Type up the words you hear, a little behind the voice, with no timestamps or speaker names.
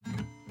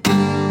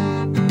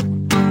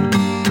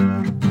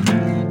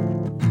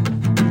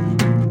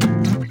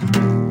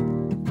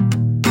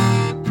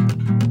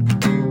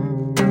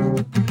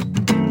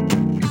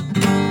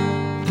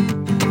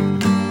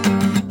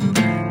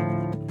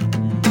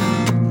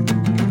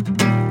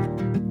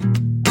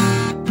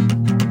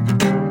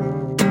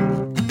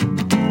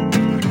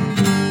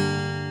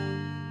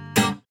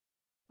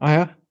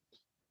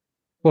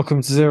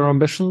Welcome to Zero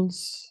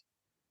Ambitions,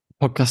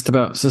 a podcast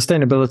about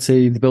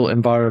sustainability, the built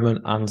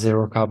environment, and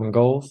zero carbon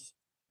goals.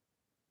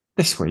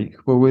 This week,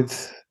 we're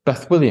with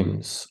Beth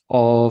Williams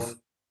of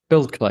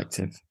Build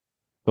Collective,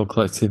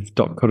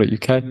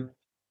 buildcollective.co.uk.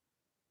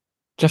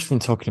 Jeff's been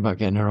talking about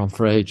getting her on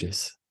for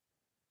ages.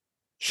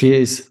 She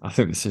is, I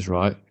think this is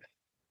right,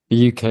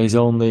 the UK's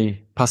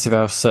only Passive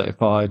House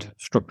certified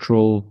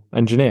structural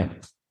engineer.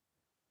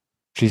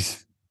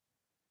 She's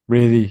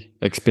really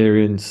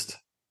experienced.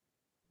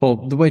 Well,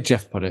 the way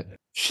Jeff put it,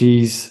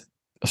 she's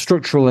a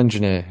structural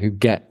engineer who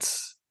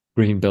gets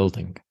green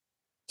building.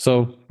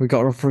 So we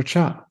got her up for a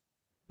chat.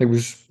 It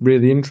was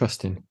really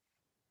interesting.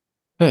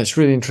 Yeah, it's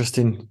really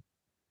interesting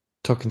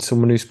talking to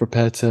someone who's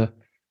prepared to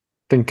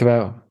think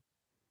about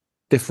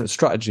different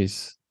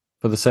strategies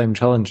for the same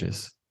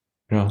challenges.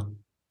 You know,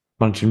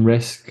 managing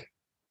risk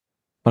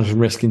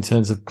in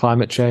terms of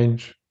climate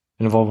change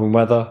and evolving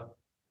weather,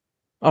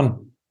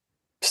 and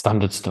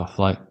standard stuff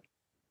like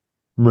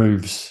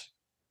roofs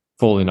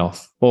falling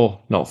off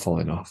or not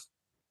falling off.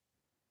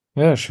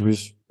 Yeah, she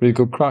was really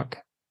good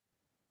crack.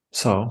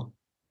 So,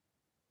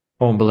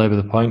 I won't belabor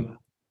the point.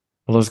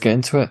 Let's get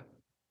into it.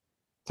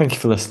 Thank you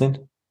for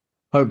listening.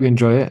 Hope you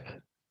enjoy it.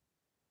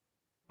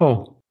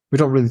 Oh, we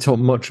don't really talk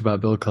much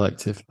about Build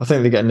Collective. I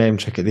think they get a name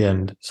check at the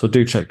end, so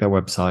do check their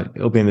website.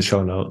 It'll be in the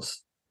show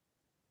notes.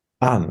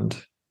 And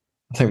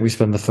I think we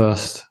spend the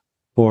first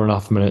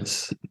 4.5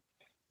 minutes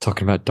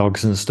talking about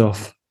dogs and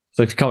stuff.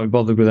 So if you can't be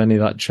bothered with any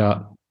of that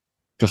chat,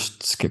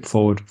 just skip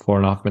forward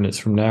 4.5 minutes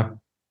from now.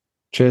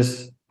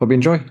 Cheers. Hope you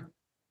enjoy.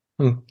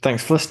 And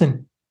thanks for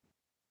listening.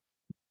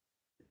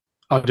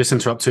 I'll just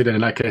interrupt too, then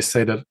in that case,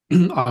 say that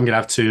I'm going to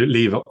have to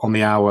leave on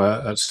the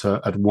hour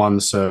at 1.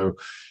 So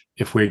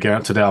if we get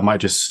out today, I might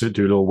just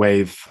do a little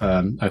wave,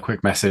 a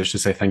quick message to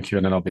say thank you,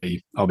 and then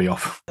I'll be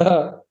off.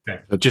 Okay.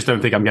 I just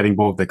don't think I'm getting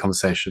bored with the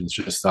conversation. It's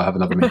just I have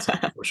another meeting,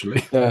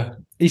 unfortunately. Yeah,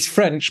 he's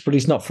French, but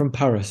he's not from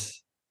Paris.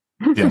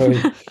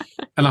 Yeah,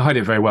 and I hide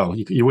it very well.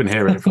 You wouldn't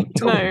hear it.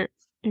 No,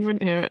 you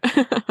wouldn't hear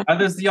it. And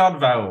there's the odd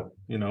vowel,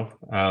 you know.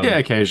 Yeah,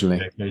 occasionally.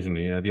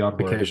 Occasionally, yeah, the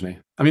odd word. Occasionally.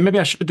 I mean, maybe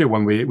I should do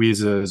one we use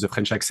the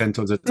French accent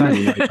all the time.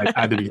 You know, like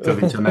add a bit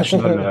of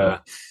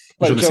international.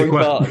 Like Joey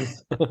Barton.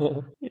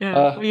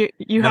 Yeah,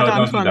 you had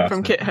Antoine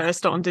from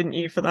Kithurst on, didn't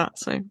you, for that?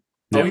 So.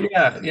 Oh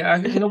yeah.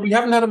 You know, we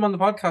haven't had him on the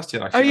podcast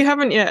yet. Actually. Oh, you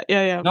haven't yet?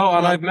 Yeah. No,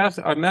 and I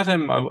met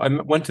him. I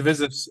went to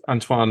visit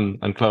Antoine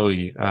and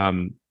Chloe.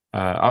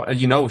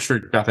 You know, sure,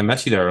 Beth, I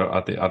met you there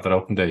at that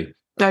open day.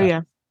 Oh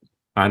yeah.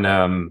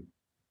 And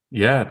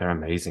yeah, they're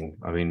amazing.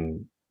 I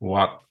mean,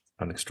 what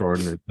an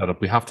extraordinary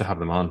setup. We have to have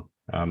them on.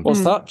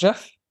 What's that,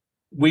 Jeff?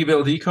 We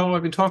Build Eco.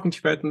 I've been talking to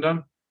you about them,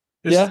 Dan.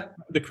 Yeah.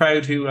 The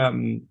crowd who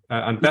and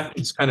Beth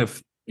is kind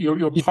of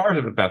you're part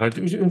of it, Beth.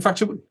 In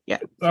fact, yeah.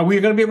 Are we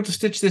going to be able to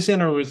stitch this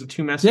in, or is it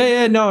too messy?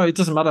 Yeah. No, it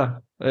doesn't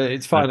matter.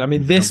 It's fine. I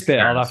mean, this bit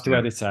I'll have to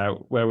edit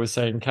out where we're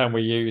saying, "Can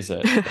we use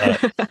it?"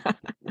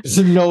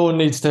 So no one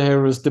needs to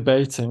hear us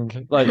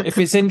debating. Like, if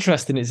it's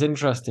interesting, it's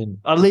interesting.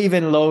 I'll leave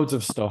in loads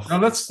of stuff. No,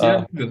 let's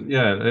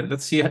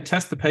see.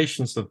 Test the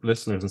patience of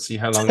listeners and see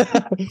how long it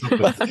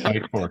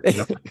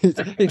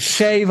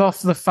shave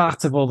off the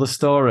fat of all the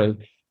story.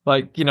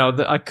 Like, you know,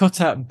 I cut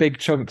out big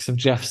chunks of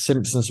Jeff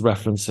Simpson's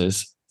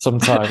references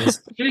sometimes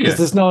because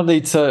there's no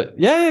need to.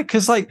 Yeah,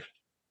 because like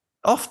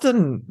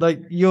often,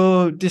 like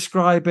you're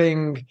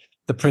describing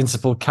the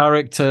principal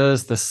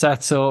characters, the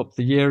setup,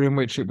 the year in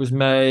which it was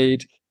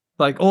made.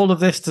 Like all of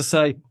this to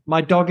say,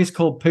 my dog is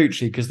called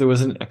Poochie because there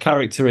was a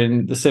character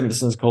in The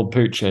Simpsons called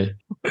Poochie.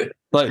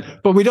 Like,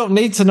 but we don't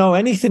need to know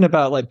anything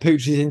about like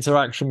Poochie's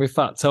interaction with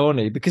Fat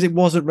Tony because it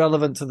wasn't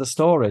relevant to the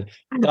story.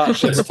 That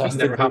shit's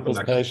tested people's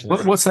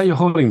patience. What's that you're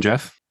holding,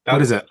 Jeff?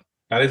 What is it?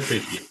 That is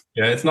Poochie.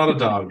 Yeah, it's not a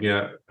dog.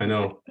 Yeah, I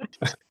know.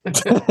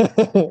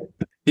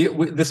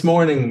 This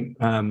morning,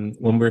 when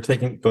we were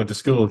going to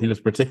school, he was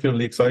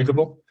particularly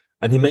excitable,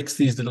 and he makes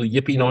these little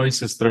yippy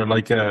noises that are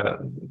like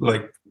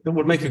it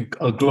would make a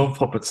glove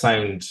puppet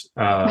sound,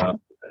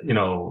 you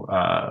know,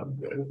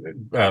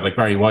 like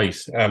Barry White.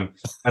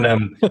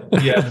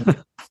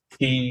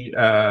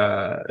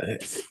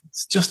 It's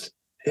just,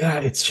 yeah,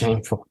 it's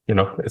shameful. You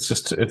know, it's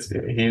just, it's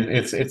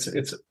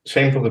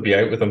shameful to be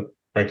out with him,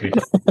 frankly.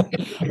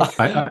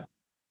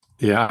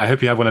 I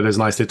hope you have one of those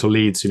nice little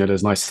leads, you know,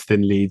 those nice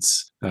thin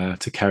leads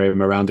to carry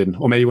him around in,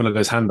 or maybe one of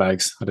those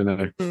handbags. I don't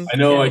know. I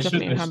know.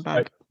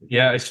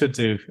 Yeah, I should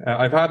do.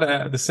 I've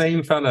had the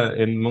same fella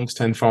in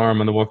Monkstown Farm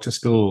on the walk to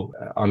school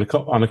on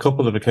a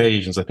couple of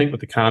occasions. I think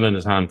with the can in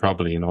his hand,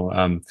 probably. You know,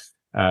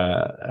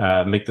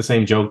 make the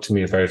same joke to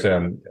me about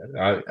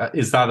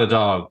is that a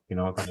dog? You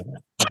know,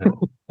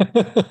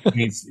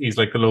 he's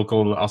like the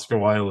local Oscar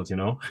Wilde. You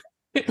know.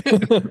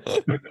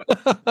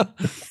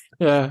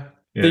 Yeah.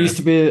 There used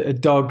to be a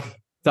dog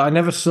that I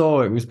never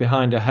saw. It was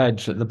behind a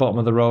hedge at the bottom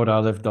of the road I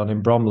lived on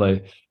in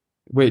Bromley,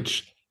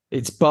 which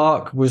its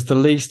bark was the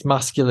least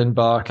masculine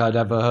bark I'd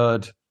ever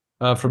heard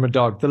from a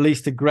dog, the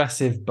least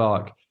aggressive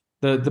bark.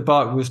 The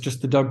bark was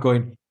just the dog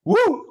going,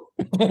 woo,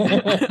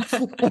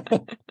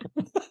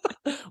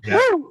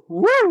 Woo,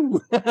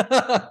 woo!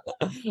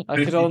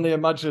 I could only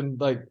imagine,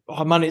 like,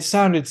 oh man, it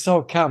sounded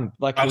so camp.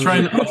 Like, I'll try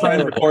and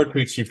record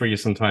Poochie for you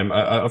sometime.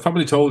 I've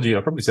probably told you.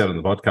 I probably said it on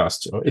the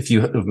podcast. If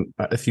you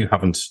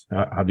haven't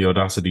had the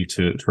audacity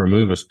to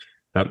remove it,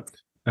 that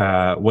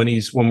when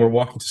we're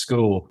walking to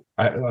school,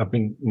 I've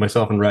been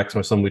myself and Rex,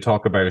 my son, we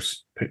talk about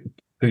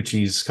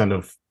Poochie's kind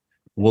of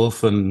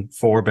wolfen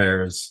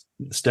forebears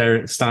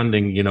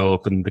standing, you know,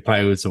 up in the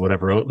clouds or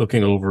whatever,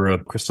 looking over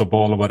a crystal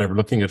ball or whatever,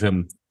 looking at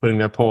him, putting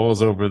their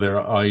paws over their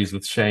eyes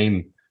with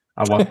shame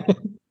at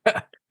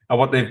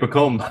what they've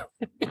become.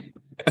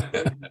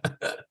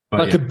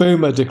 Like a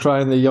boomer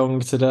decrying the young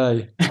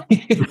today.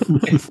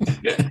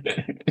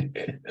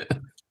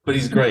 But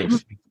he's great.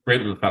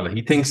 Great little fella.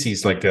 He thinks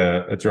he's like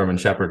a German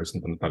Shepherd or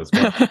something like that as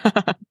well.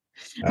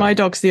 My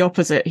dog's the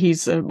opposite.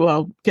 He's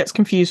gets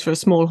confused for a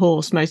small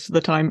horse most of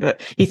the time,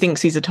 but he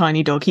thinks he's a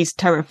tiny dog. He's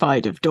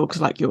terrified of dogs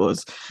like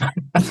yours.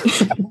 Well,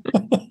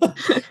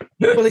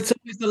 it's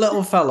always the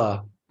little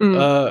fella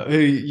who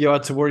you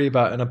had to worry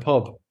about in a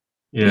pub.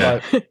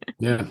 Yeah, like,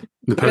 yeah.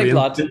 The big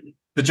lad,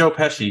 the Joe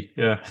Pesci.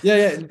 Yeah.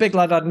 The big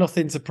lad had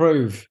nothing to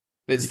prove.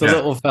 It's the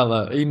little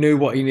fella. He knew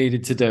what he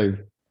needed to do.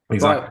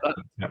 Exactly.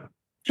 Right,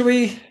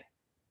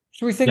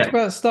 Should we think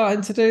about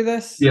starting to do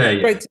this? Yeah.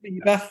 Great to meet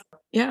you, Beth.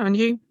 Yeah, and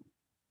you.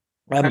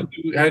 How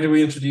do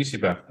we introduce you,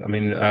 Beth? I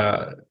mean,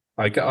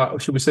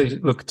 should we say,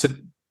 look,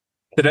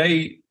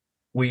 today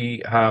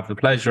we have the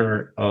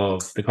pleasure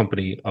of the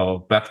company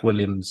of Beth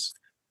Williams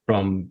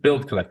from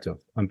Build Collective.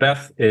 And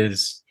Beth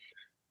is,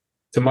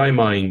 to my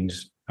mind,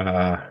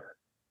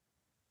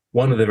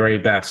 one of the very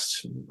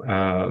best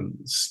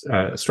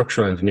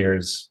structural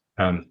engineers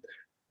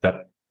that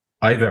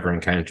I've ever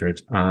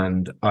encountered.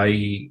 And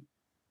I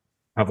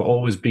have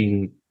always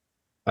been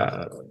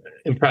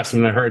impressed.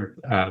 And I heard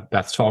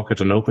Beth talk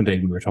at an open day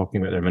we were talking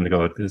about there a minute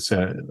ago at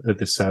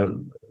this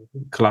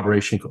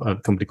collaboration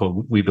company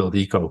called We Build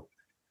Eco.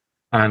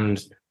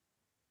 And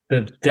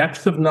the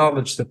depth of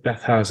knowledge that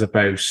Beth has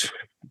about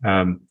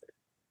the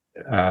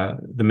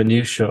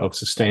minutiae of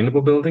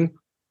sustainable building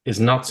is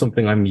not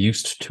something I'm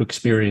used to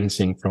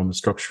experiencing from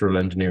structural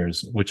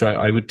engineers, which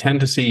I would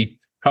tend to see,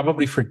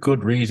 probably for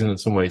good reason in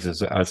some ways,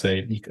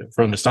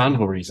 for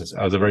understandable reasons,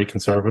 as a very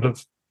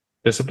conservative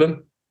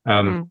discipline.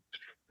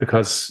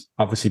 Because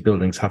obviously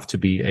buildings have to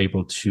be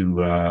able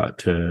to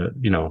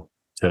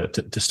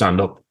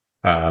stand up,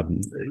 not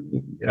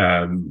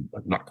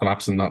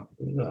collapse and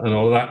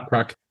all of that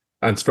crack,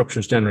 and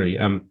structures generally.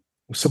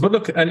 But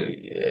look,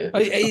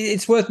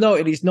 it's worth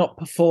noting he's not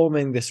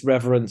performing this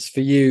reverence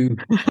for you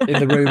in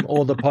the room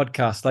or the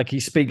podcast. Like,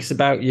 he speaks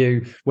about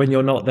you when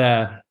you're not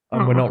there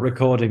and we're not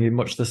recording in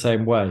much the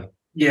same way.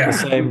 Yeah, the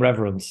same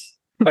reverence.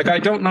 Like, I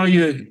don't know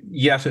you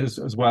yet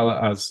as well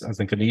as I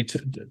think I need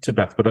to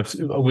Beth, but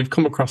we've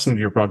come across some of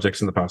your projects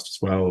in the past as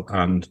well,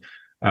 and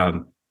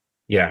I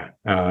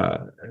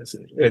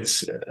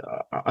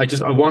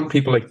want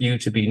people like you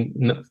to be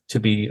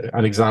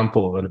an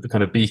example and a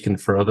kind of beacon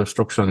for other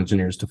structural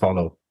engineers to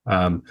follow.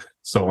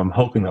 So I'm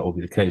hoping that will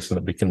be the case, and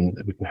that we can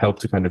help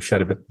to kind of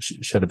shed a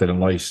bit of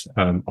light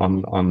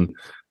on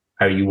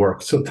how you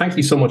work. So thank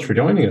you so much for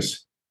joining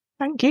us.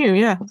 Thank you.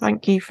 Yeah,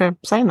 thank you for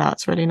saying that.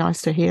 It's really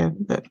nice to hear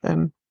that.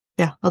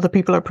 Other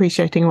people are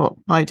appreciating what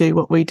I do,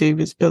 what we do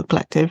as Build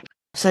Collective.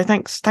 So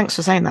thanks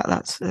for saying that.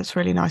 That's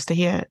really nice to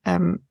hear.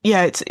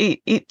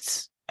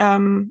 It's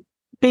been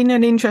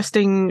an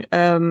interesting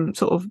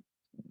sort of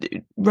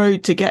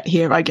road to get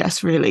here, I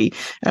guess, really,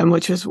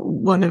 which was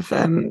one of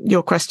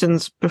your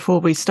questions before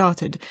we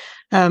started.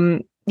 So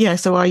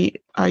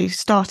I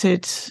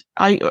started.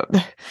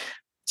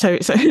 So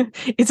it's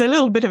a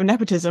little bit of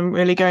nepotism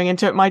really going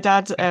into it. My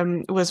dad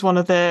was one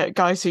of the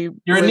guys who...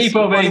 You're a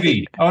Nepo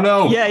baby. Oh,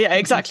 no. Yeah,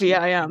 exactly.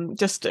 Yeah, I am,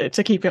 just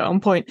to keep it on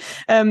point.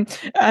 And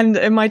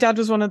my dad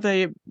was one of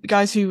the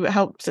guys who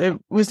helped,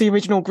 was the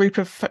original group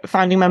of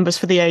founding members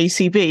for the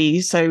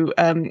AECB. So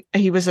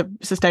he was a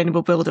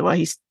sustainable builder, where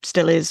he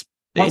still is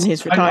in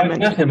his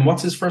retirement. I met him.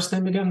 What's his first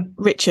name again?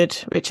 Richard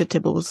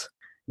Tibbles.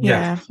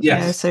 Yeah.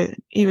 Yes. Yeah, so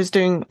he was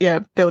doing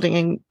building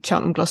in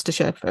Cheltenham,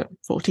 Gloucestershire for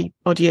 40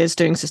 odd years,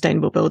 doing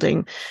sustainable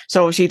building.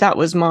 So obviously that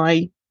was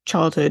my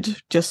childhood,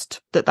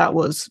 just that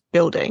was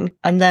building.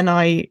 And then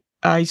I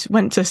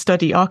went to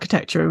study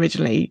architecture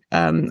originally.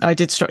 I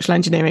did structural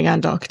engineering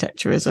and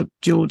architecture as a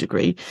dual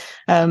degree.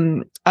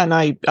 And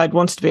I'd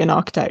wanted to be an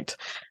architect.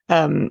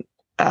 And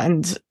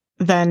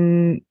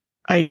then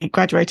I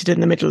graduated in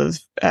the middle of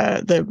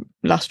the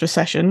last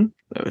recession,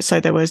 so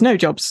there was no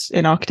jobs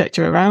in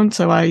architecture around.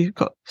 So I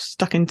got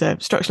stuck into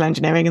structural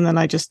engineering, and then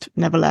I just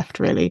never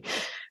left, really.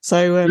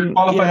 So you're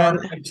qualified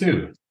architect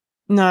too?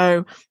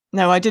 No,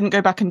 I didn't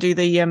go back and do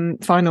the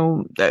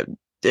final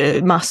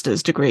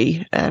master's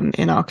degree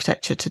in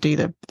architecture to do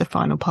the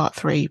final part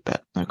 3,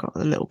 but I got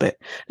a little bit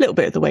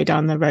of the way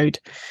down the road.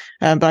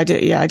 But I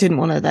didn't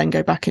want to then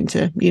go back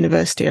into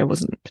university. I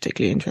wasn't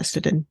particularly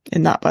interested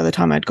in that by the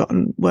time I'd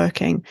gotten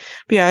working.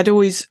 But yeah, I'd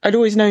always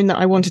known that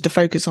I wanted to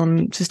focus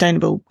on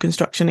sustainable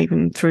construction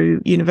even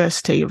through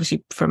university,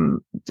 obviously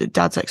from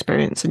Dad's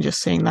experience and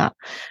just seeing that.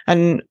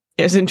 And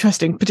it was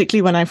interesting,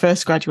 particularly when I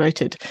first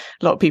graduated,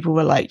 a lot of people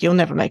were like, you'll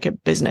never make a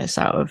business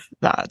out of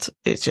that.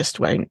 It just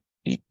won't.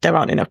 There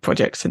aren't enough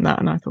projects in that.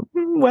 And I thought,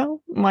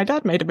 well, my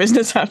dad made a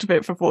business out of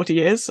it for 40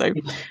 years. So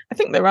I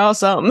think there are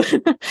some.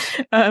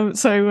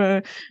 But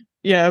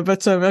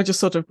I just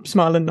sort of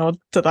smile and nod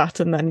to that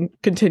and then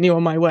continue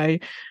on my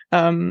way.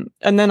 And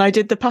then I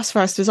did the Passive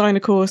House Designer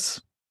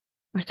course.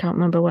 I can't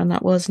remember when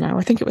that was now.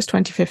 I think it was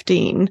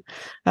 2015.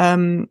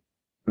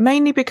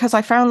 Mainly because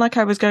I found like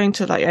I was going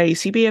to like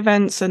AECB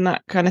events and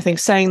that kind of thing,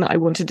 saying that I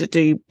wanted to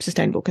do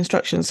sustainable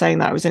construction, saying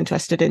that I was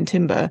interested in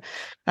timber.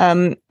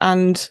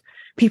 And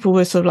people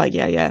were sort of like,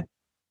 yeah,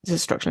 there's a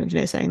structural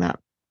engineer saying that,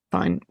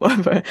 fine,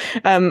 whatever.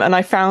 And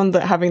I found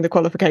that having the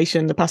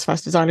qualification, the Passive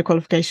House Designer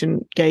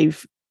qualification,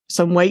 gave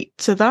some weight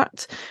to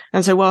that.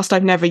 And so whilst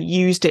I've never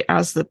used it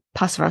as the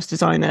Passive House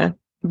Designer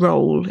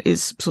role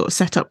is sort of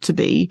set up to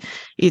be,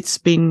 it's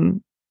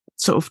been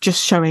sort of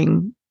just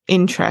showing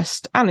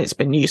interest, and it's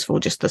been useful.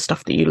 Just the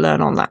stuff that you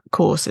learn on that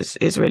course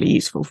is really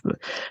useful for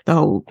the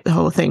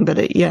whole thing. But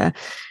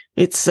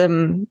it's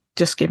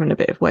just given a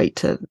bit of weight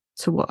to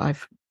what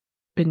I've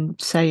been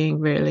saying,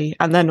 really.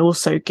 And then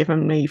also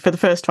given me, for the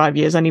first 5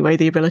 years anyway,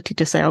 the ability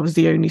to say I was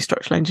the only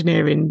structural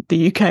engineer in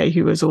the UK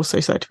who was also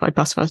certified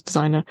Passive House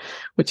Designer,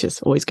 which is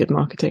always good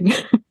marketing.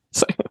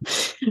 So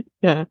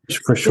yeah,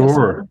 for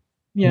sure.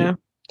 Yeah.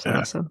 So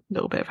that's a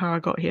little bit of how I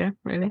got here,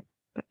 really.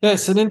 But, yeah,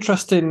 it's an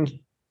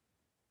interesting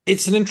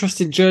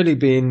journey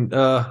being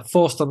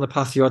forced on the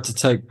path you had to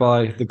take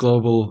by the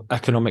global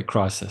economic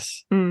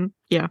crisis.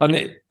 Yeah.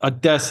 And I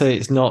dare say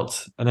it's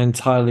not an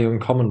entirely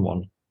uncommon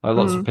one.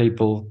 Lots of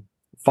people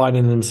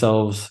finding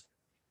themselves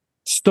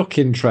stuck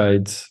in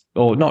trades,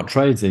 or not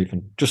trades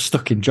even, just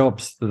stuck in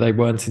jobs that they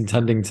weren't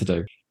intending to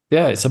do.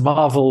 Yeah, it's a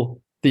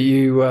marvel that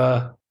you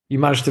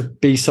managed to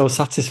be so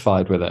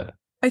satisfied with it.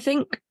 I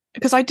think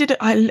because I did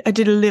a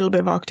little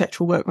bit of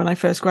architectural work when I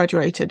first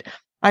graduated.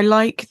 I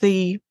like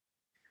the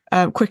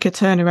quicker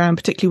turnaround,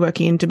 particularly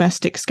working in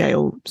domestic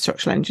scale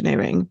structural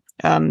engineering.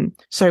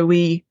 So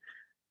we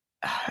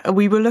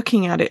were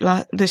looking at it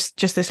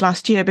this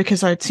last year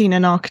because I'd seen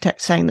an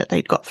architect saying that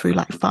they'd got through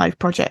like 5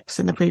 projects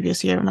in the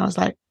previous year, and I was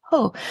like,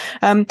 oh.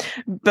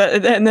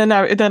 But then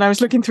I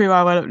was looking through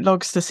our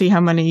logs to see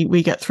how many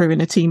we get through in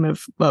a team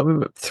of, well, we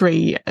were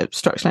 3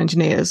 structural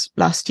engineers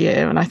last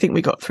year, and I think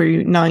we got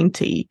through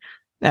 90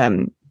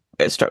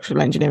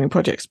 structural engineering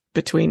projects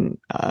between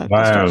the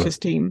structures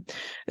team.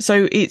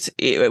 So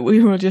we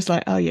were just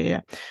like, oh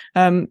yeah.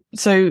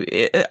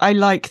 I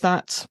like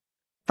that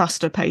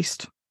faster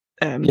paced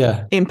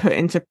input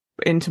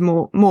into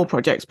more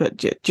projects, but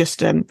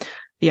just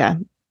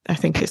I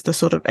think it's the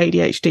sort of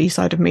ADHD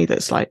side of me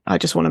that's like, I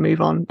just want to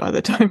move on by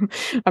the time.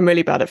 I'm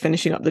really bad at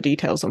finishing up the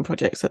details on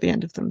projects at the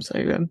end of them.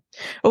 So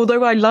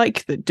although I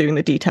like doing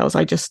the details,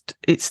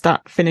 it's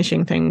that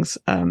finishing things,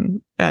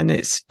 and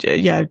it's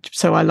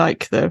so I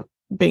like the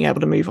being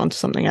able to move on to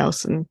something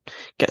else and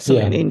get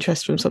something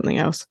interest from something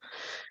else,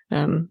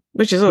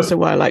 which is also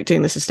why I like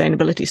doing the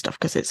sustainability stuff,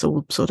 because it's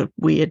all sort of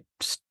weird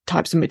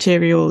types of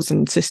materials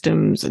and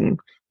systems and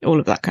all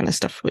of that kind of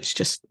stuff, which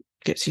just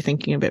gets you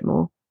thinking a bit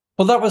more.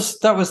 Well, that was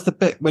the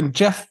bit when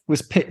Jeff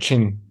was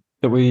pitching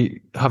that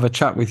we have a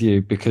chat with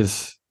you,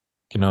 because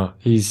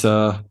he's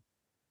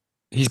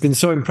been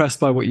so impressed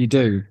by what you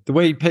do. The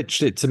way he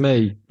pitched it to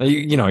me,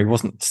 he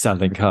wasn't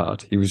selling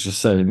hard. He was just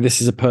saying,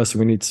 this is a person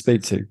we need to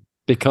speak to,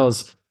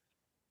 because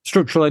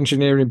structural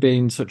engineering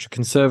being such a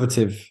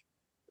conservative,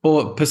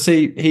 or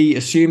he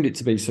assumed it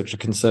to be such a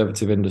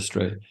conservative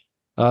industry.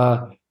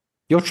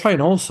 You're trying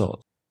all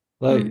sorts.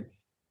 Like,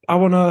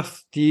 how on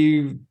earth do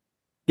you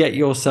get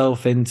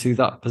yourself into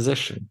that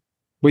position?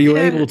 Were you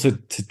able to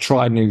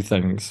try new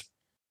things?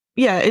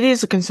 Yeah, it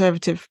is a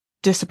conservative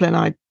discipline.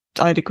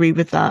 I'd agree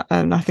with that,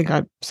 and I think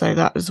I say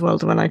that as well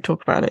when I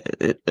talk about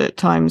it at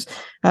times.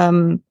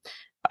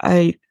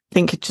 I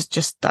think it's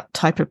just that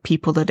type of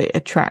people that it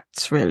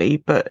attracts, really.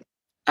 But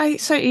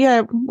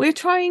we're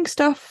trying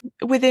stuff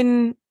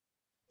within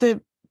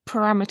the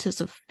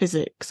parameters of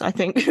physics, I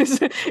think, is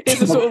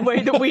the sort of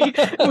way that we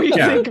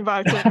think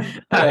about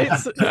it.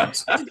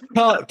 It's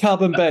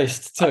carbon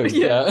based too.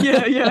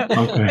 Yeah.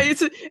 Okay.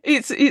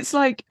 It's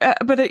like,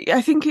 but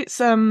I think it's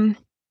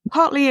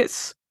partly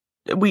it's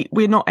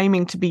we're not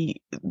aiming to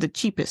be the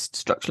cheapest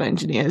structural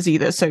engineers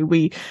either. So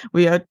we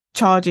are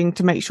charging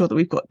to make sure that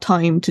we've got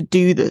time to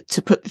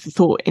to put the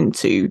thought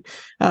into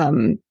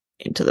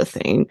the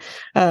thing,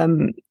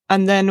 and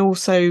then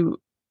also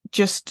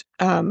just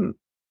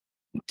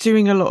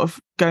doing a lot of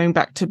going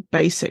back to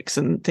basics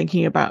and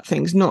thinking about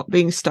things, not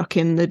being stuck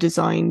in the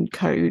design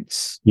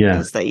codes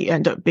as they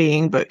end up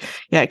being, but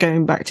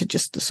going back to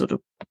just the sort of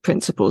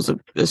principles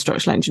of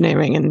structural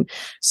engineering and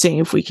seeing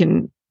if we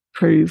can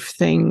prove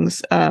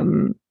things,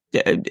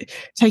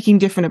 taking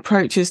different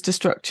approaches to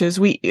structures.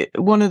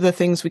 One of the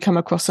things we come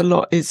across a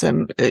lot is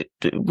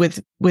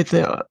with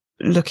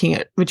looking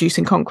at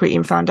reducing concrete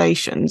in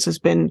foundations has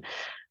been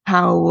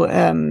how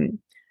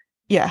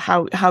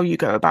you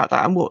go about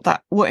that and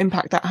what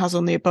impact that has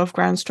on the above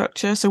ground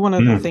structure. So one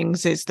of the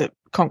things is that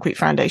concrete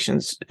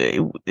foundations,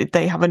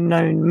 they have a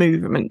known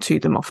movement to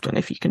them often.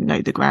 If you can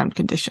know the ground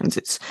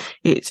conditions,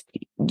 it's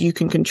you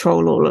can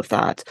control all of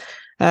that.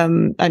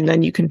 And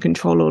then you can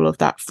control all of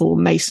that for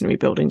masonry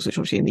buildings, which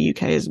obviously in the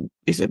UK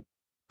is a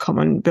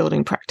common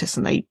building practice,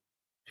 and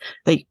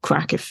they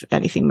crack if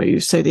anything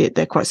moves, so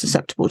they're quite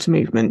susceptible to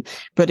movement.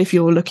 But if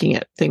you're looking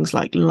at things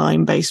like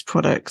lime-based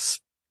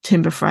products,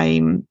 timber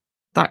frame,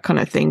 that kind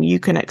of thing, you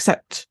can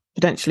accept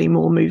potentially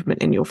more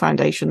movement in your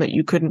foundation that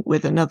you couldn't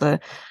with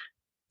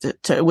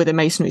with a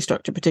masonry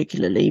structure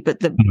particularly. But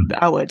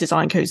our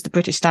design codes, the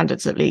British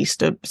standards at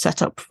least, are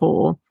set up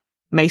for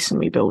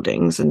masonry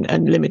buildings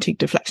and limiting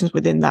deflections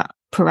within that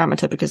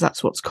parameter because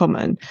that's what's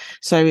common.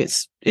 So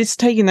it's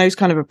taking those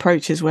kind of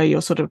approaches where you're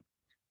sort of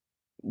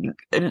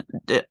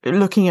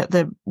looking at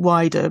the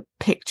wider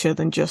picture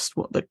than just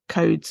what the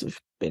codes have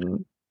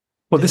been.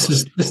 Well, this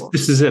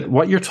is it.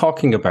 What you're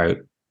talking about.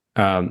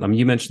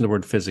 You mentioned the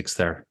word physics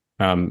there.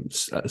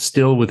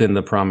 Still within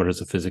the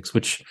parameters of physics,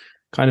 which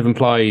kind of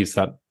implies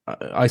that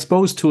I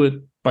suppose to it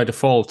by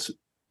default,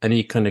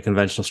 any kind of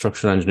conventional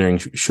structural engineering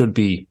should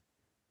be,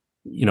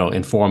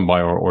 informed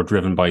by or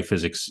driven by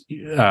physics.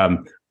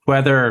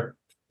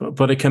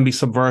 But it can be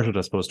subverted,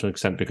 I suppose, to an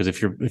extent, because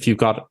if you've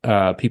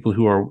got people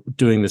who are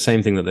doing the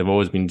same thing that they've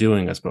always been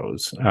doing, I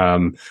suppose,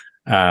 maybe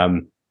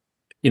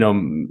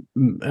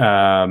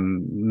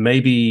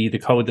the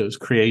code that was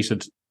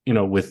created,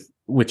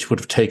 which would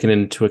have taken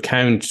into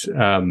account,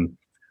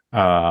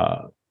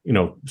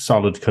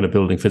 solid kind of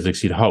building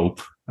physics, you'd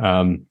hope.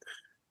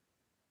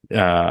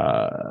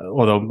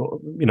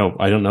 Although,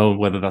 I don't know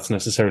whether that's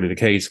necessarily the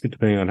case,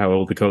 depending on how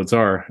old the codes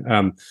are.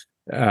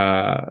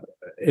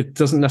 It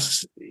doesn't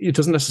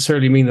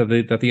necessarily mean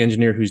that the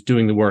engineer who's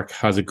doing the work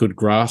has a good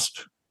grasp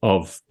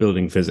of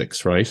building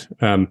physics, right?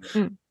 And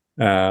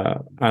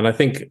I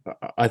think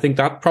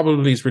that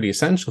probably is really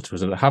essential to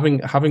us,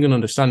 having an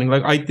understanding.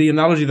 Like the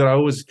analogy that I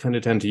always kind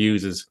of tend to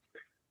use is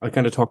I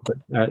kind of talk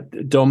about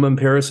dumb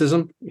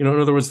empiricism. In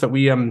other words, that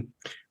we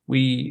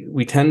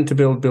tend to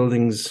build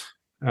buildings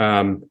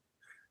in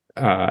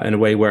a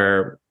way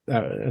where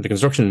the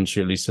construction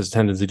industry at least has a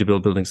tendency to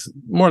build buildings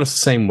more or less the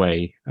same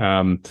way.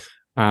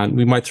 And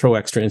we might throw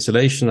extra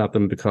insulation at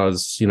them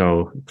because,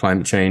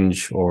 climate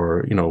change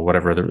or,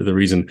 whatever the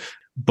reason.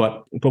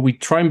 But we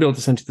try and build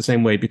essentially the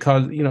same way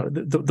because,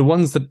 the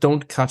ones that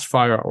don't catch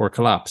fire or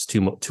collapse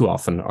too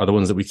often are the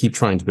ones that we keep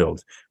trying to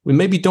build. We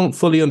maybe don't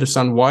fully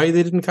understand why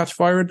they didn't catch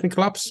fire and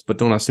collapse, but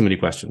don't ask too many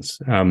questions.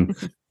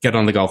 Get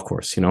on the golf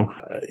course,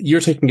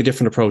 You're taking a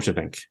different approach, I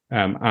think.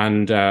 I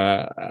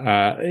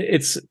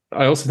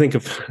also think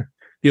of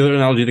the other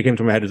analogy that came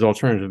to my head is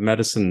alternative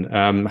medicine,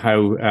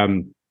 how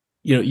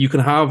you can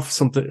have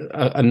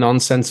a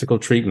nonsensical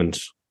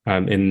treatment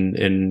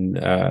in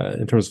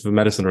terms of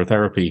medicine or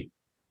therapy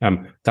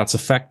that's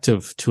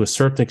effective to a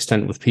certain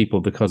extent with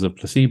people because of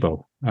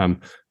placebo.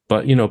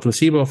 But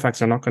placebo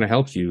effects are not going to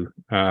help you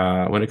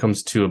when it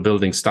comes to a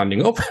building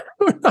standing up.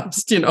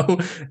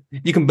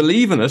 You can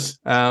believe in it,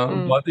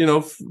 but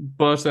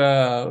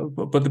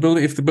the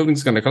building, if the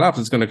building's going to collapse,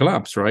 it's going to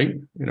collapse, right?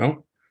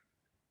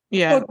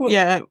 Yeah,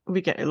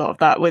 we get a lot of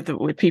that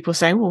with people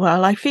saying,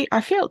 "Well, I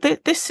feel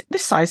this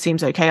size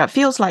seems okay. It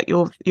feels like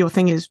your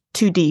thing is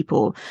too deep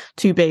or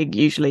too big.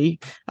 Usually,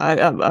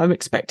 I'm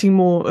expecting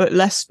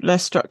less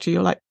structure."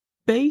 You're like,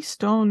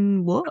 based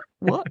on what?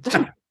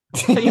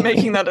 Are you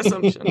making that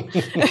assumption?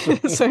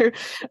 So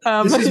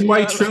this is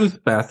my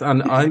truth, Beth,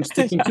 and I'm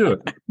sticking to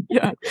it.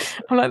 Yeah,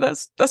 I'm like,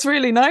 that's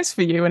really nice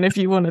for you, and if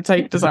you want to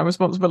take design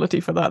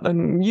responsibility for that,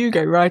 then you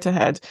go right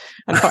ahead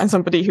and find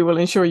somebody who will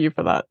insure you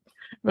for that.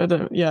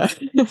 But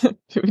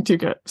we do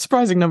get a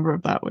surprising number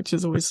of that, which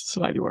is always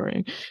slightly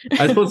worrying.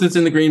 I suppose it's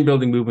in the green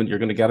building movement. You're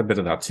going to get a bit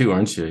of that too,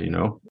 aren't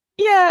you?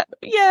 Yeah.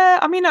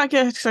 I mean, I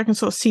guess I can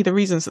sort of see the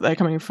reasons that they're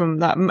coming from.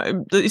 That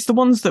it's the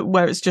ones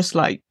where it's just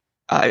like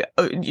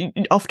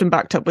often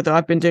backed up with,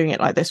 I've been doing it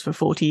like this for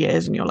 40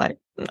 years, and you're like,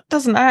 that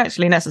doesn't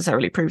actually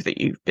necessarily prove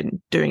that you've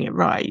been doing it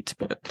right,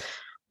 but.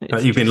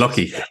 You've been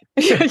lucky.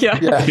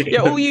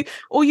 Yeah.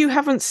 Or you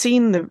haven't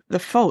seen the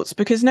faults,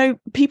 because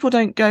people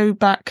don't go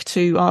back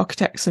to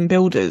architects and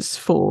builders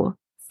for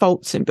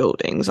faults in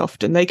buildings.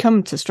 Often they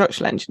come to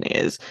structural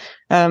engineers,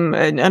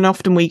 and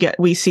often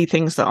we see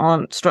things that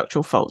aren't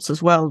structural faults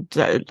as well,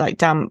 like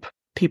damp.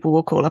 People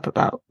will call up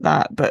about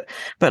that, but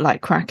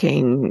like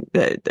cracking,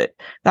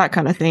 that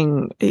kind of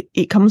thing,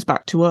 it comes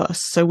back to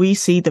us. So we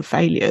see the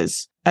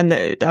failures. And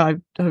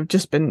I've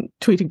just been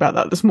tweeting about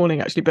that this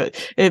morning, actually. But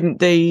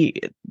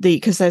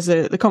because there's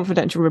the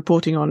confidential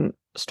reporting on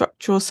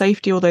structural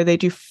safety, although they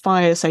do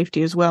fire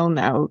safety as well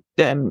now,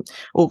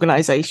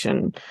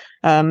 organisation.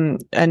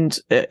 And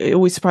it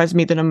always surprises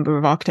me the number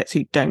of architects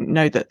who don't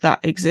know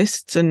that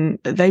exists. And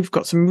they've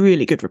got some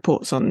really good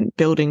reports on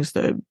buildings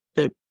that are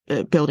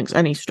buildings,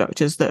 any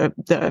structures that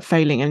are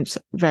failing in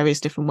various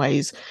different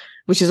ways,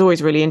 which is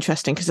always really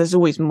interesting because there's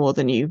always more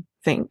than you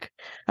think.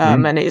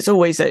 And it's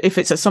always, if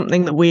it's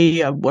something that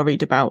we are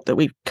worried about that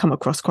we've come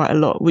across quite a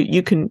lot,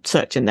 you can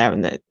search in there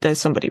and there's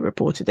somebody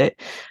reported it,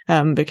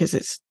 because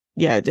it's,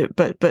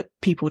 but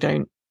people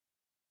don't,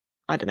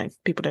 I don't know,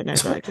 people don't know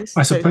so about this.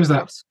 I suppose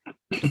that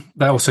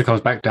also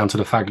comes back down to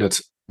the fact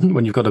that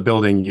when you've got a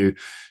building,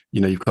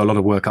 you've got a lot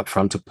of work up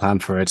front to plan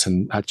for it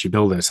and actually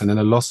build this. And then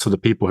a lot of the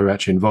people who are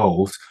actually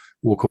involved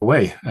walk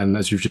away. And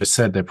as you've just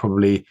said, they're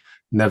probably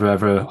never,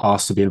 ever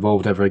asked to be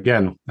involved ever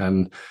again.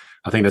 And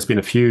I think there's been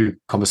a few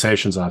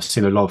conversations. I've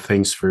seen a lot of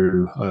things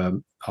through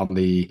on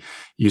the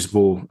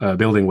Usable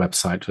Building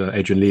website,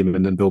 Adrian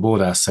Lehman and Bill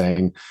Bordas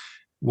saying,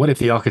 what if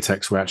the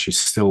architects were actually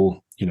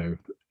still,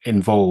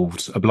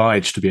 involved,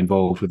 obliged to be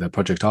involved with their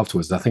project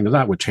afterwards? I think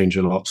that would change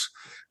a lot.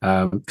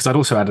 Because I'd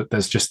also add,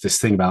 there's just this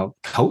thing about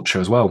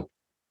culture as well.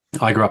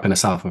 I grew up in the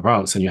south of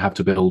France, and you have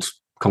to build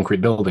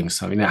concrete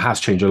buildings. I mean, it has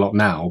changed a lot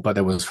now, but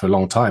there was for a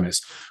long time.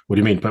 It's, what do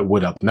you mean, put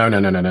wood up? No,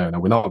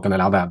 we're not going to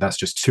allow that. That's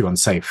just too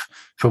unsafe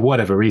for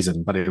whatever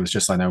reason. But it was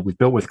just, I know we've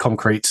built with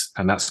concrete,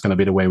 and that's going to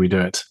be the way we do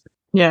it.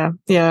 Yeah,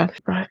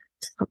 right.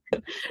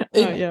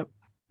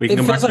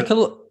 It feels like a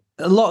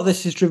lot of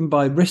this is driven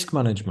by risk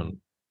management.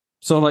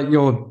 So, like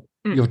your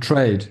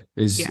trade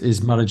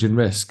is managing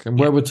risk, and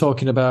where we're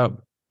talking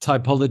about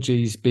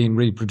typologies being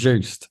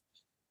reproduced,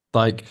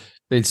 like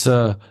it's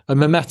a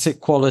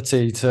mimetic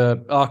quality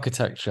to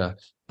architecture.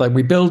 Like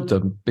we build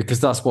them because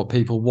that's what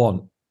people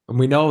want, and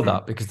we know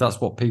that because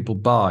that's what people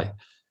buy.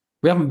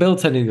 We haven't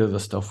built any of the other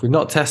stuff. We've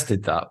not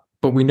tested that,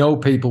 but we know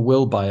people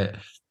will buy it.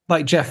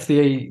 Like Jeff,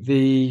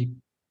 the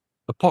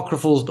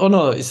apocryphal. Oh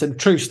no, it's a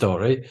true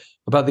story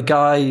about the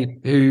guy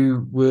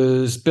who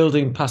was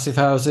building passive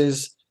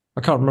houses.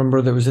 I can't remember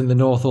if it was in the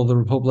North or the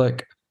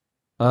Republic,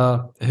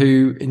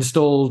 who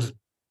installed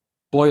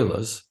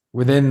boilers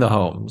within the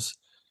homes,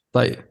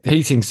 like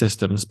heating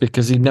systems,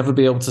 because he'd never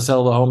be able to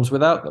sell the homes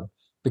without them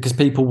because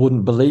people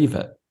wouldn't believe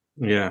it.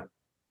 Yeah.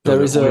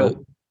 There is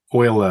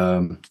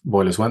oil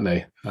boilers, weren't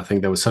they? I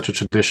think there was such a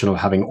tradition of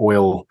having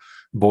oil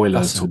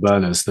boilers or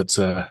burners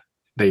that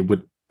they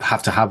would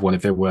have to have one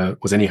if there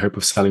was any hope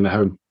of selling the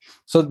home.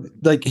 So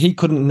like he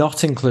couldn't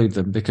not include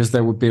them because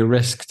there would be a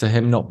risk to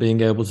him not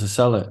being able to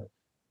sell it.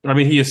 I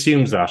mean, he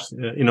assumes that,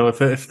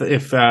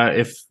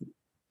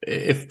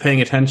 if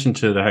paying attention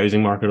to the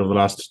housing market over the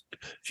last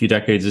few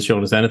decades has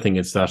shown us anything,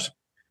 it's that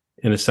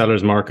in a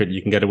seller's market,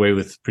 you can get away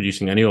with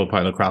producing any old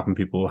pile of crap and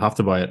people will have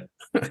to buy it.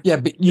 Yeah,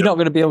 but you're not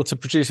going to be able to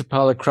produce a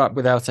pile of crap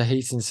without a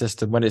heating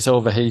system when it's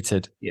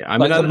overheated. Yeah, I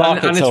mean,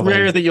 and it's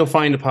rare that you'll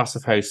find a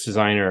passive house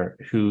designer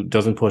who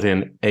doesn't put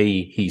in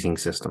a heating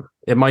system.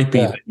 It might be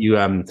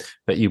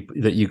that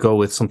you go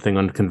with something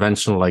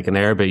unconventional like an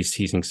air-based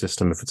heating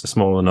system if it's a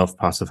small enough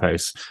passive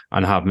house,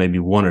 and have maybe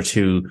one or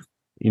two,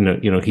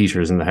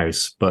 heaters in the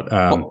house. But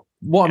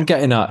what I'm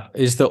getting at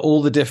is that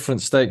all the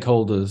different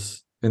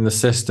stakeholders in the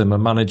system are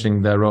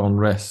managing their own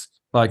risk.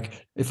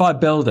 Like if I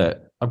build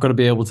it, I've got to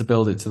be able to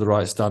build it to the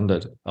right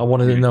standard. I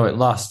want to know it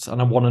lasts,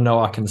 and I want to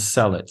know I can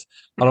sell it.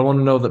 And I want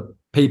to know that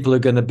people are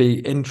going to be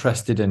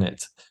interested in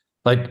it.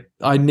 Like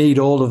I need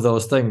all of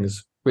those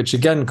things, which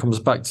again comes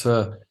back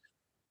to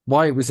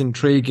why it was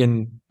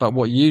intriguing about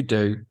what you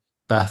do,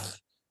 Beth,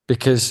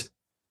 because,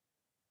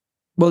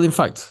 well, in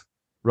fact,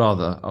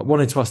 rather, I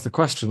wanted to ask the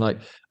question, like,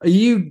 are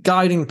you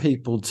guiding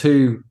people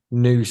to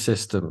new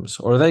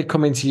systems, or are they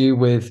coming to you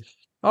with,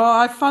 oh,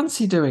 I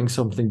fancy doing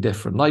something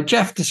different? Like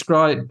Jeff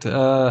described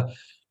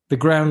the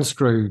ground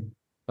screw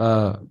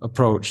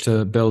approach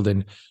to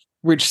building,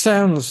 which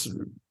sounds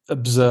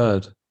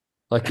absurd.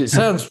 Like it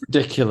sounds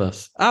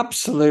ridiculous,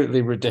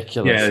 absolutely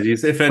ridiculous.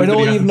 Yeah, when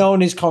all you've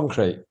known is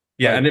concrete.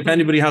 Yeah, and if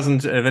any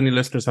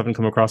listeners haven't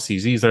come across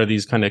these are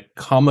these kind of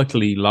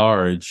comically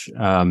large,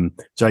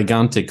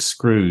 gigantic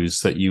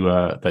screws that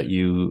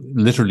you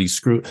literally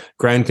screw,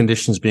 ground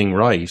conditions being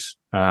right,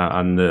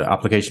 and the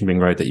application being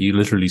right, that you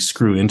literally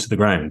screw into the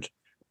ground,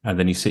 and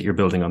then you sit your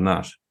building on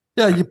that.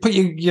 Yeah, you put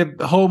your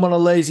home on a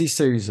lazy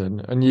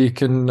Susan, and you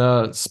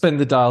can spin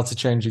the dial to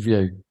change your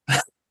view.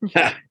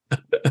 Yeah,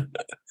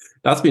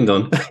 that's been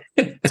done.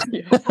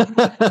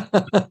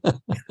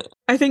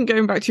 I think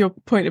going back to your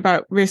point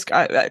about risk,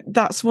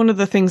 that's one of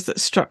the things that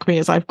struck me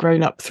as I've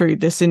grown up through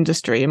this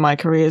industry and my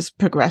career has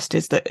progressed,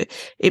 is that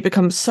it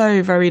becomes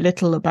so very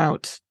little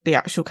about the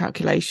actual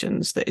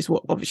calculations. That is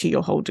what obviously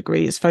your whole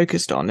degree is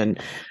focused on. And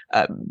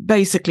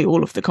basically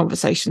all of the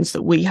conversations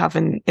that we have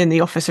in the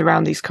office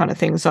around these kind of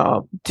things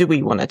are, do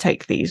we want to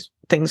take these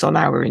things on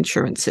our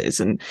insurances?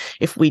 And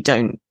if we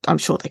don't, I'm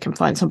sure they can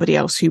find somebody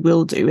else who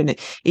will do. And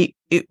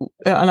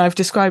and I've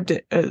described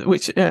it,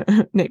 which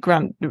Nick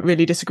Grant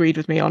really disagreed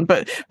with me on,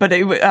 but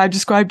I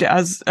described it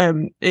as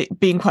it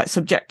being quite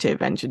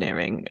subjective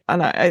engineering,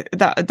 and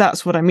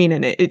that's what I mean.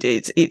 And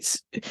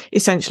it's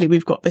essentially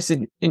we've got this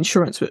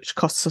insurance which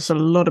costs us a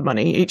lot of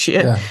money each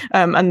year,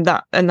 and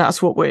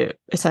that's what we're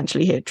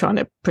essentially here trying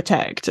to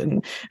protect.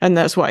 And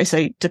that's what I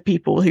say to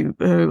people who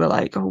are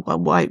like, oh well,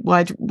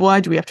 why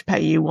do we have to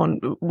pay you on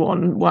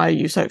one, why are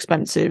you so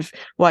expensive?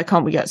 Why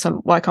can't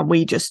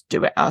we just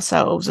do it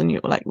ourselves? And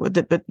you're like, well,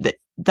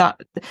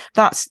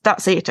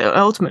 that's it.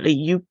 Ultimately,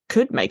 you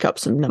could make up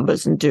some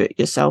numbers and do it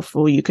yourself,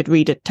 or you could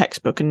read a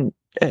textbook and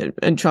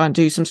try and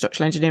do some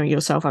structural engineering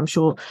yourself. I'm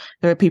sure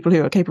there are people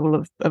who are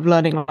capable of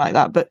learning like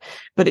that, but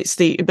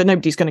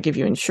nobody's going to give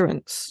you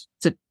insurance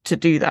to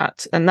do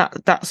that. And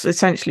that's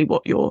essentially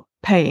what you're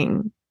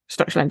paying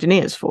structural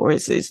engineers for.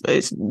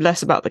 Is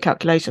less about the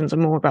calculations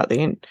and more about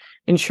the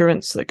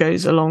insurance that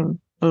goes along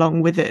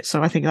with it.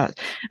 So I think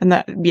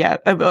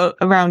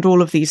around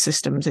all of these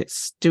systems,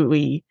 it's do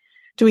we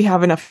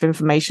have enough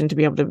information to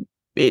be able to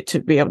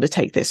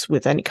take this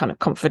with any kind of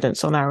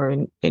confidence on our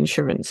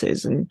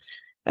insurances. And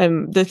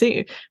the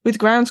thing with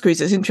ground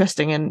screws is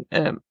interesting, and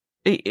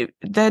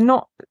they're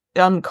not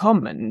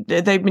uncommon.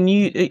 They've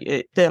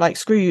been they're like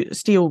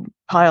steel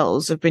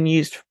piles have been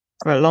used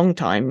for a long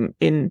time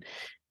in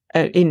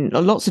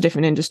lots of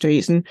different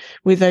industries. And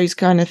with those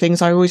kind of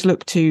things, I always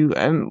look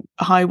to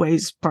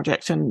highways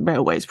projects and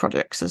railways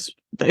projects as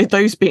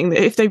those being,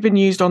 if they've been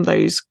used on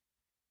those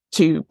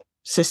two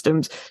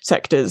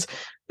sectors,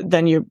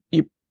 then you're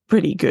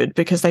pretty good,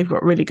 because they've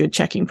got really good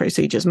checking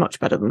procedures, much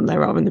better than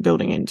there are in the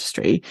building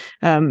industry.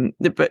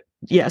 But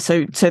yeah,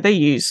 so they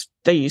use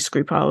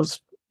screw piles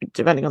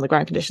depending on the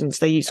ground conditions.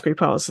 They use screw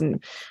piles,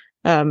 and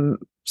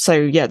so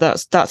yeah,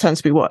 that tends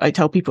to be what I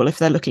tell people if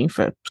they're looking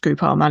for screw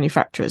pile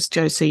manufacturers.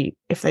 Go see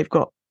if they've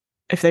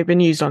been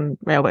used on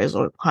railways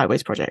or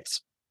highways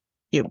projects.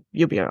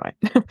 You'll be all right.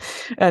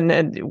 and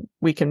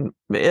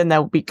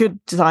there'll be good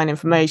design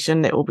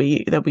information. They'll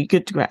be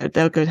good.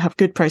 They'll have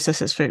good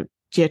processes for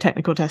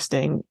geotechnical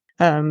testing.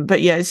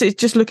 But yeah, it's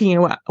just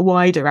looking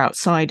wider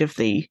outside of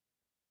the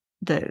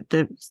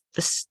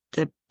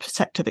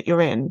sector that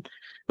you're in,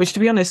 which, to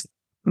be honest,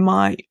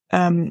 my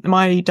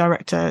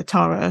director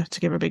Tara, to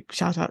give a big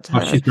shout out to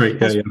her, she's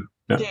great.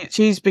 Yeah.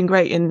 She's been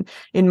great in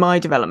my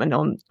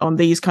development on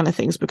these kind of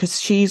things,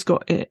 because she's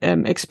got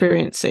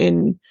experience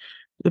in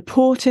the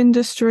port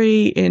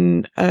industry,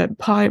 in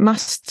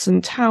masts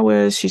and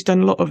towers. She's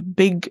done a lot of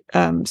big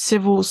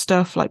civil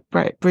stuff like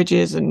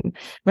bridges and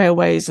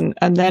railways,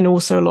 and then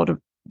also a lot of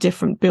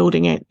different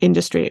building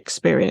industry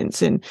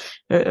experience in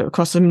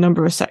across a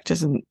number of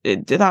sectors. And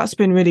that's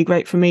been really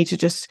great for me to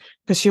just,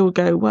 because she'll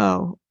go,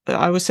 well,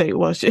 I would say,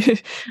 well,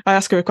 I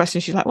ask her a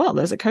question, she's like, well,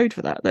 there's a code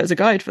for that, there's a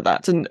guide for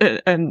that,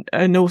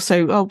 and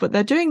also, oh, but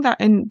they're doing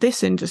that in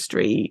this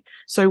industry,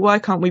 so why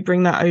can't we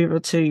bring that over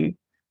to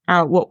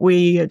what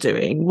we are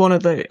doing? One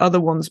of the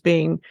other ones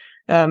being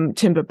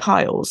timber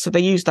piles. So they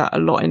use that a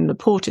lot in the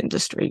port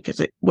industry because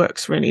it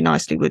works really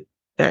nicely with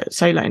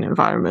saline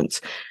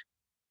environments.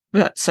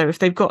 But so if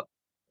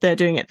they're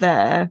doing it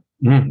there,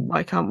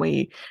 why can't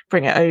we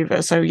bring it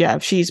over? So yeah,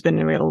 she's been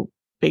a real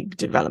big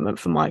development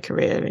for my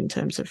career in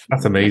terms of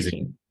that's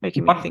amazing,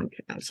 making me think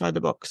outside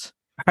the box.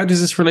 How does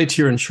this relate to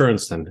your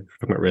insurance then, talking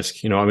about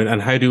risk? I mean, and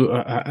how do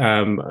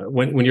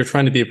when you're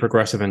trying to be a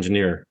progressive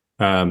engineer,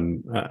 how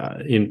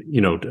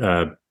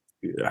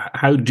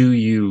do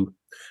you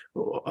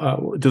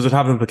does it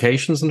have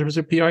implications in terms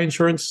of PI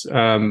insurance?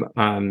 I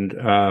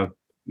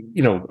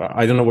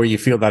don't know where you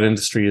feel that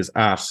industry is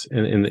at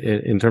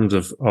in terms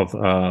of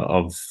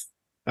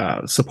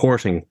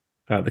supporting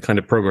the kind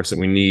of progress that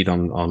we need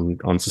on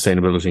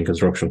sustainability in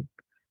construction.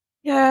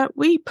 Yeah,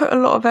 we put a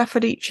lot of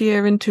effort each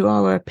year into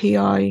our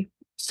PI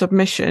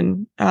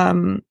submission,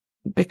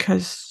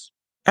 because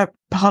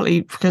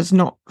partly because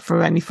not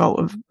for any fault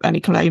of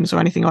any claims or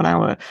anything on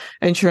our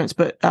insurance,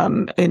 but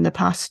in the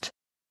past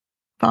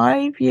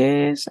 5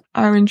 years,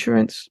 our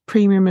insurance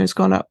premium has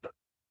gone up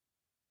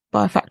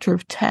by a factor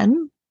of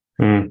 10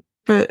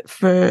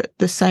 for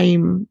the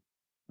same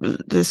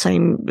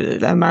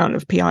amount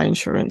of PI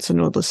insurance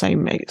and all the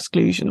same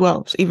exclusion.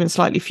 Well, even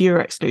slightly fewer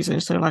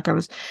exclusions. So like I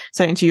was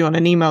saying to you on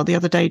an email the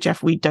other day,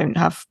 Jeff, we don't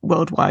have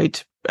worldwide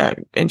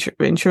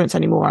insurance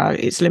anymore.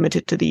 It's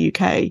limited to the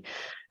UK,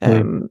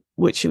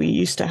 which we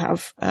used to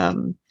have.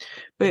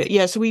 But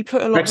yeah, so we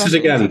put a lot Brexit of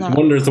again.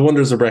 The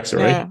wonders of Brexit,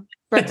 yeah.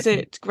 Right?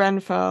 Brexit,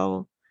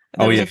 Grenfell.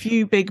 There was a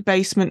few big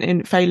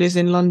basement failures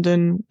in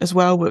London as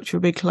well, which were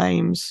big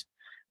claims.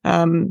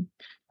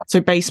 So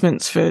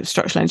basements for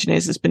structural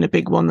engineers has been a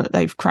big one that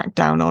they've cracked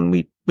down on.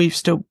 We've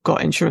still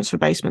got insurance for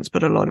basements,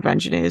 but a lot of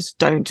engineers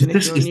don't. And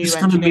if you're a new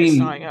engineer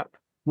signing up,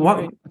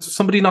 what? Does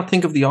somebody not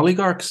think of the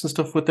oligarchs and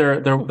stuff with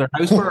their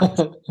housework?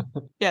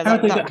 Yeah, how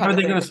are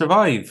they going to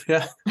survive?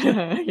 Yeah,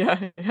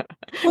 yeah.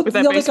 Well, with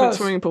their basement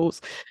swimming pools.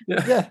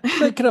 Yeah,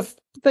 they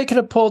could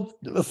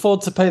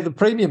afford to pay the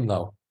premium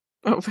though.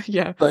 Oh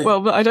yeah. Well,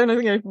 but I don't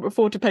think they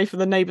afford to pay for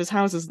the neighbours'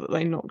 houses that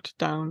they knocked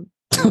down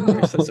in the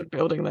process of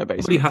building their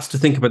basement. Somebody has to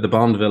think about the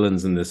Bond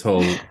villains in this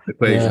whole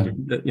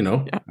equation.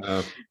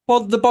 Yeah.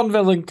 Well, the Bond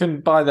villain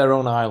can buy their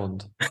own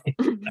island.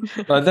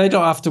 Like, they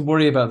don't have to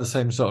worry about the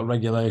same sort of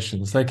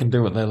regulations. They can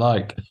do what they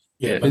like.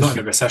 Yeah, but not in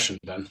a recession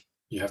then.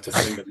 You have to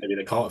think that maybe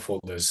they can't afford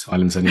those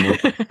islands anymore.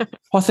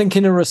 I think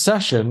in a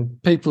recession,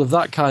 people of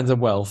that kind of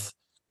wealth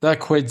they're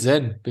quids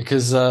in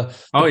because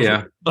Oh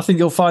yeah, I think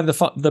you'll find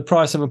the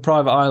price of a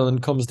private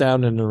island comes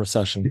down in a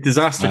recession.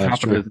 disaster That's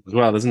capitalism as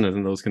well, isn't it?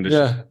 In those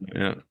conditions,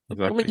 yeah, I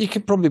exactly. mean, you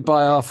could probably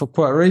buy half of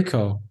Puerto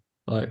Rico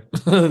like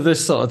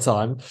this sort of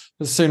time.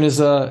 As soon as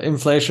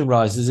inflation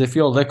rises, if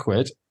you're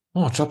liquid,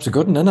 jobs are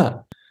good, isn't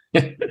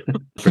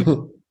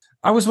it?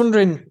 I was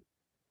wondering.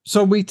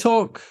 So we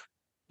talk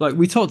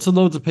to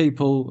loads of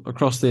people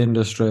across the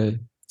industry.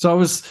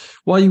 So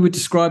while you were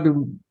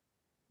describing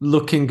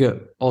looking at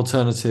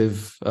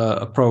alternative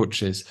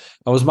approaches,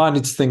 I was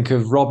minded to think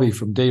of Robbie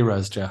from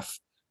D-Res, Jeff,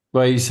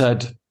 where he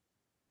said,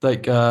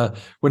 like,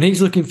 when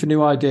he's looking for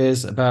new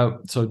ideas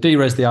so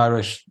D-Res, the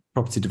Irish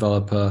property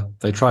developer,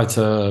 they try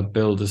to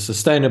build as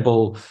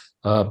sustainable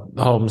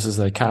homes as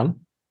they can.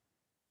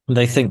 And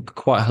they think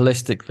quite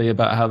holistically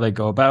about how they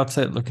go about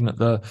it, looking at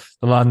the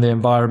land, the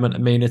environment,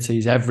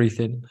 amenities,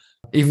 everything.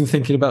 Even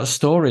thinking about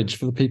storage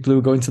for the people who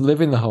are going to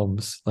live in the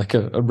homes, like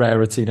a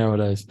rarity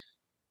nowadays.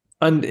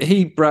 And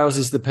he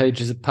browses the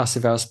pages of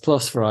Passive House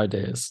Plus for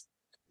ideas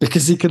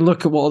because he can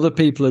look at what other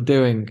people are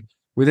doing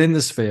within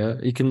the sphere.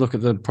 He can look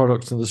at the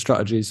products and the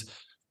strategies.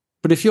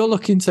 But if you're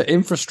looking to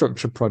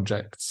infrastructure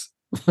projects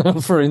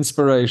for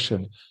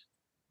inspiration,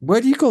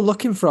 where do you go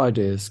looking for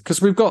ideas?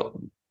 Because we've got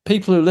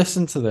people who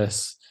listen to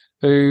this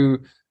who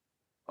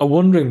are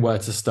wondering where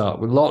to start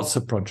with lots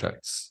of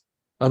projects.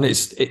 And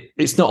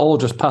it's not all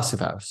just Passive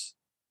House.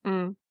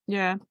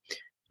 Yeah.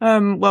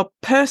 Well,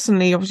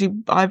 personally, obviously,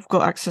 I've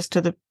got access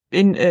to the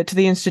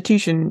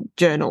institution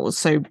journals,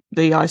 so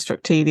the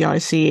iStruct-T, the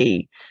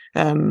ICE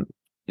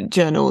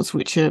journals,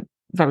 which are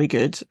very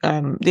good.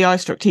 The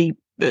iStruct-T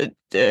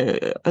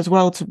as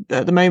well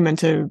at the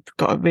moment have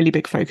got a really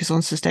big focus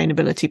on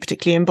sustainability,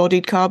 particularly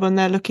embodied carbon.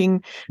 They're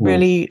looking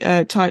really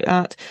tight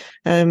at.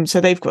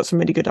 So they've got some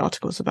really good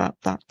articles about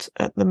that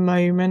at the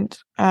moment.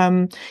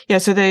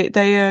 So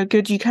they are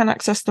good. You can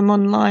access them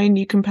online.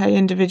 You can pay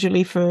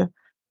individually for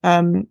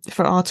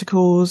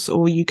articles,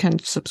 or you can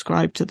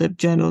subscribe to the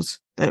journals.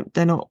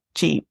 They're not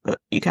cheap,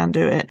 but you can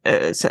do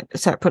it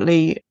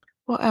separately.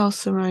 What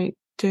else am I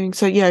doing?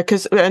 So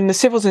and the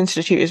Civils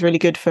Institute is really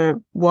good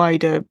for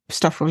wider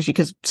stuff, obviously,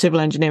 because civil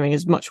engineering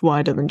is much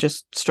wider than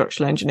just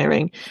structural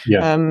engineering.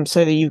 So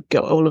that you've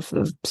got all of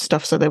the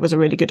stuff. So there was a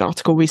really good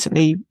article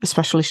recently, a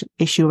special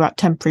issue about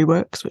temporary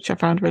works, which I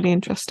found really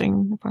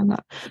interesting. I found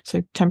that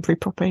so temporary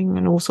propping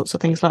and all sorts of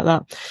things like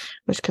that,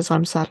 which because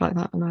I'm sad like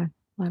that and I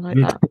like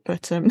that,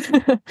 but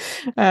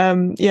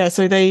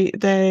so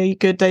they're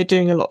good. They're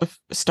doing a lot of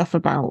stuff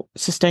about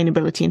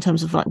sustainability in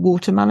terms of like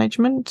water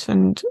management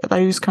and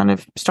those kind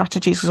of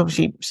strategies, because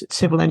obviously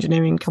civil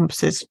engineering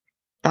encompasses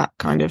that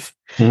kind of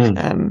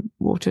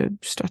water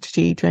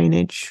strategy,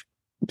 drainage,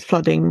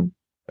 flooding,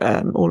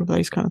 all of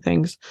those kind of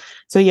things.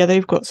 So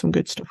they've got some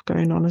good stuff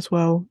going on as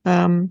well.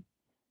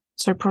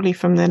 So probably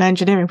from an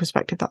engineering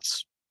perspective,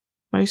 that's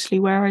mostly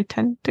where I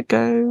tend to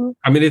go.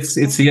 I mean, it's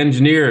the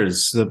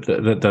engineers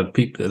that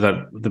people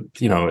that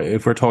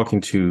if we're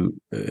talking to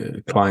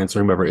clients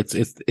or whoever,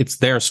 it's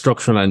their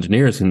structural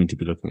engineers who need to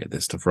be looking at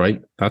this stuff, right?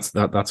 That's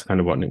kind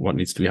of what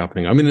needs to be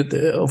happening. I mean,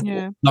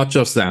 not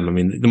just them. I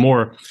mean, the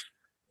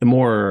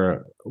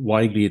more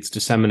widely it's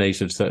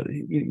disseminated, that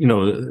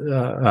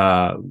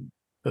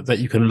that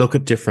you can look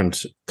at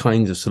different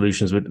kinds of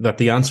solutions, but that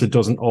the answer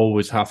doesn't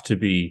always have to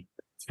be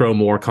throw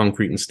more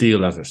concrete and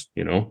steel at it.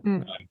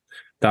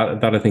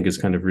 That I think is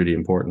kind of really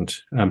important.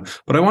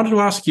 But I wanted to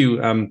ask you,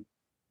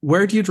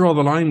 where do you draw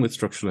the line with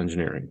structural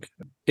engineering?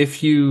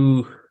 If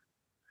you,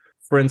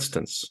 for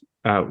instance,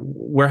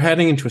 we're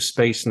heading into a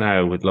space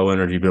now with low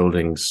energy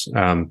buildings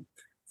in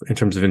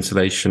terms of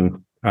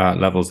insulation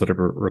levels that are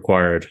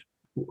required,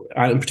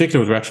 and in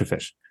particular with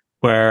retrofit,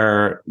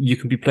 where you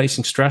can be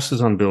placing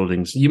stresses on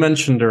buildings. You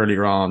mentioned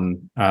earlier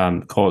on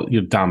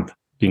damp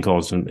being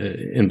caused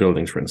in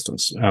buildings, for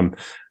instance.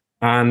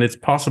 And it's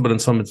possible in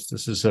some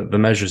instances that the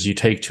measures you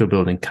take to a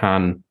building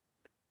can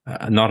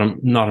not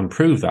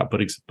improve that, but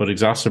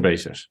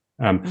exacerbate it.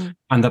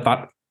 And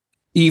that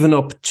even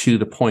up to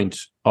the point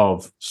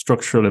of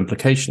structural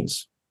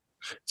implications.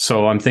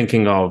 So I'm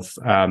thinking of,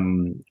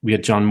 we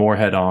had John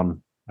Moorhead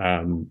on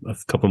a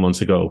couple of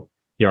months ago,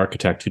 the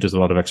architect who does a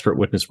lot of expert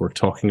witness work,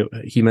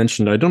 he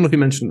mentioned, I don't know if he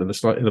mentioned it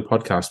in the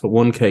podcast, but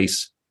one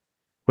case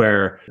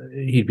where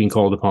he'd been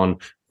called upon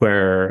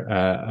where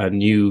a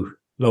new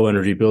low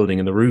energy building,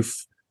 and the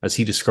roof, as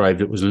he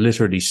described it, was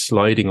literally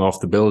sliding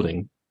off the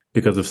building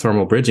because of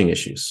thermal bridging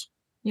issues.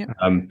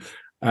 Where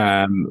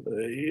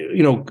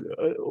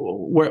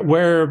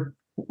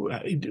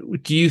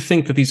do you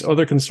think that these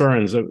other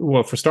concerns,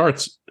 well, for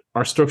starts,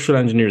 are structural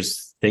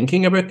engineers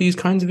thinking about these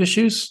kinds of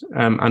issues,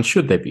 and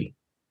should they be?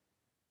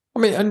 I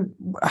mean, and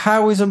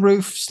how is a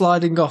roof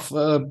sliding off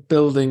a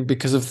building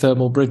because of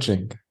thermal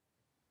bridging?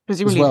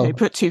 Presumably they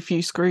put too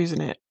few screws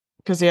in it,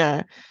 because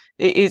it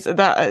is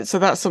that. So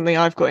that's something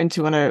I've got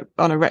into on a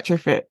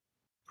retrofit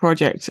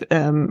project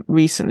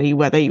recently,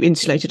 where they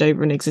insulated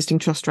over an existing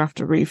truss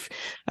rafter roof,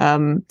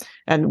 and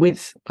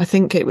with, I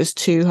think it was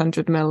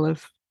 200 mil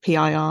of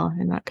PIR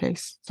in that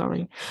case.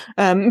 Sorry,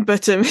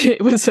 but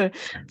it was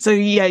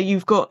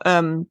you've got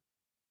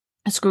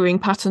screwing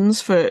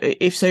patterns for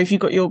if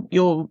you've got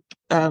your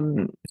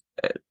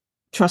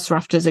truss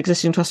rafters,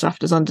 existing truss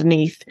rafters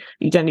underneath,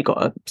 you've only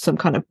got some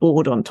kind of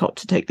board on top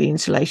to take the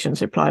insulation,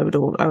 so plywood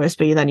or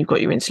OSB, and then you've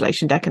got your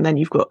insulation deck, and then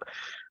you've got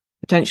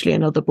potentially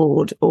another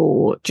board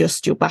or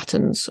just your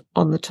battens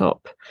on the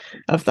top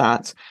of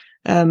that.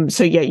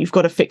 So yeah, you've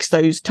got to fix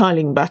those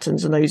tiling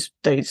battens and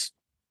those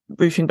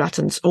roofing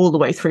battens all the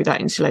way through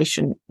that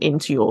insulation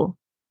into your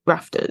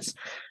rafters.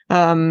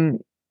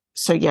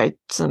 So yeah,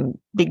 some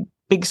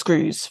big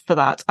screws for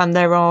that. And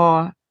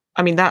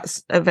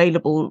that's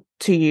available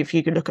to you if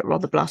you can look at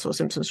Rotherblass or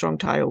Simpson Strong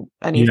Tile,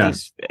 any of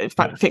these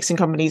fixing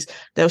companies.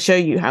 They'll show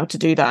you how to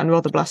do that, and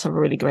Rotherblass have a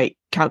really great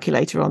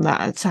calculator on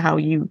that as to how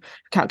you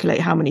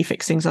calculate how many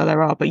fixings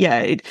there are. But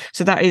it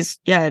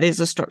is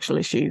a structural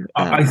issue.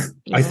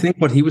 I think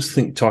what he was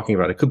talking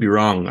about, it could be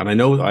wrong, and I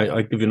know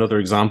I give you another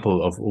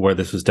example of where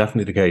this was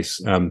definitely the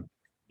case.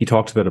 He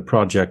talked about a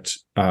project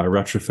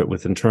retrofit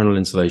with internal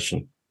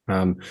insulation,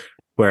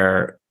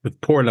 where with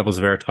poor levels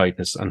of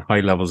airtightness and high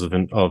levels of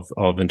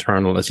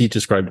internal, as he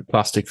described,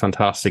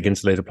 fantastic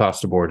insulated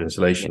plasterboard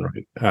insulation,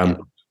 right?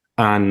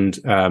 And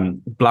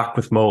black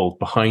with mold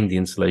behind the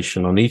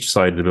insulation on each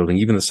side of the building,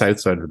 even the south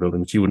side of the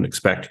building, which you wouldn't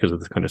expect because of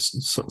the kind of,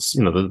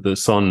 the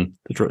sun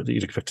that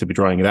you'd expect to be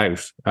drying it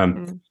out.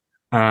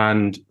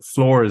 And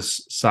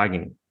floors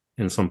sagging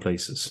in some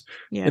places.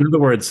 Yeah. In other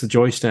words, the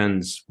joist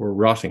ends were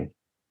rotting.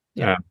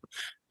 Yeah.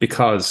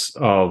 Because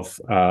of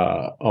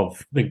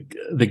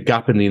the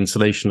gap in the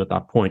insulation at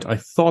that point. I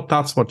thought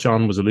that's what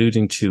John was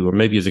alluding to, or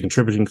maybe as a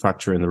contributing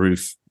factor in the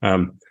roof.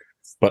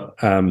 But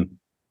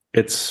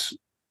it's,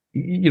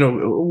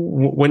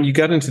 when you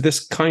get into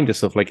this kind of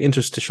stuff, like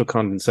interstitial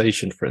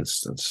condensation, for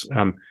instance,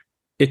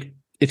 it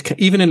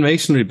even in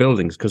masonry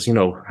buildings, because,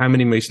 how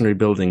many masonry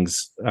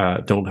buildings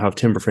don't have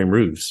timber frame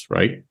roofs,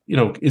 right?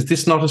 Is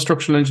this not a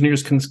structural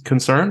engineer's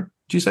concern,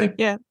 do you say?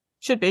 Yeah,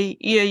 should be.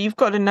 Yeah, you've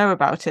got to know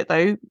about it,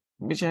 though,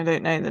 which I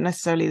don't know that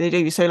necessarily they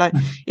do. So like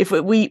if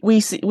we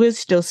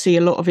still see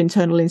a lot of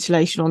internal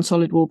insulation on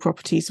solid wall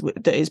properties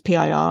that is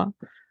PIR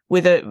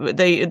with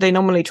they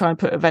normally try and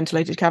put a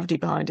ventilated cavity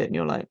behind it, and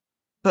you're like,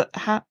 but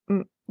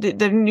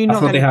then you're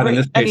not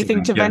getting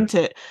anything to vent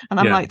it.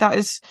 And I'm like,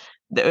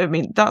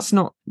 that's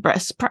not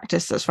best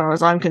practice as far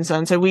as I'm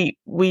concerned. So we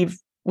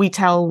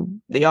tell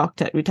the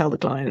architect, we tell the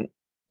client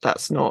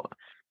that's not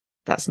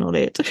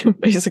it,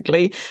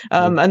 basically.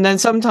 And then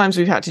sometimes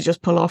we've had to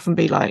just pull off and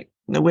be like,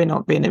 no, we're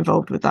not being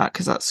involved with that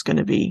because that's going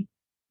to be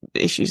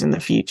issues in the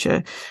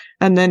future.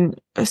 And then,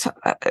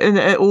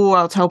 or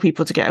I'll tell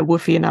people to get a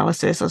woofy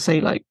analysis. I'll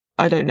say, like,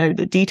 I don't know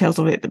the details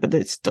of it, but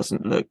this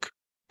doesn't look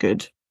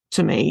good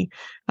to me.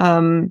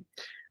 And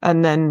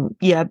then,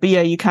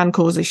 you can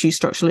cause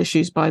structural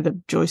issues by the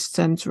joist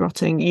ends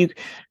rotting.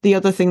 The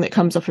other thing that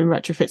comes up in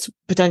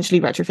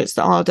potentially retrofits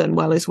that are done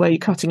well, is where you're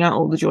cutting out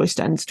all the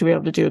joist ends to be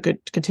able to do a good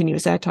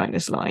continuous air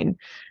tightness line.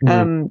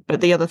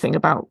 But the other thing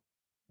about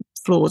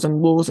floors and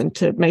walls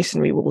into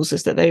masonry walls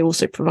is that they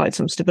also provide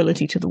some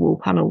stability to the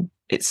wall panel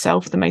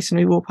itself, the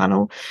masonry wall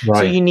panel. Right.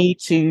 So you need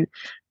to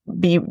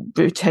be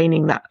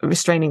restraining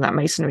that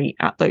masonry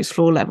at those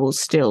floor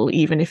levels still,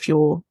 even if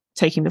you're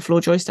taking the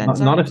floor joist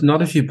ends out.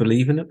 Not if you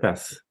believe in it,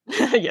 Beth.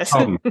 Yes.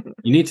 You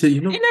need to,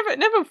 you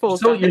never fall.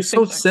 You're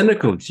so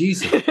cynical,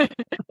 Jesus.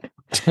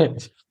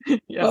 Did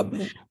you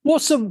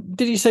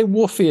say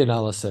woofy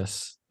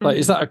analysis? Like,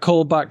 is that a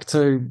callback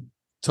to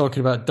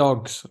talking about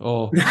dogs,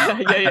 or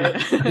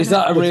is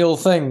that a real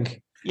thing?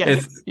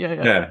 Yes.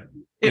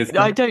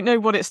 I don't know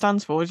what it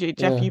stands for.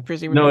 Jeff, you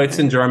presumably. No, it's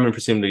in German,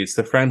 presumably. It's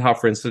the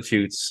Fraunhofer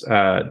Institute's.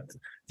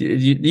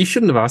 You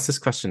shouldn't have asked this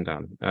question,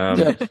 Dan.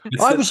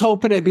 I was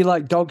hoping it'd be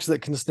like dogs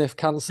that can sniff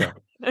cancer.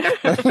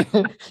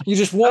 You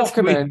just walk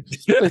them in,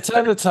 they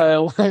turn the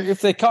tail.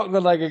 If they cock the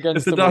leg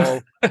against the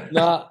wall,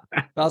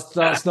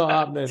 that's not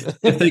happening.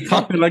 If they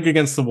cock the leg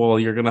against the wall,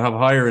 you're going to have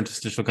higher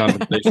interstitial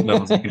condensation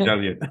levels, I can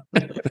tell you.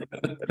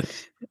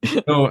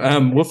 So,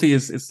 Woofy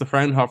it's the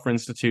Fraunhofer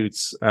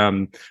Institute's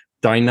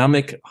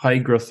dynamic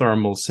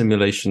hygrothermal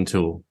simulation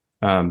tool.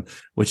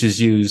 Which is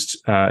used,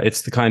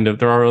 it's the kind of,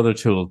 there are other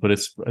tools, but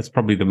it's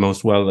probably the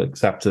most well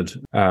accepted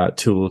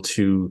tool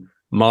to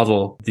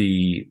model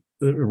the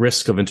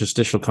risk of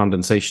interstitial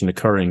condensation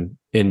occurring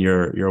in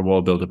your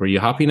wall buildup. Are you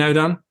happy now,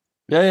 Dan?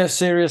 Yeah,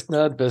 serious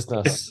nerd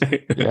business.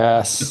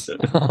 Yes.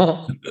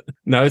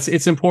 No,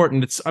 it's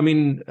important.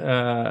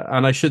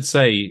 And I should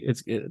say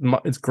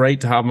it's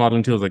great to have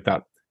modeling tools like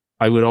that.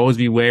 I would always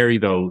be wary,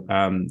 though,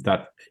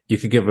 that you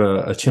could give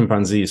a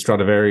chimpanzee a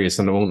Stradivarius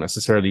and it won't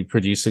necessarily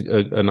produce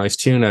a nice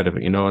tune out of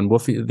it, And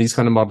Woofy, these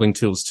kind of modeling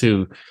tools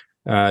too,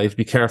 you have to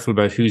be careful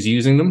about who's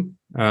using them,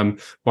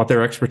 what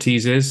their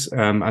expertise is,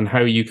 and how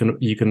you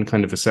can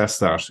kind of assess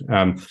that.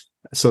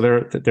 So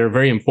they're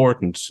very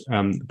important,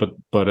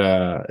 but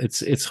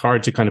it's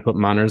hard to kind of put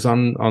manners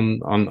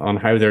on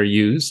how they're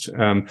used.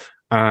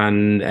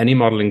 And any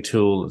modeling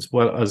tool,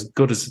 as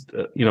good as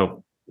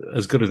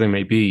they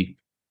may be,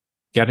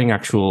 getting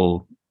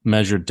actual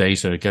measured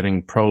data,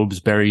 getting probes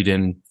buried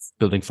in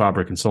building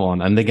fabric and so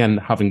on. And again,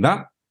 having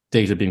that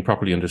data being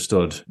properly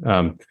understood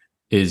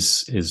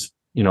is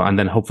and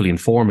then hopefully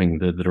informing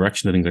the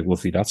direction of things like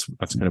Wolfie, that's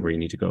kind of where you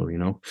need to go,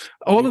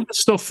 All of this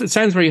stuff, it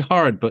sounds very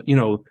hard, but,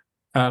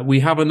 we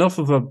have enough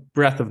of a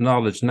breadth of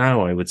knowledge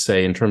now, I would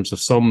say, in terms of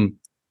some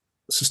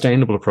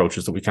sustainable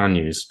approaches that we can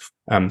use,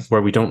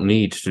 where we don't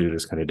need to do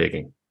this kind of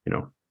digging,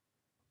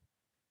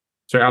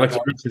 So, Alex,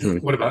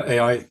 what about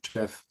AI,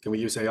 Jeff? Can we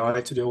use AI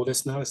to do all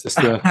this now? Is this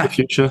the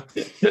future?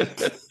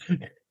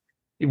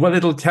 Well,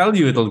 it'll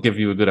give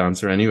you a good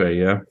answer anyway,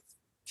 yeah.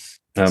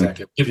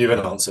 Exactly. Give you an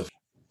answer.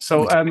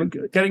 So,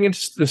 getting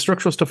into the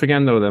structural stuff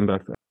again, though, then,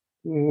 Beth,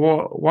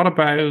 what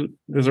about,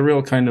 there's a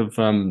real kind of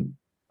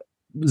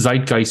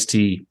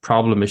zeitgeisty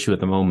problem issue at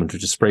the moment,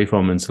 which is spray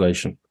foam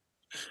insulation.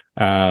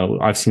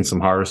 I've seen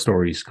some horror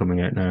stories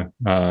coming out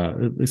now.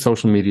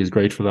 Social media is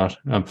great for that.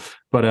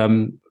 But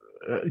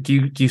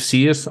do you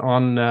see it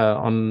on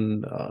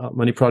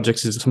many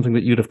projects? Is it something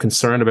that you'd have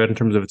concern about in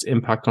terms of its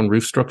impact on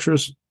roof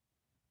structures?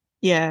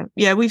 Yeah,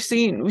 we've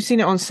seen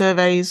it on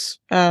surveys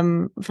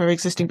for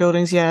existing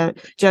buildings. Yeah,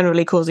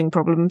 generally causing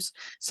problems.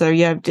 So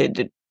yeah,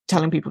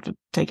 telling people to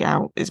take it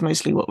out is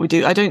mostly what we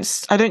do. I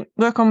don't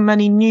work on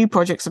many new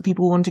projects of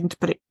people wanting to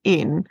put it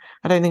in.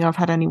 I don't think I've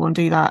had anyone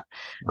do that.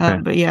 Okay.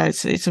 But yeah,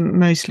 it's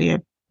mostly a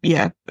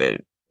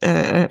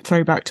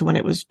throwback to when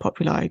it was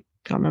popular. I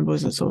can't remember,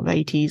 was it sort of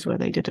 80s where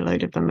they did a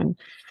load of them, and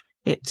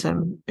it's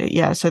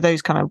so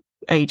those kind of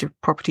age of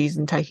properties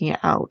and taking it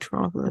out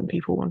rather than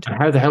people wanting.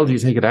 How the hell do you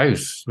take it out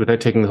without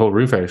taking the whole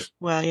roof out?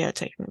 Well, yeah,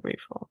 taking the roof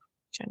off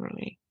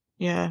generally.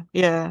 Yeah.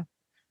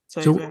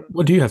 So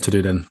what do you have to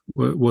do then?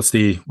 What's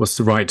the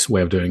right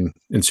way of doing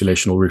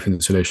insulation or roof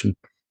insulation?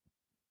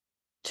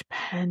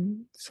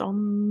 Depends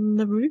on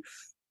the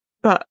roof,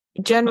 but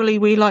generally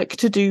we like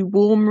to do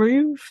warm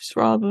roofs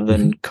rather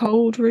than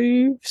cold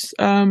roofs.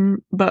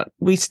 But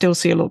we still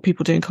see a lot of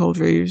people doing cold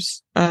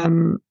roofs.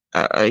 You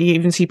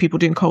even see people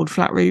doing cold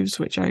flat roofs,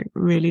 which I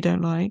really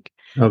don't like.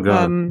 Oh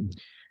god.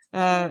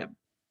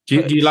 Do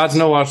you lads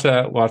know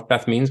what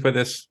Beth means by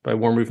this, by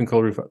warm roof and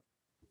cold roof?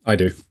 I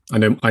do. I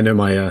know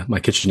my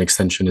kitchen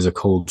extension is a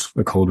cold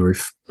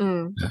roof.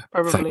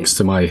 Probably. Thanks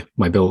to my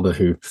builder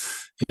who,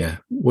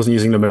 wasn't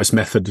using the most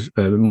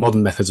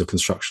modern methods of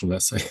construction,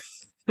 let's say.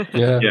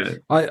 Yeah.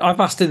 I've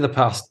asked in the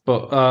past,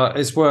 but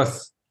it's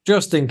worth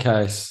just in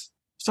case.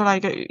 So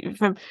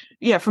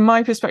from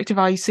my perspective,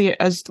 I see it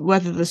as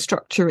whether the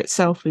structure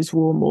itself is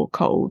warm or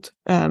cold.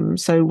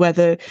 So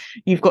whether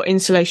you've got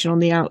insulation on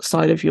the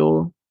outside of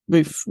your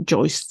roof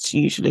joists,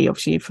 usually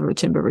obviously for a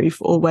timber roof,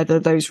 or whether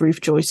those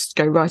roof joists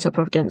go right up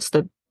against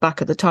the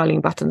back of the tiling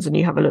battens and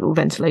you have a little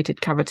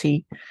ventilated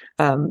cavity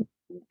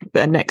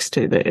next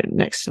to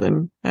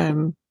them.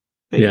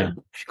 But if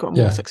you've got a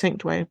more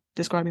succinct way of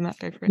describing that,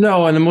 go for it.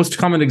 No, and the most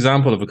common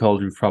example of a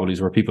cold roof probably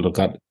is where people have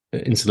got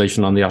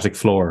insulation on the attic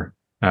floor,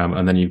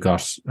 and then you've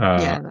got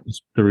the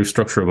roof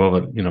structure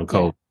above it,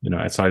 cold,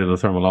 outside of the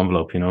thermal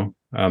envelope,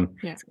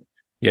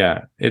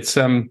 It's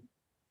an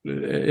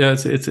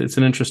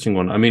interesting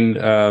one. I mean,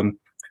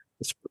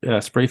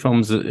 spray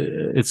foams.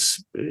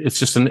 It's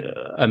just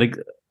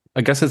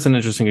I guess it's an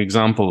interesting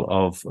example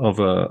of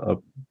a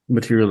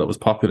material that was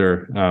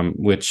popular,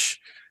 which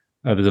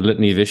there's a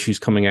litany of issues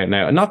coming out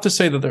now. And not to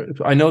say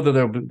that I know that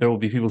there will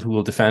be people who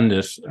will defend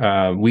it.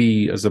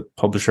 We, as a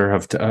publisher,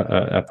 have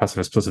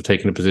Pacifist Plus have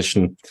taken a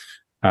position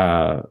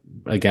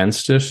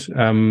against it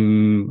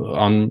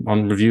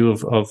on review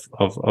of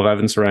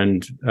evidence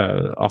around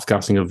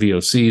off-gassing of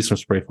VOCs from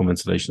spray foam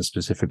insulation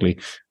specifically,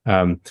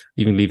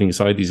 even leaving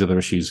aside these other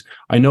issues.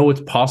 I know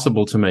it's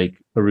possible to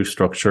make a roof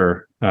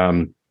structure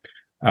to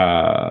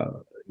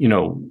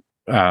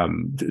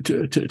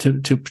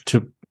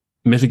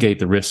mitigate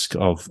the risk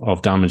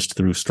of damage to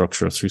the roof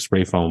structure through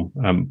spray foam,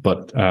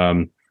 but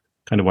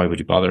kind of why would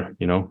you bother,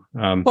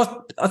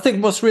 But I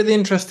think what's really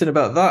interesting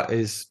about that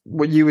is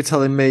what you were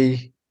telling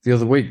me the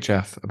other week,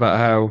 Jeff, about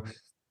how,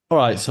 all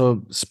right,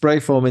 so spray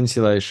foam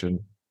insulation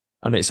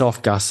and it's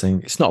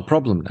off-gassing, it's not a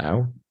problem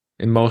now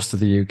in most of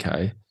the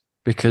UK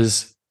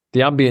because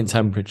the ambient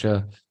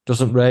temperature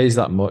doesn't raise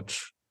that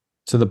much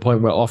to the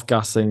point where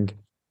off-gassing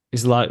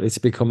is likely to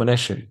become an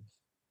issue.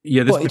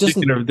 Yeah,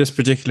 this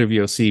particular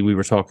VOC we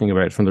were talking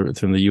about from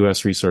the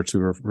US research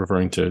we were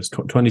referring to is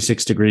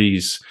 26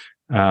 degrees.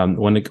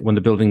 When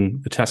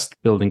the test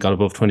building got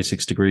above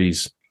 26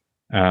 degrees,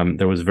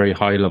 there was very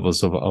high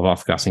levels of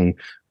off-gassing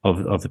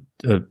of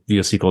the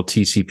VOC called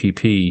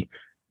TCPP,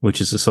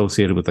 which is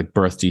associated with like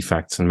birth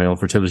defects and male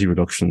fertility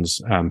reductions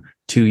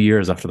 2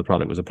 years after the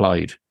product was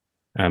applied.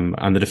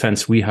 And the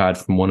defense we had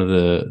from one of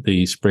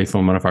the spray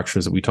foam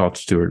manufacturers that we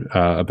talked to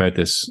about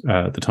this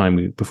at the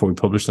time before we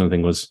published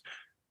anything was,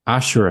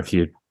 sure, if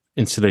you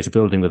insulate a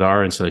building with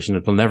our insulation,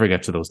 it will never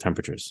get to those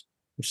temperatures,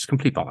 which is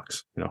complete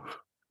bollocks,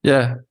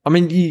 Yeah, I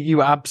mean, you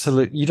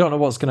don't know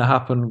what's going to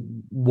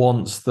happen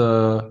once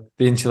the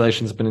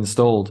insulation's been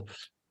installed.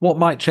 What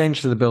might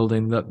change to the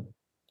building that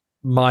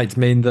might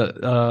mean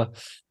that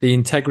the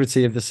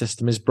integrity of the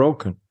system is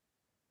broken?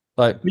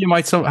 Like you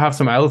might have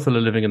some alpha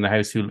living in the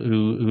house who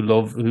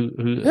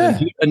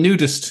a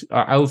nudist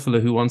alpha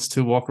who wants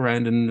to walk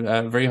around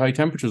in very high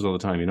temperatures all the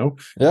time.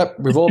 Yep,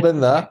 we've all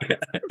been there.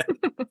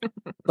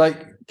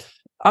 Like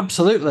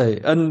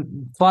Absolutely.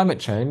 And climate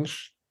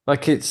change,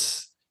 like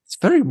it's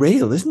very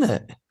real, isn't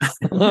it?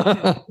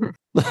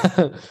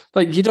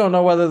 Like you don't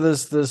know whether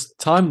there's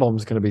time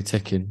bombs going to be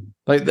ticking.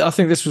 Like I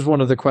think this was one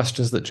of the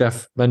questions that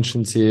Jeff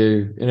mentioned to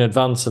you in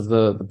advance of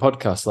the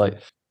podcast. Like,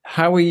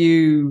 how are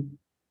you,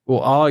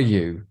 or are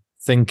you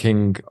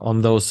thinking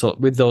on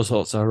with those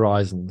sorts of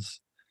horizons?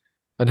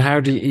 And how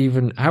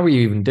are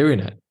you even doing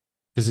it?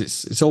 Because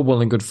it's all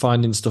well and good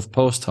finding stuff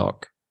post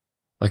hoc,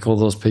 like all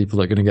those people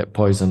that are going to get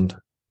poisoned.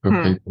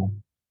 People.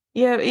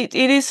 Yeah, it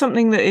is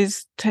something that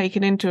is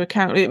taken into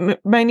account.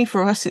 Mainly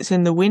for us, it's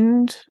in the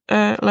wind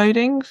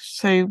loading.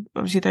 So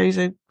obviously those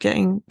are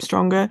getting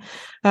stronger.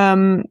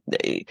 I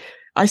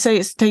say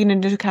it's taken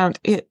into account.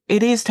 It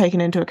is taken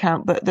into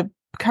account, but the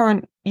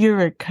current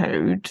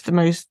Eurocode, the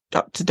most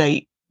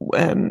up-to-date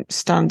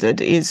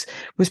standard,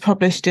 was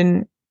published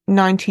in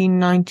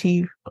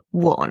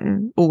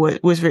 1991, or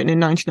was written in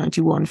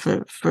 1991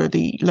 for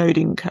the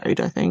loading code,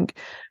 I think.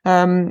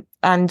 And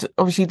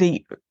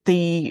obviously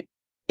the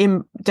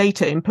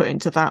data input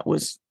into that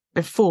was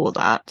before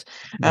that.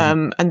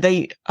 And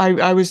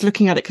I was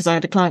looking at it because I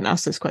had a client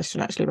ask this question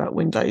actually about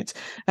wind loads.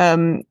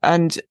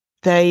 And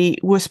they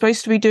were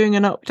supposed to be doing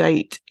an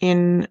update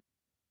in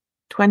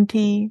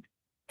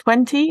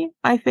 2020,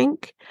 I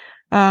think,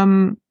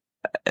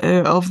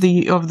 of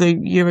the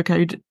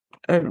Eurocode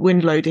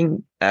wind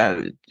loading,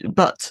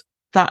 but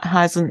that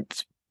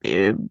hasn't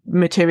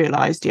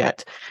materialized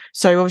yet.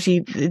 So obviously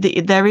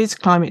there is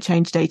climate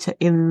change data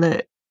in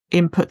the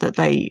input that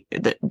the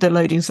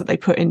loadings that they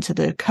put into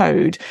the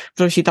code,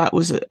 but obviously that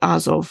was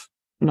as of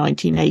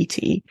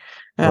 1980,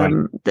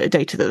 the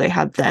data that they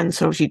had then.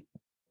 So obviously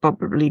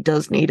probably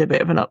does need a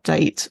bit of an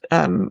update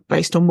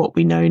based on what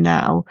we know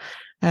now.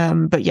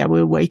 But yeah,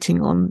 we're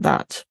waiting on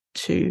that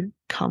to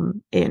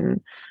come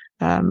in.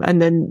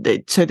 And then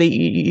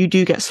you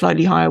do get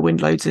slightly higher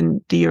wind loads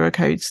in the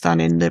Eurocodes than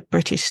in the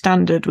British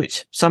standard,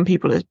 which some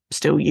people are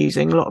still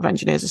using. A lot of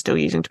engineers are still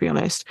using, to be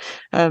honest.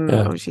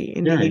 Obviously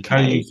in the UK. You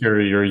can use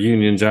your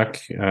Union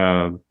Jack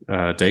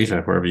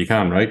data wherever you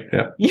can, right?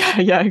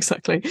 Yeah,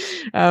 exactly.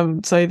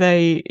 So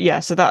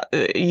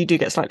that you do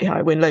get slightly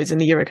higher wind loads in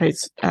the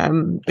Eurocodes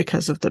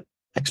because of the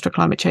extra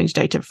climate change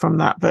data from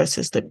that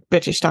versus the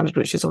British standard,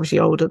 which is obviously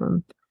older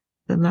than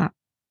that.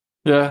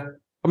 Yeah.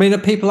 I mean, are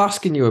people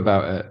asking you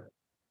about it?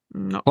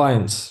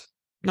 Clients?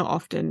 Not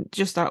often.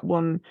 Just that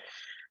one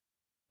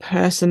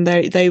person.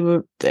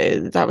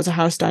 That was a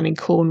house down in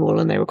Cornwall,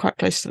 and they were quite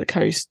close to the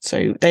coast,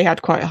 so they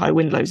had quite high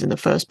wind loads in the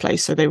first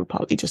place. So they were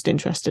partly just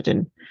interested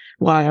in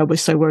why I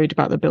was so worried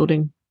about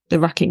the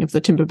racking of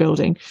the timber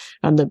building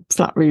and the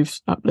flat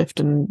roofs uplift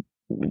and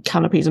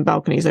canopies and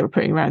balconies they were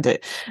putting around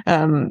it.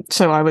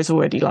 So I was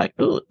already like,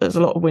 there's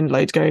a lot of wind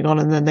loads going on,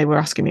 and then they were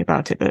asking me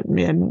about it. But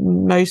yeah,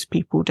 most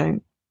people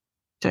don't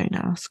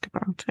ask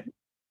about it.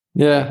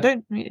 Yeah. I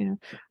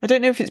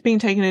don't know if it's being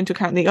taken into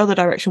account in the other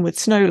direction with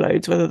snow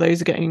loads, whether those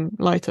are getting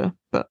lighter.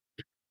 But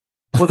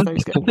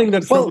the thing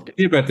that's about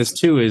this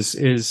too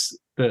is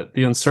the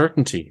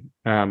uncertainty.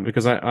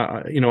 Because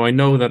I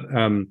know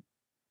that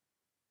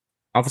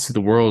obviously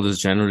the world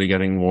is generally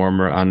getting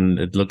warmer, and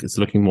it's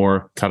looking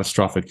more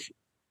catastrophic,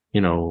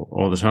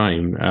 all the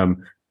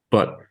time.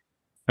 But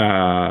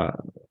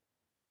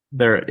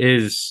there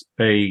is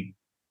the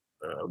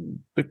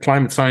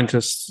climate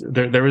scientists.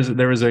 There is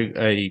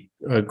a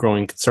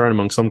growing concern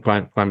among some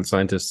climate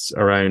scientists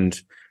around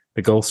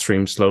the Gulf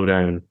Stream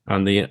slowdown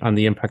and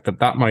the impact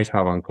that might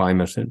have on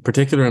climate, in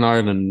particular in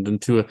Ireland,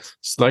 and to a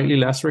slightly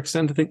lesser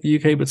extent, I think,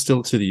 the UK, but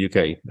still to the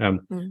UK.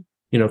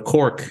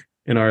 Cork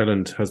in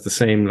Ireland has the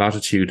same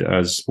latitude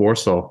as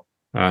Warsaw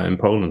in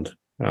Poland,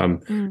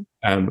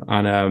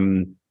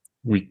 and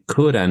we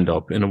could end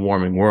up in a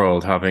warming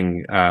world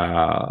having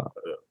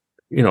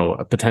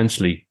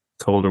potentially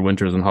colder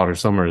winters and hotter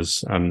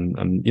summers,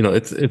 and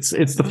it's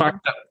the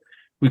fact that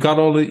we got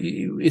all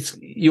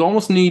you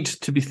almost need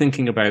to be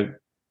thinking about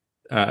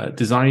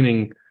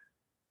designing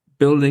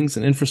buildings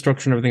and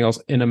infrastructure and everything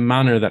else in a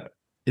manner that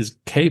is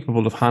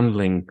capable of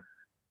handling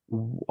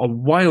a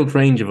wild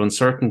range of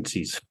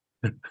uncertainties.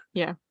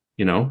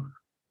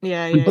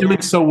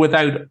 Doing so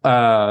without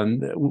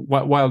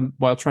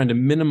while trying to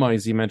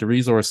minimize the amount of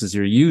resources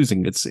you're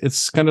using.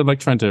 It's kind of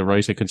like trying to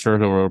write a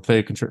concerto or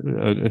play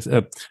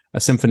a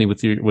symphony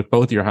with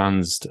both your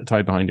hands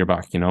tied behind your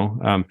back,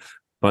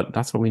 but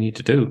that's what we need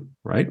to do,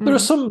 right? There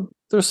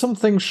are some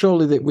things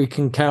surely that we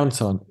can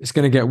count on. It's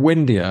going to get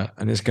windier,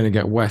 and it's going to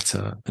get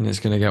wetter, and it's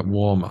going to get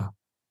warmer,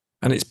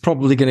 and it's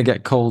probably going to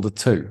get colder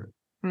too.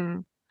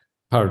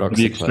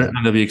 Paradoxically, and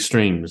there'll be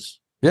extremes.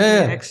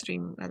 Yeah,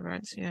 extreme weather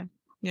events.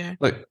 Yeah.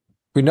 Like,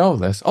 we know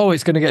this. Oh,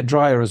 it's going to get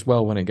drier as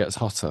well when it gets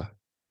hotter.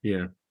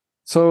 Yeah.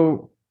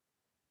 So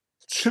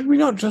should we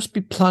not just be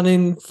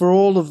planning for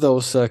all of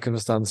those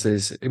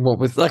circumstances?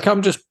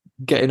 I'm just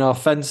getting our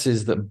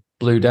fences that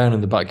blew down in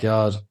the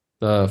backyard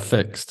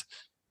fixed.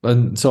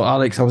 And so,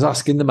 Alex, I was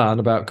asking the man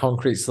about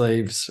concrete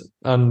sleeves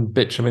and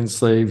bitumen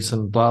sleeves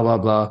and blah, blah,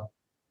 blah.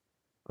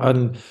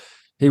 And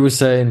he was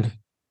saying,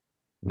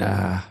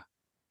 nah.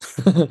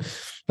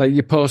 Like,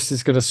 your post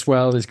is going to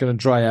swell, it's going to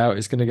dry out,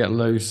 it's going to get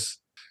loose.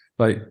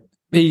 Like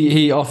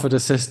he offered a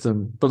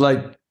system, but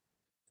like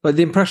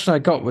the impression I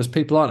got was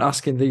people aren't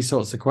asking these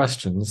sorts of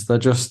questions. They're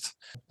just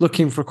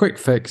looking for a quick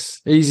fix,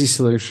 easy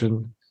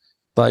solution.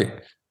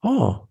 Like,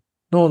 oh,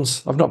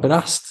 I've not been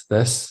asked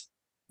this.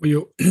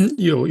 Well,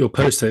 your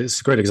poster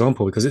is a great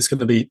example because it's going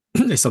to be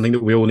it's something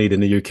that we all need in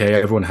the UK.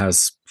 Everyone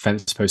has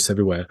fence posts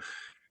everywhere.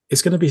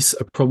 It's going to be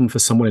a problem for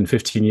someone in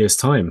 15 years'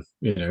 time,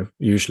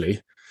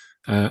 usually.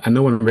 And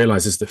no one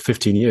realizes that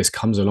 15 years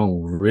comes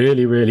along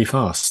really, really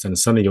fast. And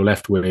suddenly you're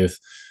left with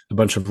a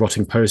bunch of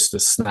rotting posts that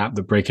snap,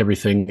 that break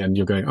everything. And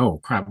you're going, oh,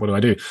 crap, what do I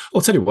do?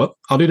 I'll tell you what,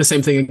 I'll do the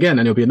same thing again.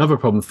 And it'll be another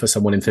problem for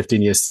someone in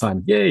 15 years'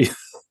 time. Yay.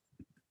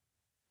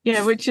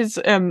 Yeah, which is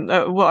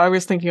what I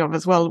was thinking of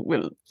as well.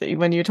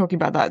 When you're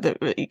talking about that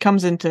it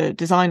comes into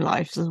design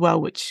lives as well,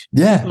 which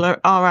people are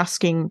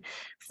asking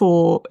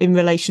for in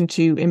relation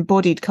to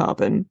embodied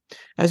carbon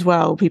as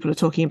well. People are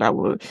talking about,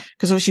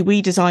 because obviously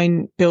we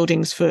design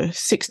buildings for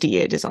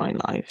 60-year design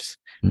lives.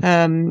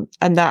 And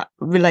that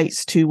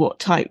relates to what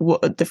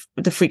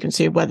the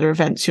frequency of weather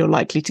events you're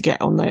likely to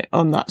get on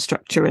that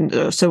structure,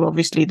 and so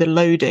obviously the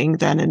loading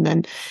then, and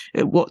then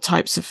what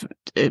types of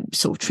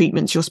sort of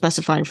treatments you're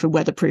specifying for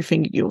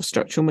weatherproofing your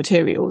structural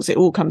materials. It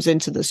all comes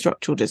into the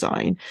structural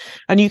design,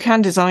 and you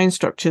can design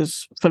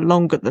structures for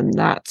longer than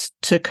that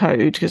to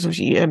code, because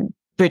obviously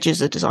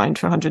bridges are designed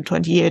for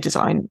 120-year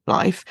design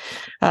life,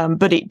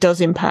 but it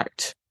does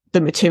impact the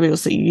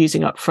materials that you're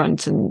using up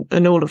front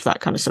and all of that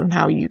kind of stuff, and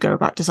how you go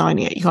about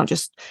designing it. You can't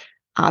just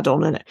add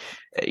on in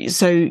it.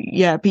 So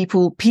yeah,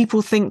 people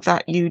think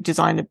that you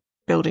design a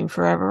building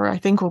forever, I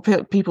think, or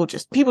people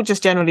just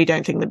generally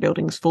don't think that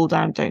buildings fall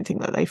down, don't think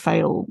that they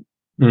fail.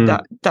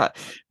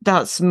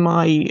 That's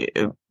my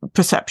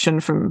perception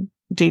from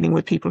dealing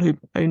with people who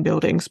own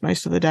buildings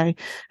most of the day.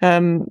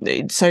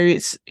 So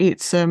it's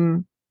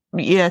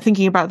yeah,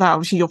 thinking about that,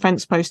 obviously your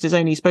fence post is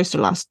only supposed to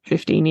last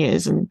 15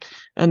 years, and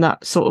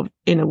that sort of,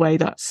 in a way,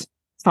 that's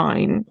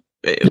fine.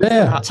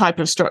 That type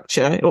of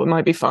structure, it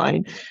might be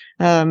fine.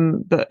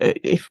 But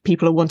if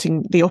people are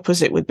wanting the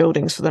opposite with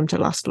buildings for them to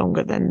last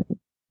longer, then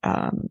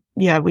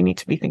we need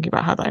to be thinking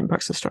about how that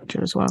impacts the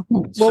structure as well.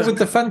 Well, with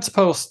the fence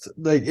post,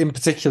 like in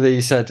particular,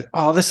 you said,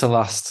 oh, this will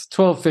last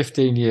 12,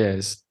 15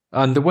 years.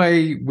 And the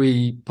way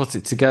we put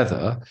it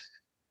together,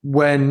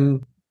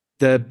 when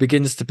there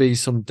begins to be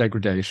some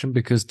degradation,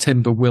 because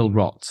timber will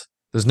rot.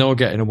 There's no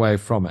getting away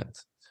from it.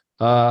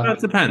 That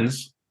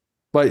depends.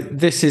 But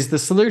this is the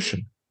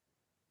solution.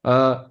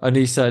 And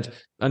he said,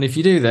 and if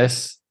you do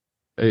this,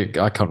 I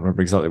can't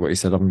remember exactly what he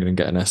said. I'm going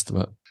to get an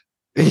estimate.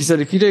 He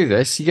said, if you do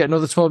this, you get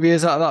another 12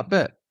 years out of that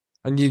bit.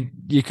 And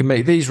you can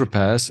make these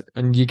repairs,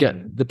 and you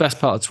get the best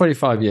part of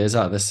 25 years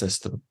out of this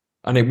system.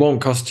 And it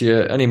won't cost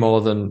you any more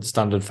than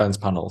standard fence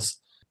panels.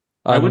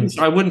 I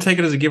wouldn't take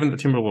it as a given that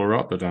timber will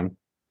rot, but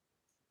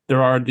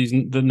there are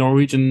the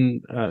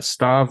Norwegian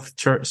stave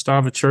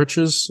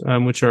churches,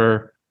 which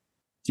are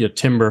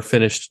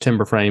finished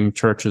timber frame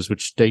churches,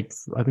 which date,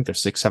 I think they're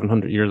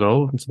 600-700 years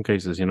old in some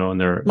cases, and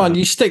they're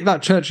you stick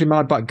that church in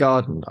my back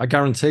garden, I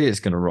guarantee it's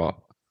going to rot.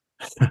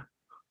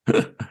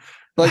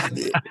 Like,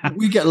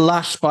 we get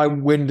lashed by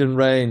wind and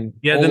rain.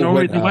 Yeah,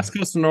 the west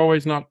coast of Norway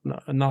is not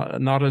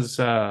as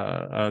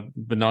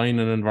benign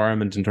an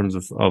environment in terms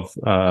of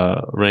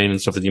rain and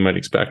stuff as you might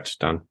expect,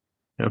 Dan.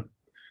 Yeah.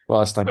 Well,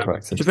 I stand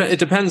corrected. It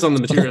depends on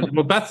the material.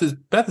 Well, Beth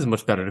is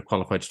much better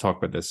qualified to talk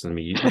about this than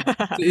me.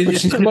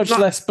 She's much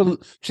less.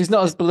 She's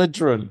not as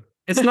belligerent.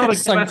 It's not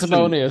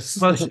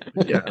sanctimonious.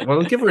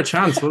 Well, give her a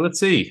chance. Well, let's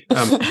see.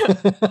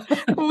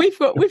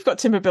 We've got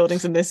timber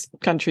buildings in this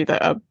country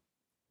that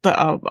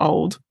are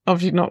old.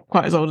 Obviously, not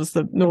quite as old as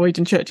the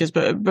Norwegian churches,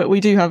 but we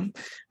do have.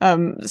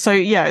 So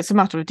yeah, it's a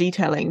matter of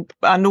detailing,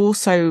 and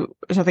also,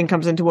 which I think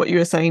comes into what you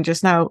were saying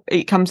just now,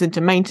 it comes into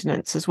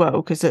maintenance as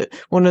well, because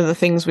one of the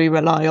things we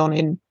rely on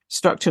in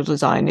structural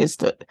design is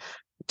that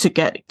to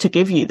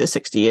give you the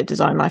 60-year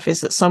design life is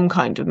that some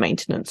kind of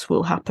maintenance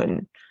will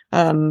happen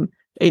in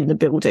the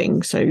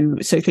building. So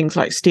things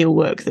like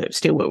steelwork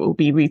will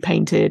be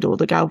repainted, or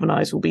the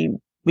galvanized will be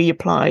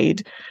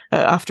reapplied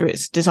after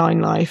its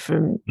design life,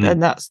 and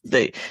that's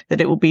that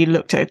it will be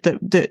looked at,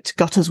 that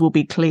gutters will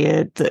be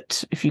cleared,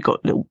 that if you've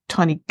got little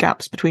tiny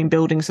gaps between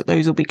buildings, that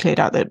those will be cleared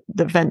out, that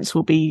the vents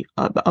will be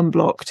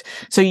unblocked.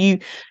 So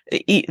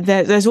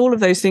there's all of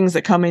those things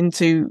that come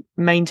into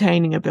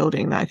maintaining a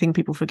building that I think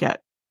people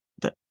forget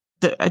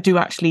that do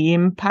actually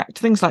impact.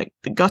 Things like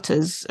the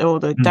gutters or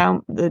the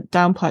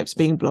downpipes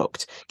being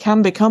blocked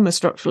can become a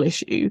structural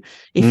issue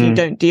if you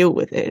don't deal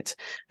with it.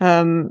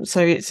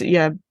 So it's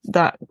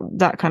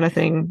that kind of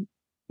thing.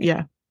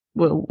 Yeah,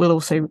 will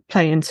also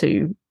play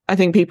into, I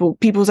think,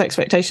 people's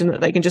expectation that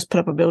they can just put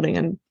up a building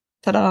and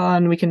ta-da,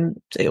 and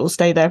it will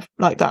stay there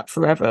like that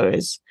forever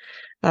is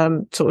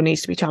sort of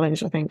needs to be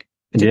challenged, I think,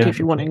 particularly if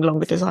you're wanting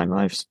longer design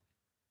lives.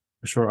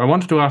 Sure. I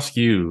wanted to ask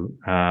you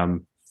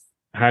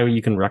how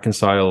you can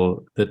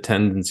reconcile the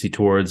tendency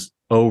towards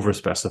over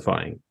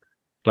specifying,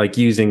 like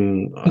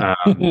using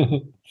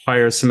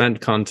higher cement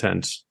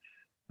content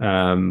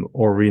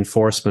or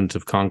reinforcement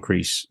of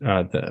concrete,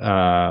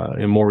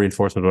 more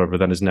reinforcement, whatever,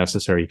 than is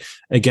necessary,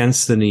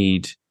 against the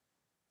need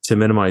to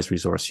minimize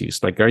resource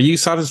use? Like, are you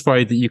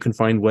satisfied that you can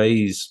find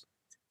ways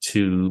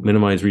to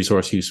minimize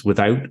resource use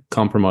without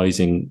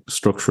compromising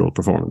structural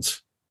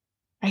performance?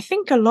 I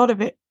think a lot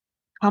of it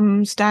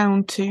comes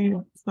down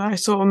to, I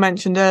sort of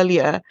mentioned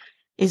earlier,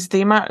 is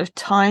the amount of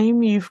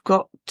time you've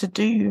got to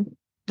do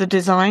the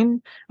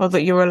design, or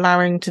that you're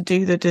allowing to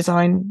do the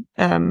design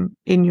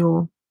in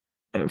your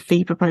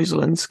fee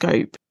proposal and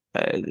scope.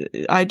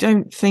 I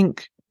don't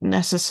think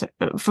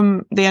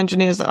from the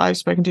engineers that I've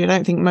spoken to, I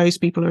don't think most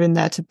people are in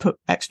there to put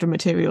extra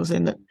materials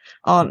in that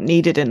aren't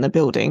needed in the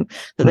building,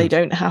 that they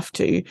don't have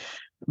to.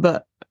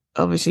 But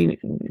obviously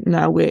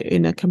now we're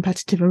in a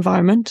competitive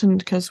environment, and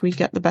because we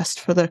get the best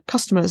for the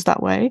customers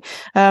that way,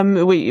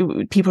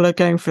 people are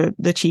going for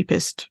the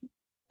cheapest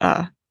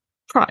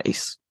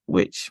price,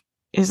 which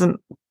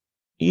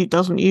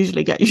doesn't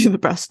usually get you the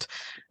best.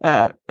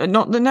 I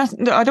don't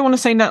want to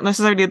say not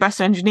necessarily the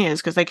best engineers,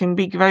 because they can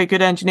be very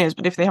good engineers,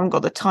 but if they haven't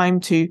got the time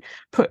to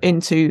put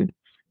into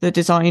the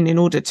design in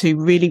order to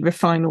really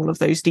refine all of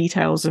those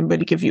details and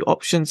really give you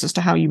options as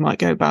to how you might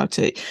go about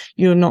it,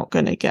 you're not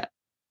going to get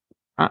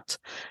that.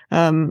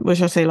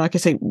 Which like I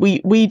say,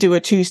 we do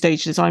a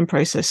 2-stage design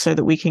process so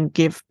that we can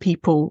give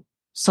people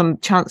some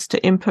chance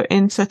to input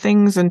into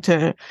things, and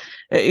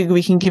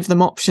we can give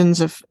them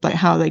options of like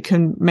how they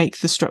can make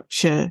the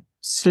structure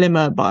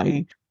slimmer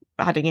by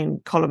adding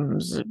in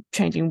columns,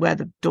 changing where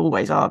the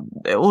doorways are,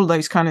 all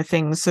those kind of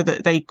things, so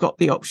that they got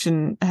the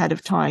option ahead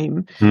of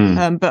time.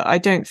 But I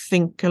don't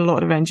think a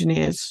lot of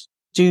engineers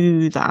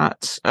do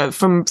that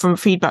from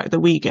feedback that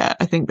we get.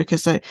 I think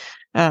because they're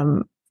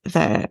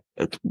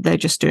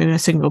just doing a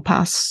single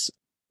pass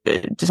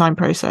design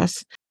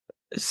process.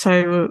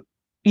 So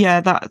yeah,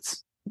 that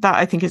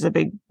I think is a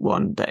big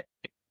one, that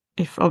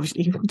if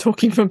obviously you're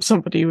talking from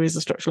somebody who is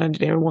a structural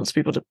engineer and wants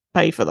people to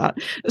pay for that.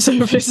 So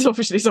this is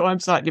obviously, so I'm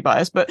slightly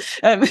biased, but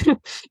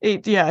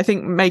I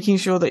think making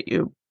sure that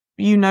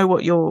you know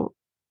what you're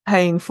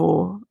paying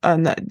for,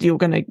 and that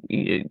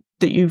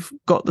that you've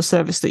got the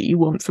service that you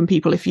want from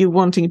people. If you're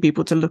wanting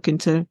people to look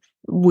into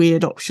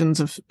weird options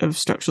of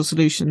structural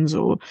solutions,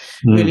 or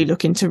really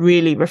look into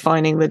really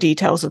refining the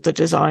details of the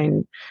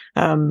design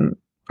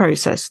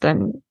process,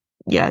 then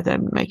they're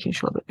making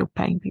sure that you're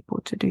paying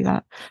people to do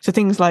that. So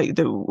things like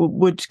that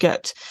would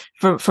get,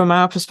 from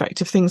our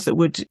perspective, things that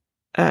would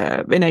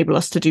enable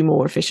us to do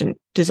more efficient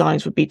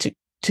designs would be to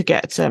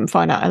get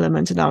finite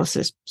element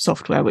analysis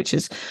software, which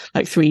is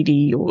like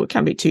 3D, or it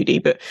can be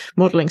 2D, but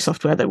modeling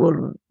software that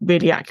will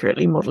really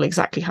accurately model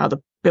exactly how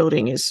the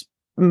building is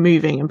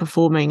moving and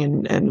performing,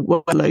 and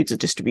what loads are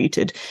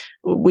distributed.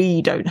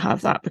 We don't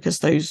have that because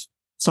those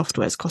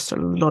softwares cost a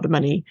lot of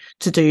money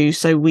to do.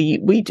 So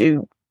we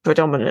do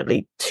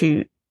predominantly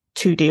 2D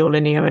or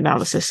linear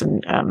analysis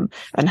and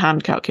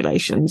hand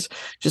calculations,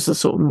 just the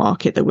sort of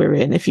market that we're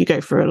in. If you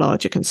go for a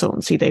larger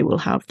consultancy, they will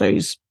have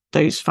those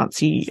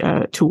fancy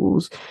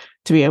tools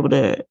to be able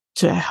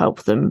to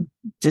help them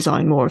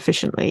design more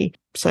efficiently.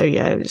 So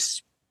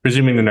it's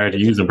presuming they know how to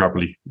use them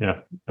properly.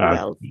 I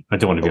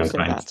don't want to be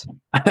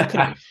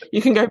unkind.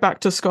 You can go back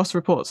to Scott's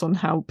reports on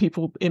how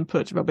people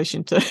input rubbish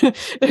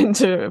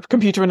into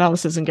computer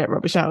analysis and get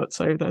rubbish out.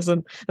 So there's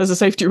a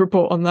safety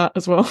report on that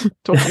as well,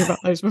 talking about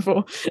those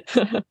before.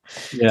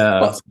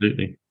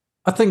 Absolutely.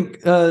 I think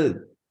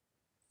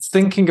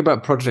thinking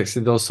about projects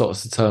in those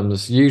sorts of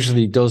terms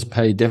usually does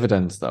pay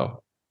dividends,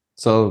 though.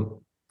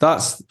 So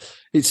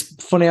it's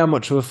funny how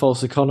much of a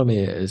false economy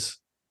it is.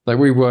 Like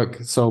we work,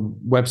 so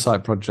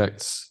website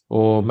projects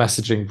or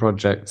messaging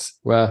projects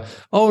where,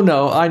 oh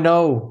no, I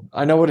know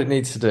what it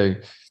needs to do.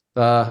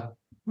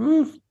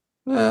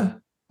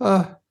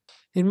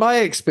 In my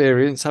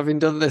experience, having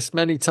done this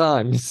many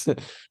times,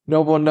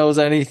 no one knows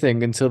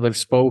anything until they've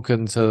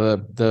spoken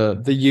to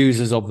the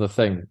users of the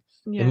thing.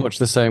 In much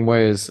the same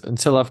way as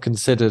until I've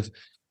considered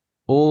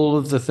all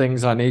of the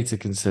things I need to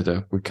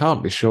consider, we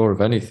can't be sure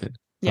of anything.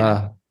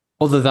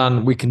 Other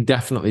than we can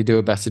definitely do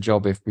a better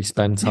job if we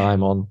spend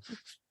time on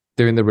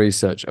doing the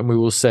research, and we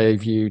will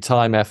save you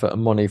time, effort,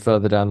 and money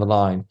further down the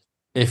line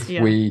if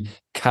we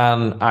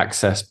can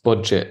access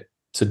budget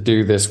to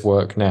do this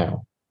work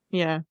now.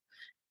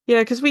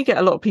 Because we get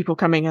a lot of people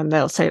coming and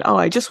they'll say, oh,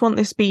 I just want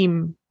this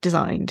beam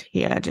designed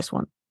here, I just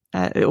want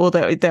or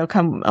they'll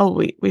come, oh,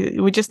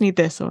 we just need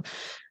this, or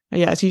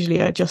it's usually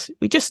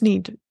we just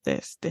need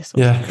this or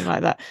something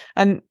like that.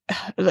 And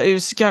it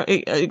was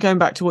going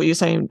back to what you were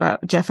saying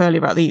about Jeff earlier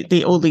about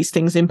the all these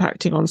things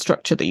impacting on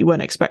structure that you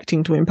weren't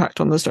expecting to impact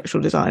on the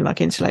structural design,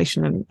 like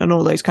insulation and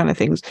all those kind of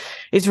things.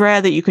 It's rare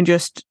that you can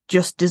just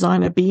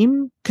design a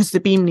beam, because the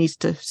beam needs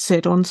to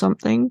sit on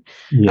something,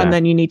 and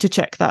then you need to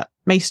check that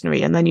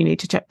masonry, and then you need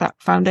to check that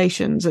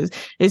foundations is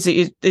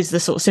the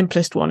sort of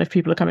simplest one. If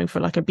people are coming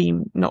for like a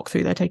beam knock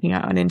through, they're taking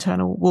out an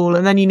internal wall,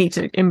 and then you need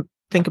to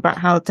think about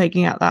how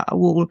taking out that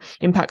wall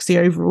impacts the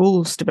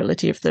overall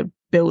stability of the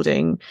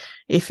building.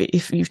 If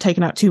you've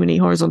taken out too many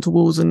horizontal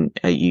walls and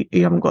you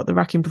haven't got the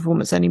racking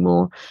performance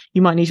anymore,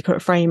 you might need to put a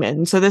frame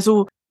in. So there's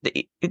all,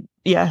 like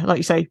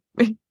you say,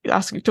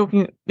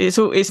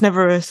 it's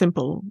never a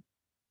simple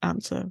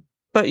answer,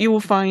 but you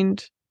will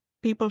find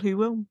people who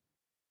will.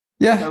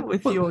 Yeah,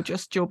 with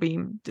your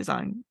beam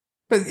design.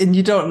 and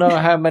you don't know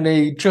how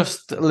many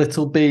just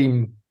little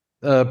beam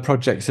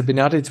projects have been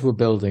added to a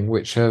building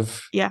which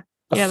have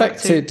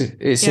affected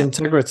its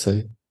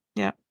integrity.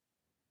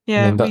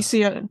 Yeah, I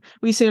mean,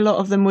 we see a lot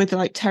of them with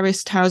like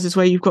terraced houses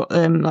where you've got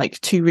like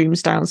 2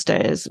 rooms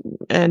downstairs,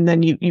 and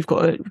then you've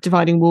got a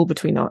dividing wall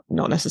between, not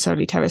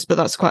necessarily terrace, but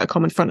that's quite a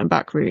common front and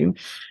back room,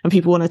 and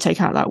people want to take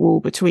out that wall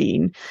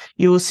between.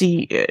 You'll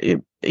see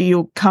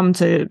you'll come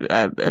to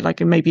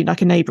maybe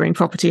a neighbouring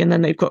property, and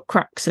then they've got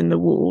cracks in the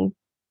walls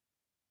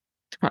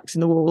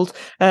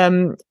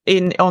on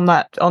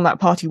that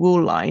party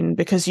wall line,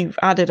 because you've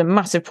added a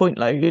massive point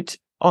load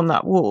on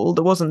that wall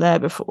that wasn't there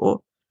before,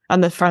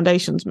 and the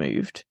foundation's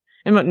moved.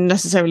 It might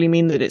necessarily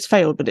mean that it's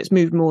failed, but it's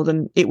moved more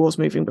than it was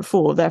moving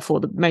before. Therefore,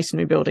 the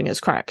masonry building has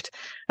cracked,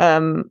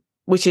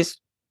 which is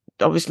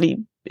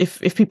obviously,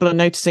 if people are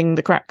noticing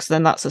the cracks,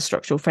 then that's a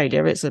structural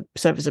failure. It's a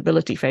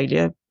serviceability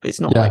failure. It's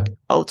not like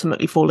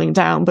ultimately falling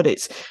down, but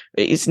it's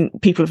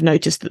people have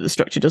noticed that the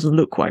structure doesn't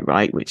look quite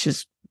right, which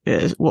is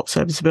what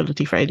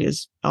serviceability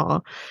failures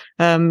are.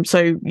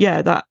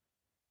 That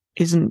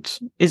isn't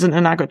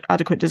an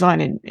adequate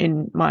design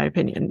in my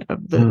opinion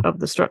of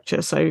the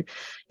structure. So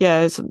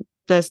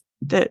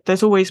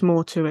there's always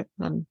more to it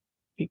than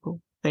people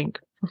think.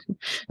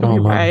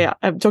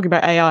 I'm talking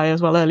about AI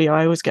as well earlier.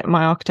 I always get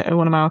one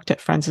of my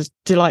architect friends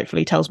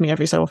delightfully tells me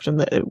every so often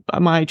that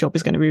my job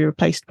is going to be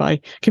replaced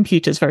by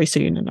computers very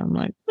soon, and I'm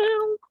like,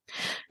 well,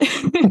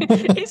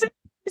 is it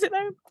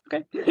though?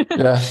 Okay.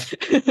 Yeah.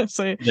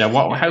 So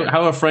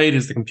how afraid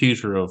is the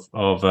computer of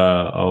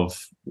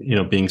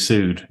being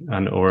sued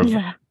or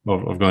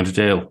of going to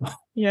jail?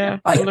 Yeah,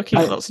 I'm looking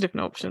at lots of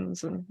different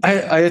options. And I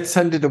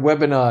attended a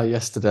webinar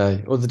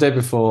yesterday or the day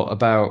before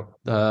about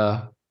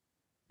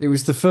it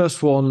was the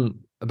first one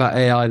about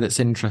AI that's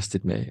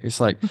interested me. It's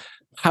like,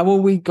 how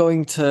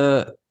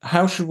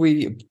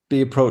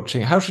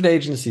should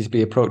agencies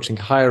be approaching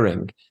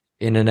hiring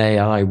in an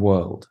AI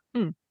world?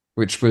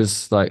 Which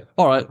was like,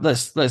 all right,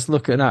 let's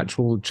look at an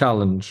actual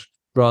challenge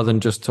rather than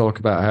just talk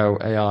about how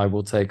AI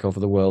will take over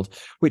the world,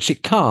 which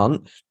it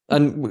can't.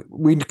 And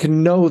we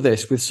can know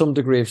this with some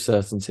degree of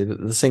certainty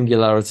that the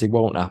singularity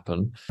won't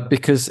happen,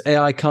 because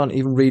AI can't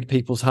even read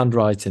people's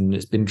handwriting.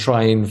 It's been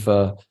trying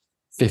for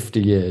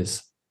 50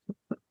 years.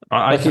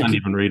 I can't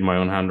even read my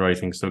own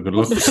handwriting, so good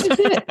luck.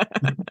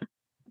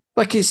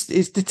 Like it's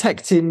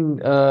detecting.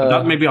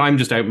 That maybe I'm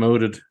just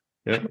outmoded.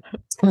 Yeah.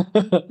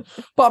 But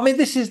I mean,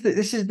 this is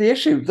the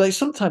issue. Like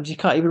sometimes you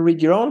can't even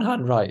read your own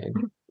handwriting.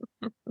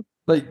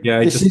 Like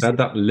I said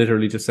that.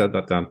 Literally just said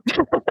that, Dan.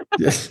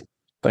 Yes.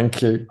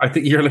 Thank you. I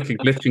think you're like a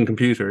glitching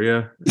computer.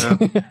 Yeah.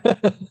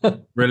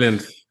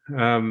 Brilliant.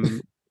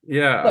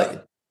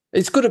 Like,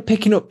 it's good at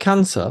picking up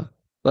cancer,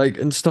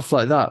 and stuff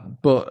like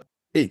that, but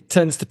it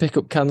tends to pick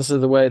up cancer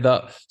the way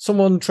that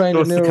someone trained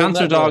so it's a neural the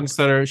cancer network. dogs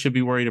that should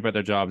be worried about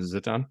their jobs, is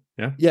it, Dan?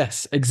 Yeah.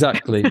 Yes,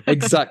 exactly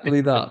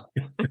that.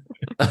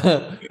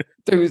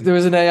 There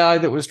was an AI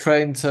that was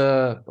trained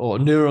or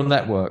neural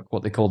network,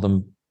 what they called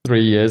them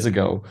 3 years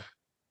ago,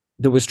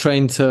 that was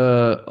trained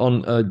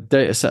on a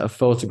data set of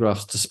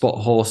photographs to spot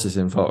horses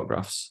in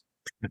photographs.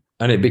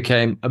 And it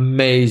became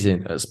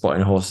amazing at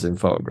spotting horses in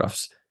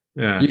photographs.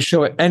 Yeah. You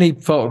show it any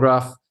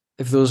photograph,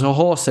 if there was a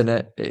horse in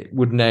it, it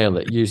would nail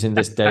it using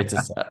this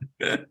data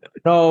set.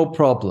 No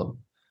problem.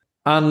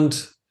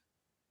 And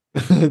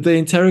they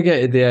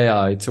interrogated the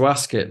AI to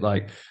ask it,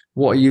 like,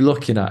 what are you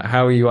looking at?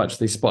 How are you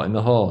actually spotting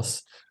the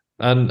horse?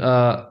 And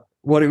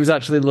what it was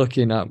actually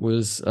looking at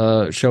was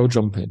show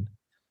jumping.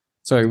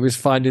 So it was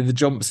finding the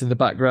jumps in the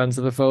backgrounds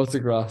of the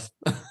photograph.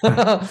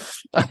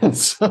 And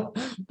so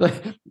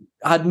I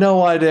had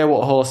no idea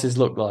what horses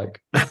look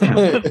like.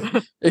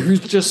 It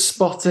was just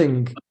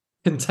spotting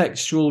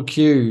contextual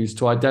cues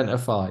to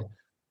identify,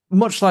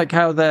 much like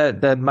how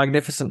they're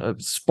magnificent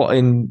at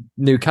spotting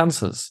new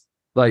cancers.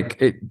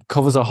 Like it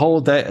covers a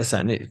whole data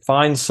set and it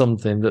finds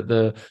something that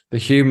the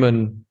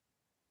human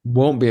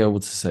won't be able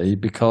to see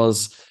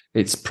because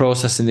it's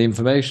processing the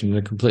information in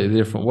a completely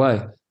different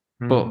way.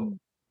 But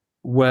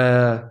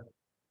where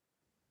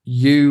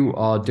you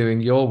are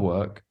doing your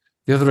work,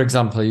 the other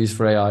example I use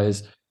for AI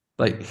is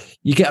like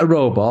you get a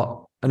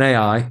robot, an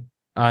AI,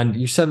 and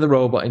you send the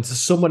robot into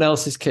someone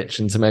else's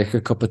kitchen to make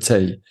a cup of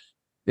tea.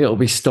 It'll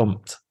be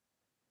stumped.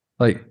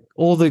 Like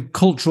all the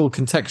cultural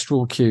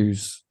contextual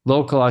cues,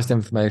 localized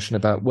information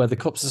about where the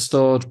cups are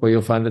stored, where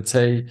you'll find the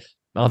tea,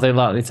 are they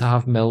likely to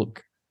have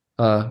milk,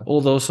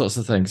 all those sorts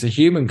of things. A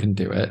human can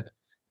do it,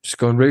 just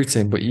go and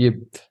routing, but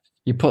you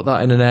put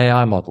that in an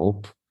AI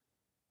model,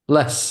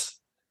 less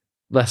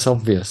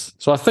obvious.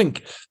 So I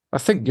think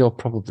you're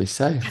probably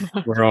safe.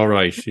 We're all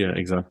right. Yeah,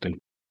 exactly.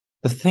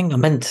 The thing I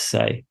meant to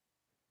say,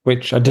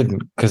 which I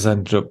didn't because I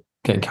ended up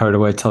getting carried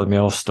away telling my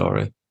whole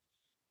story,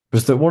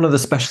 was that one of the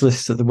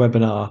specialists at the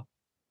webinar,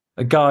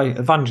 a guy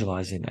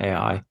evangelizing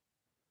AI,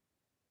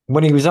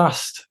 when he was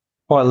asked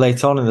quite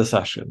late on in the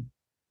session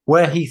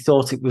where he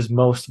thought it was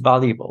most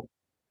valuable,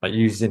 like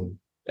using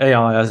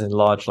AI as in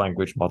large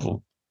language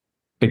model,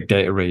 big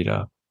data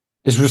reader,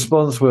 his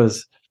response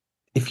was,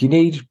 if you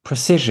need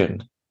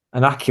precision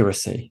and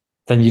accuracy,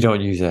 then you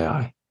don't use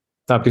AI.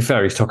 That'd be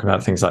fair. He's talking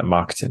about things like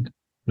marketing,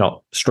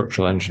 not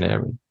structural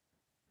engineering.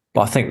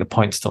 But I think the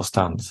point still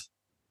stands.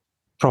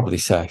 Probably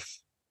safe.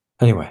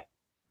 Anyway,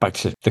 back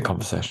to the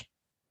conversation.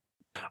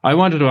 I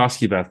wanted to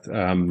ask you, Beth,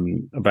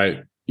 about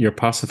your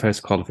passive house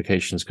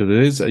qualifications, because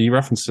it is, you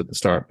referenced it at the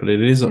start, but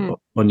it is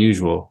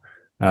unusual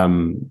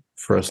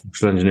for a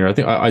structural engineer. I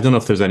think I don't know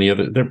if there's any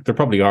other. There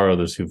probably are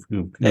others who've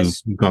gone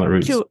that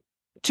route.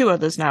 Two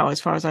others now,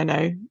 as far as I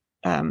know.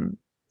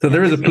 So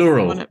there is a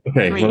plural.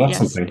 Okay, three, well that's yes,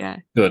 something. Yeah.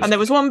 Good. And there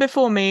was one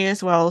before me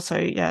as well. So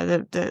yeah,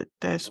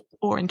 there's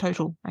 4 in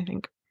total, I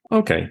think.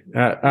 Okay.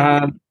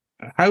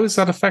 How has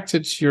that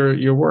affected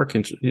your work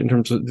in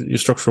terms of your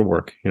structural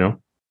work?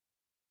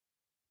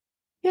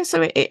 Yeah,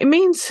 so it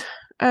means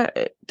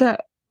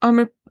that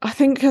I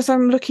think as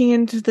I'm looking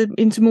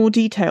into more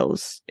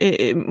details,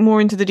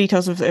 more into the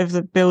details of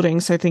the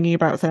building. So thinking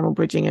about thermal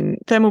bridging and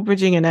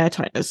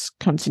airtightness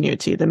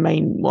continuity, the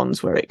main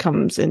ones where it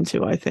comes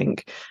into, I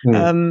think,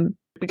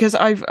 because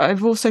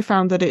I've also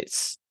found that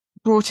it's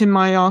brought in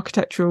my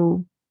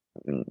architectural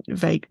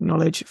vague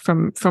knowledge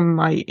from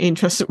my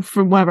interest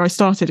from where I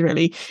started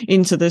really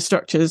into the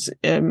structures,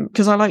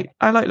 because I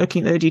like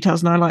looking at the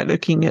details, and I like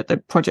looking at the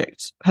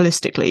project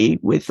holistically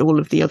with all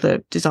of the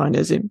other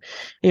designers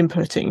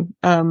inputting.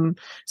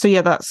 So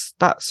yeah,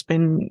 that's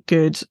been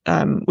good.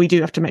 We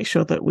do have to make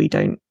sure that we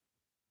don't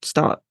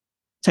start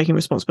taking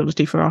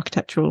responsibility for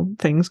architectural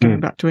things,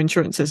 going back to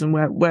insurances and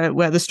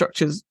where the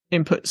structures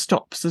input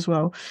stops as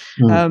well.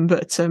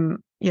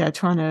 Yeah,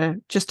 trying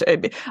to just,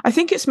 I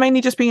think it's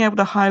mainly just being able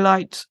to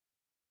highlight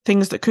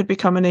things that could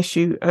become an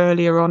issue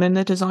earlier on in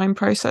the design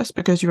process,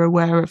 because you're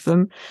aware of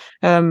them.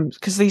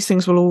 Because these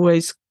things will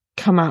always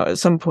come out at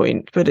some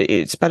point, but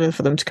it's better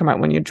for them to come out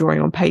when you're drawing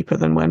on paper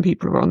than when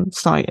people are on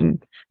site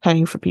and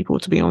paying for people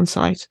to be on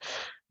site.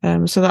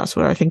 So that's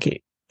where I think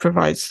it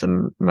provides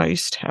the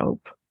most help.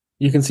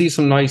 You can see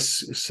some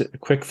nice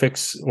quick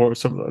fix or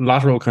some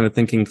lateral kind of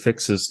thinking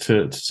fixes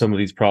to some of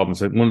these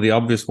problems. Like one of the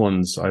obvious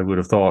ones I would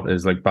have thought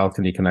is like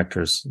balcony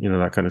connectors,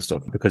 that kind of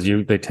stuff, because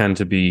they tend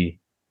to be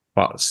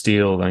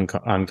steel and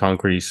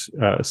concrete,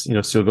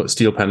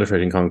 steel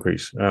penetrating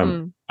concrete.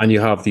 And you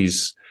have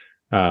these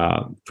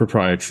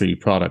proprietary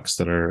products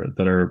that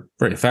are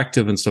very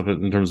effective and stuff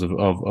in terms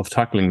of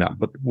tackling that.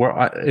 But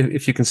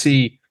if you can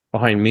see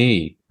behind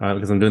me,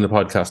 because I'm doing the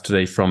podcast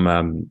today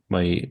from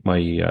my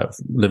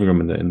living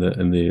room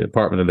in the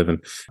apartment I live in,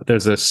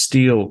 there's a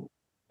steel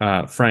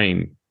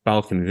frame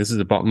balcony. This is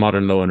a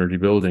modern low energy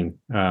building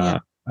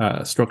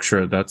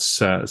structure that's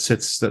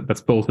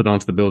bolted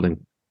onto the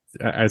building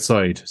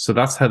outside. So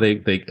that's how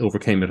they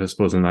overcame it, I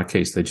suppose. In that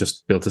case, they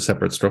just built a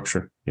separate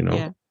structure.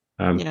 Which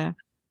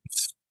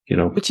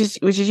is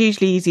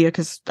usually easier,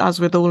 because as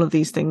with all of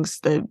these things,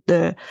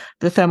 the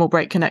thermal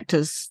break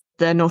connectors,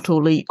 they're not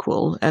all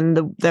equal,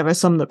 and there are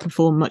some that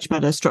perform much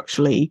better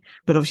structurally,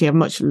 but obviously have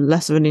much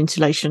less of an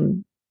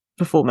insulation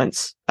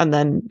performance, and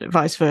then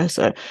vice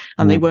versa.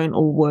 And they won't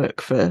all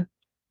work for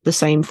the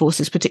same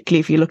forces, particularly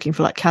if you're looking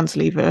for like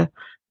cantilever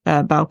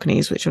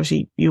balconies, which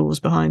obviously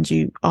yours behind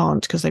you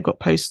aren't, because they've got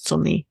posts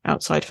on the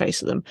outside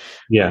face of them.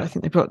 I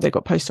think they've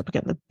got posts up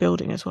against the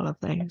building as well, have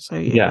they? Which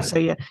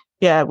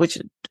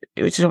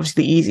is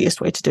obviously the easiest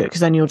way to do it,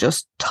 because then you're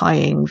just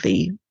tying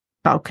the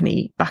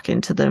balcony back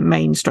into the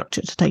main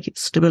structure to take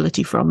its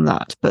stability from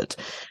that. But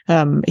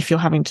if you're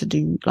having to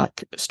do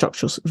like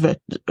structural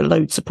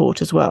load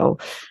support as well,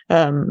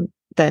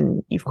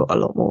 then you've got a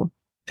lot more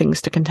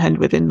things to contend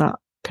with in that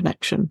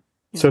connection.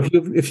 So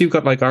if you've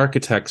got like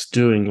architects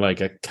doing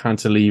like a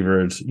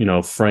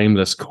cantilevered,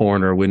 frameless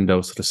corner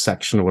window sort of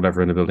section or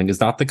whatever in the building,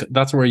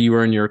 that's where you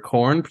earn your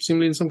corn,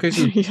 presumably in some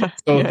cases?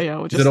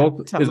 We'll just tell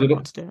them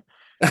what to do.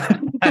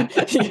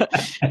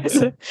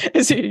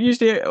 It's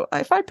usually,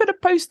 if I put a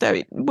post there,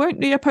 it won't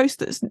be a post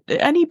that's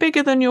any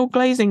bigger than your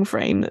glazing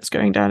frame that's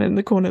going down in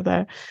the corner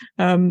there.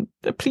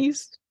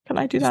 Please, can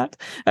I do that?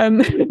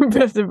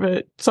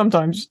 But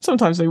sometimes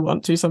they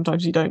want to,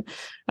 sometimes you don't.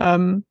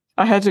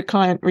 I had a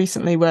client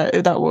recently where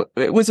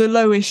it was a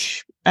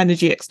lowish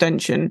energy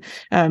extension,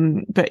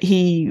 but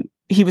he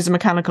was a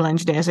mechanical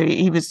engineer, so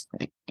he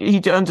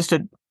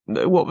understood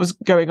what was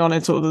going on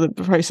in sort of the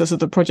process of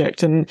the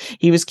project, and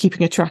he was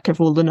keeping a track of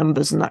all the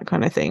numbers and that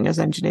kind of thing, as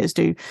engineers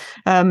do.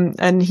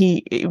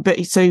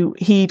 So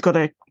he'd got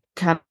a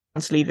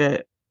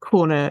cantilever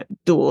corner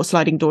door,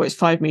 sliding door. It's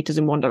 5 meters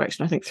in one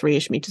direction, I think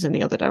 3-ish meters in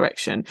the other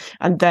direction,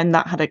 and then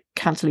that had a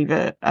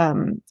cantilever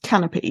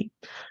canopy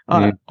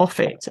off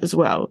it as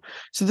well.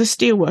 So the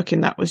steelwork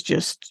in that was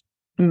just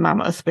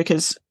mammoth,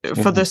 because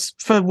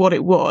for what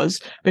it was,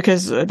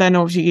 because then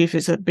obviously if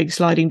it's a big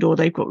sliding door,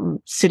 they've got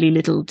silly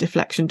little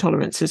deflection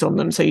tolerances on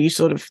them, so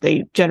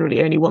they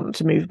generally only want them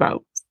to move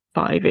about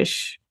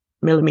 5-ish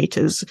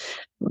millimeters,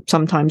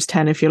 sometimes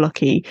 10 if you're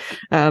lucky,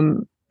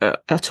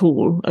 at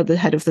all at the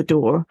head of the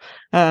door,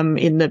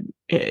 in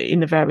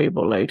the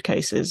variable load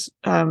cases.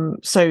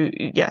 So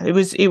yeah, it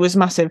was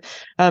massive.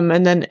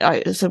 And then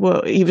I said,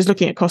 well, he was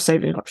looking at cost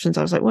saving options.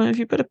 I was like, well, if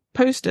you put a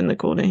post in the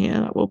corner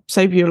here, that will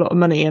save you a lot of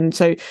money. And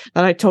so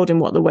then I told him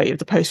what the weight of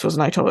the post was,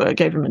 and I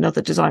gave him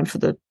another design for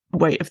the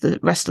weight of the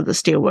rest of the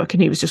steelwork,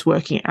 and he was just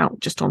working it out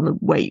just on the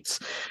weights.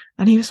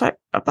 And he was like,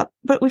 but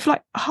we've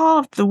like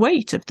halved the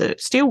weight of the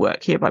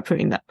steelwork here by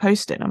putting that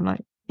post in. I'm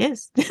like,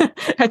 yes,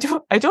 I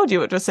told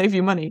you it would save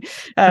you money.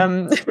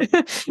 And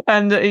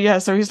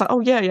so he's like, oh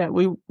yeah,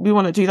 we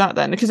want to do that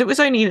then, because it was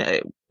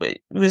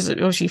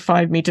obviously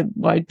 5 meter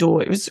wide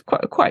door. It was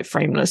quite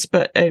frameless,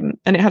 but and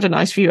it had a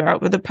nice view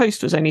out, but the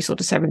post was only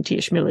sort of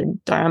 70-ish mil in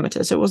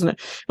diameter, so it wasn't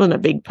a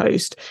big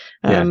post.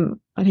 And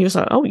he was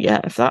like, oh yeah,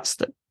 if that's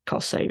the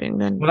cost saving,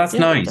 then that's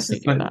nice.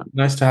 It's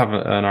nice to have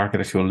an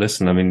architect who will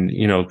listen. I mean,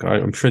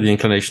 I'm sure the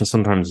inclination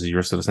sometimes, as you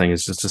were sort of saying,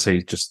 is just to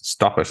say, just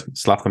stop it,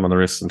 slap them on the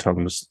wrist and tell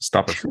them to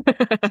stop it.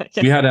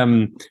 Yeah.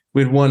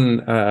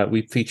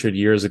 We featured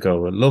years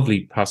ago a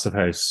lovely passive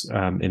house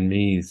in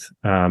Meath,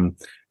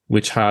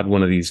 which had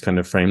one of these kind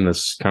of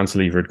frameless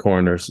cantilevered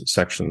corners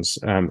sections,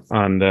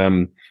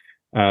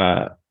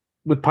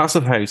 with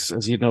passive house,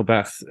 as you know,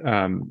 Beth,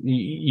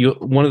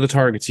 one of the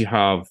targets you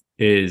have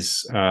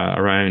is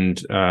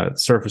around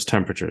surface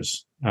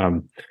temperatures,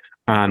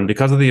 and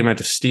because of the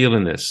amount of steel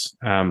in this,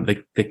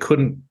 they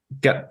couldn't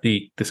get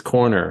this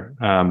corner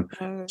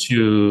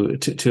to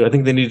I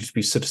think they needed to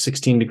be sort of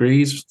 16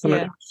 degrees.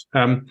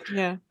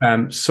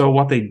 So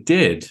what they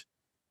did,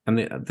 and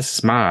this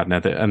is mad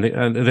now, and they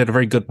had a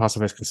very good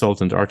passive house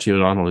consultant, Archie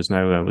O'Donnell, who's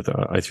now with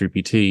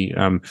i3PT,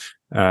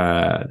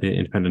 the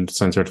independent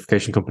design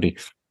certification company.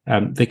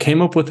 They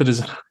came up with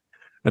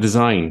a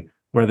design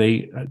where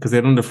because they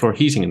had underfloor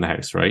heating in the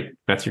house, right?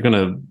 Beth, you're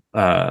going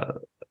to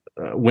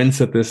wince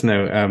at this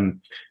now.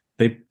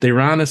 They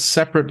ran a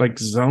separate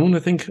zone, I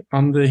think,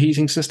 on the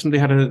heating system. They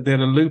had a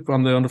loop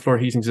on the underfloor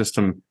heating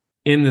system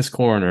in this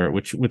corner,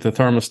 which with the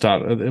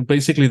thermostat,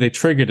 basically they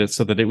triggered it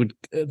so that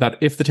that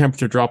if the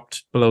temperature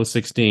dropped below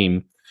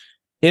 16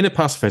 in a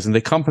passive house, and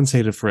they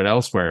compensated for it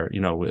elsewhere,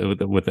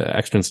 with the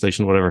extra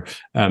insulation, whatever.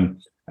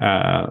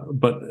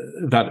 But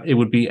that it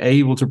would be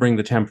able to bring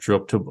the temperature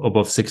up to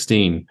above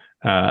 16,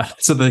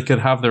 so they could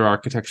have their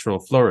architectural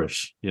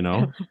flourish.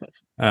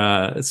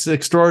 It's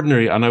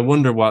extraordinary, and I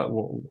wonder what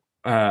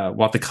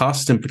the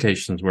cost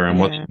implications were and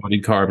what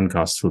the carbon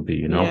costs would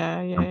be.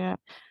 Yeah.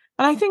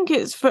 And I think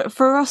it's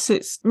for us,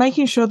 it's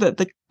making sure that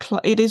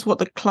it is what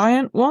the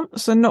client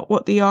wants and not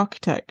what the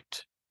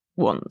architect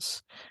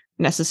wants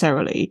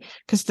necessarily,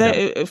 because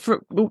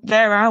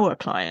they're our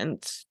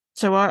clients.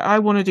 So I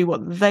want to do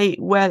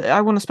where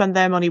I want to spend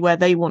their money where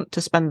they want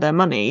to spend their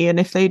money. And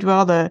if they'd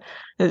rather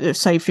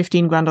save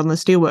 15 grand on the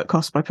steelwork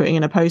cost by putting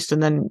in a post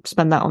and then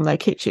spend that on their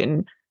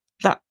kitchen,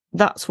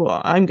 that's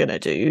what I'm going to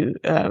do.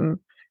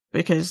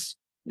 Because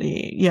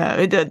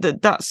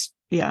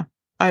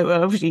I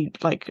obviously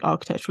like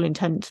architectural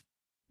intent.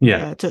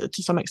 To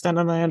some extent,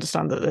 and I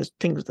understand that there's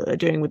things that they're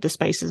doing with the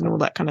spaces and all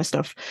that kind of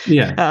stuff.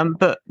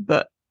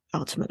 But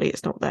ultimately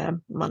it's not their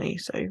money.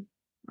 So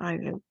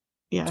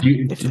do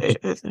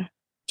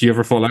you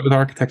ever fall out with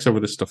architects over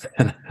this stuff?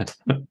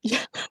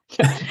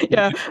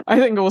 Yeah. I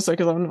think also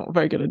because I'm not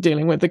very good at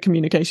dealing with the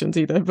communications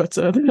either. But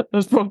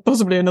there's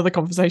possibly another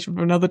conversation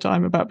for another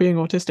time about being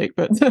autistic.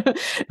 But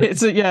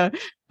it's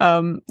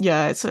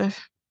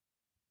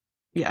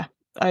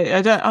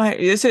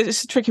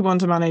it's a tricky one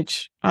to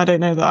manage. I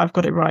don't know that I've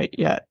got it right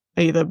yet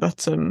either.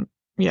 But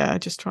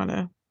just trying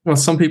to. Well,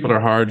 some people are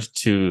hard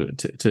to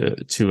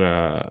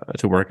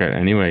work out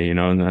anyway,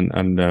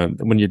 and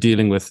when you're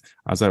dealing with,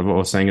 as I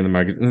was saying in the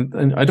magazine,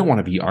 and I don't want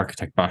to be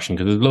architect bashing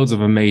because there's loads of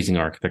amazing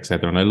architects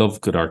out there, and I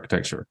love good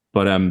architecture,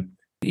 but even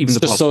it's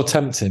just so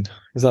tempting,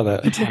 is that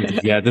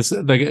it? Yeah, this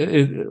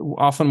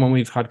often when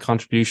we've had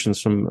contributions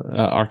from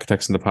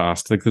architects in the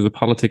past, there's the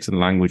politics and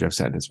language. I've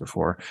said this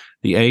before.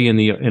 The A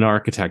in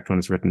architect when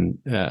it's written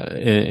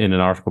in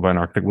an article by an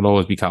architect will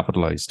always be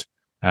capitalized.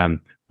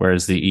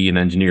 Whereas the E in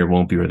engineer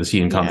won't be, or the C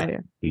in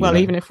content. Well,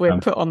 even if we're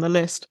put on the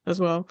list as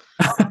well.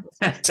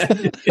 That's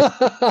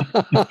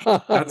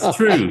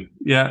true.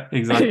 Yeah,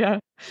 exactly.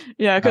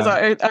 Yeah, because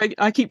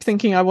I keep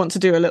thinking I want to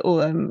do a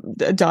little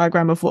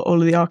diagram of what all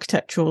of the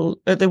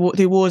architectural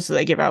the awards that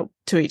they give out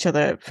to each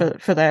other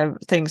for their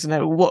things,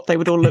 and what they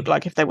would all look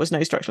like if there was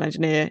no structural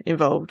engineer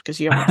involved, because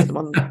you have them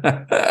on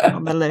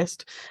the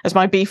list. As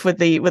my beef with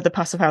the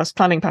passive house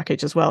planning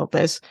package as well.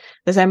 There's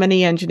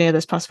M&E engineer,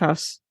 there's passive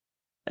house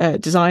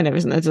designer,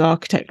 isn't there? There's an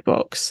architect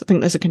box. I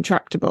think there's a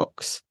contractor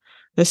box.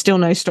 There's still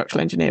no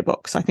structural engineer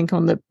box, I think,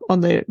 on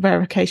the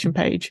verification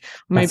page.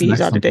 Maybe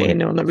he's added it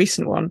in on the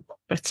recent one,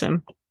 but it's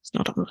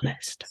not on the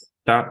list.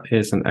 That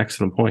is an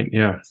excellent point.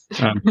 Yeah.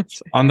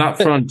 On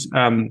that front,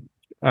 on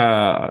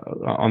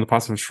the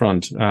passive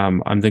front,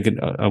 I'm thinking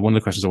one of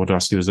the questions I want to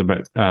ask you is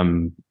about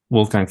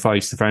Wolfgang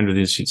Feist, the founder of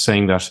the institute,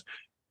 saying that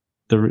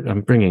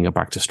I'm bringing it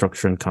back to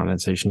structure and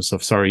condensation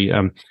stuff. Sorry.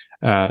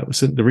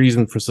 So the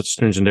reason for such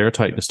stringent air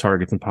tightness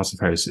targets in passive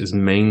house is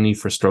mainly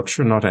for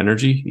structure, not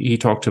energy. He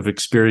talked of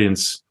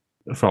experience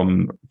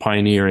from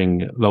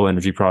pioneering low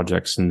energy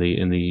projects in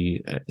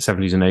the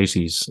 70s and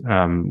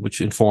 80s,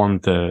 which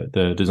informed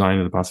the design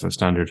of the passive house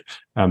standard,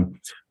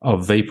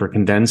 of vapor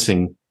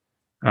condensing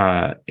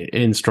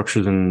in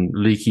structures and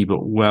leaky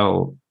but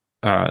well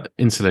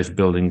insulated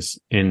buildings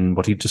in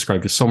what he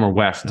described as summer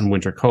wet and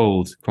winter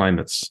cold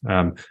climates,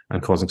 and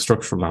causing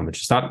structural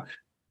damage. Do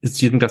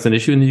you think that's an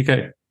issue in the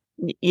UK?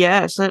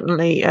 Yeah,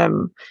 certainly.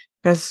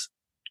 Because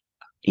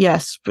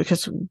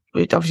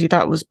obviously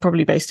that was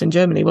probably based in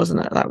Germany,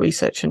 wasn't it? That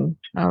research, and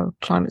our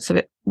climate's a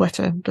bit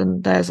wetter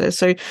than theirs is.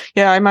 So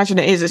yeah, I imagine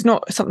it is. It's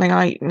not something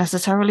I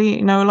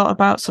necessarily know a lot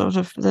about, sort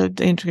of the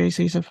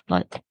intricacies of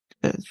like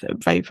the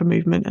vapor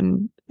movement,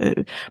 and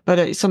but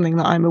it's something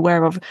that I'm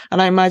aware of.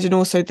 And I imagine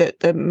also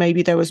that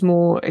maybe there was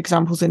more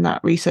examples in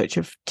that research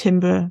of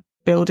timber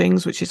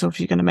buildings, which is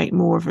obviously going to make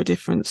more of a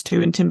difference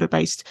too. In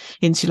timber-based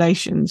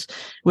insulations,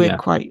 we're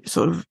quite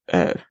sort of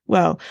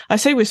I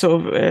say we're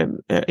sort of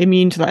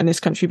immune to that in this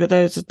country, but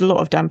there's a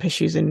lot of damp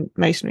issues in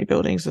masonry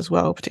buildings as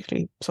well,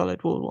 particularly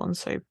solid wall ones.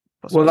 So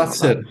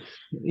that's it.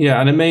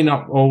 Yeah, and it may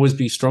not always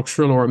be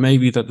structural, or it may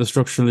be that the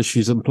structural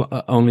issues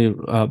only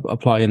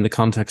apply in the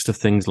context of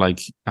things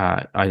like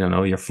I don't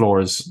know, your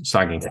floors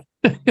sagging,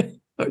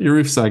 your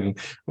roof sagging,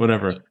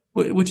 whatever.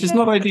 Which is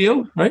not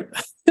ideal, right?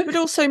 But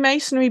also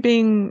masonry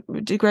being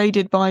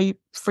degraded by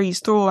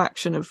freeze-thaw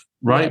action of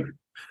right.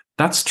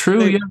 That's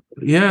true. So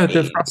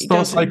the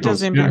frost-thaw cycles. It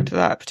does impact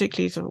that,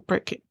 particularly sort of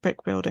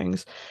brick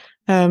buildings.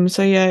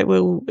 So yeah, it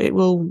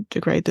will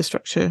degrade the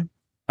structure.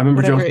 I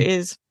remember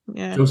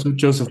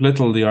Joseph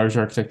Little, the Irish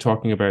architect,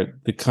 talking about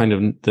the kind of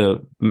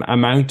the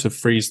amount of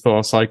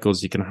freeze-thaw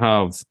cycles you can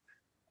have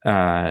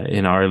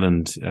in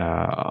Ireland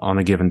on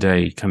a given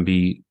day can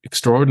be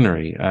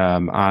extraordinary.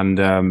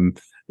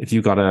 If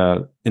you've got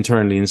a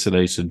internally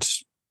insulated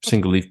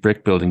single leaf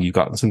brick building, you've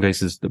got in some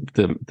cases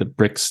the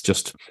bricks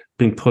just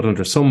being put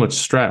under so much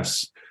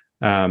stress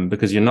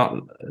because you're not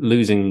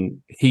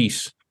losing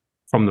heat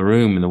from the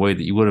room in the way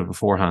that you would have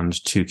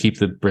beforehand to keep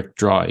the brick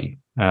dry,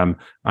 and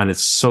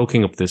it's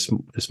soaking up this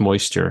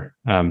moisture,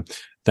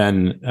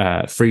 then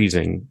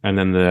freezing, and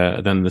then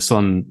the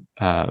sun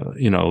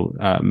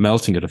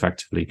melting it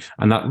effectively,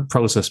 and that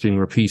process being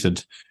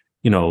repeated,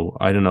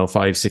 I don't know,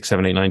 5, 6,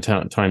 7, 8, 9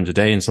 times a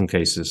day in some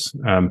cases,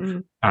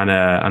 and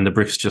the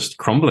bricks just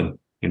crumbling.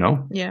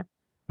 Yeah.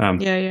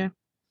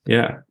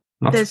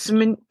 There's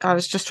some. I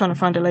was just trying to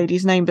find a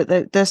lady's name,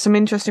 but there's some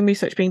interesting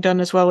research being done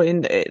as well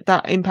in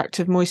that impact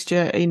of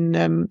moisture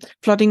in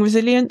flooding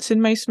resilience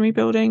in masonry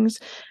buildings.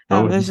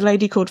 There's a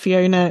lady called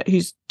Fiona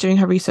who's doing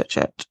her research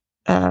at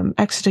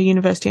Exeter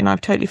University, and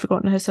I've totally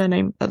forgotten her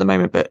surname at the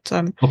moment, but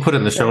I'll put it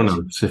in the show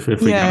notes if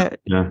we can.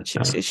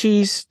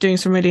 She's doing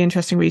some really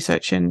interesting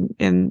research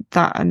in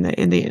that, and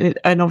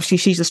and obviously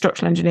she's a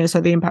structural engineer,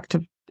 so the impact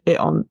of it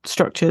on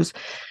structures,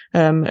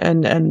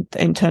 and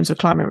in terms of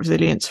climate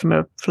resilience from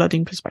a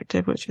flooding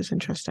perspective, which is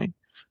interesting.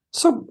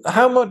 So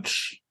how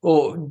much,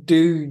 or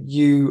do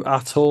you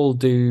at all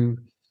do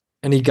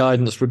any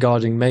guidance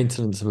regarding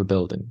maintenance of a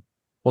building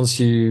once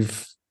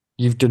you've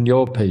done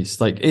your piece?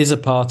 Like, is a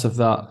part of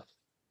that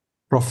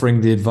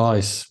proffering the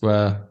advice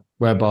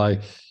whereby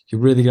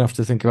you're really gonna have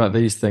to think about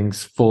these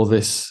things for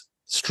this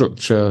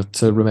structure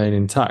to remain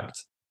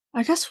intact?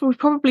 I guess we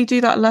probably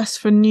do that less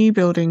for new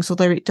buildings,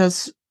 although it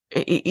does.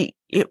 It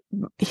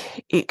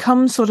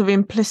comes sort of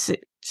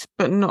implicit,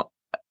 but not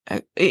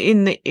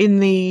in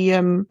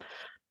the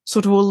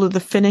sort of all of the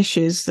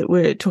finishes that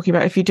we're talking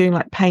about. If you're doing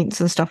like paints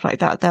and stuff like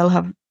that, they'll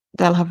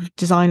have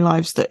design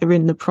lives that are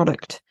in the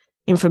product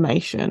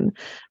information.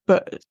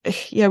 But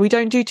yeah, we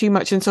don't do too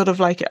much in sort of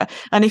like,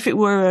 and if it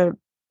were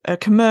a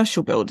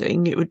commercial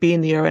building, it would be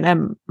in the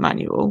O&M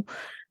manual,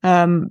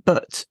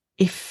 but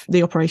if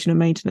the operation and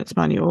maintenance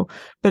manual.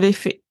 But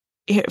if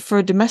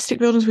for domestic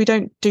buildings, we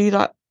don't do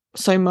that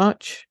so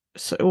much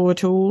or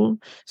at all.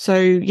 So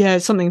yeah,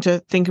 it's something to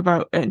think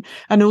about, and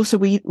also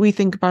we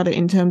think about it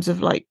in terms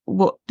of like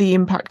what the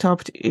impact are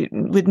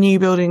with new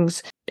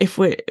buildings. If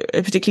we're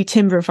particularly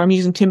timber, if I'm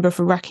using timber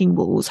for racking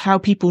walls, how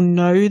people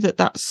know that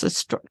that's a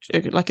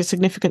structure, like a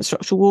significant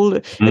structural wall.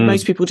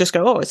 Most people just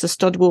go, oh, it's a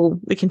stud wall,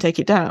 we can take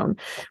it down,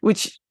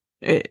 which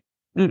it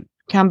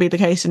can be the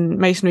case in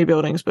masonry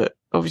buildings, but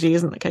obviously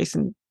isn't the case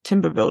in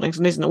timber buildings,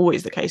 and isn't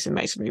always the case in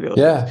masonry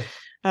buildings.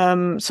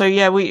 So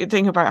yeah, we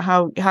think about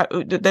how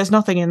there's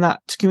nothing in that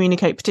to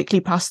communicate,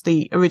 particularly past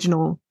the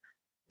original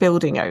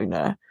building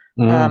owner,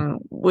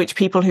 which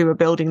people who are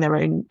building their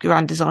own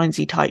grand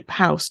designsy type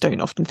house don't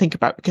often think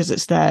about, because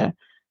it's their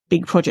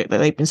big project that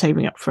they've been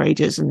saving up for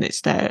ages, and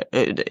it's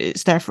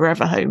their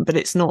forever home. But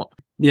it's not.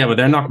 Yeah, but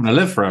they're not going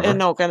to live forever. They're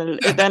not going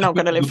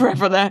to live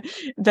forever.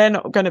 They're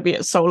not going to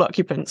be sole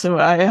occupants. So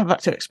I have had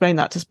to explain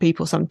that to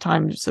people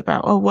sometimes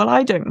about, oh, well,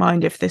 I don't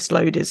mind if this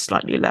load is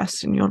slightly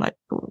less, and you're like,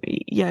 oh,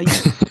 yeah,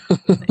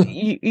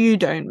 you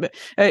don't. But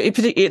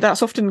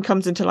that's often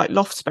comes into like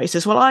loft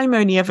spaces. Well, I'm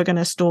only ever going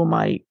to store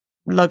my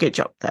luggage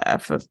up there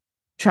for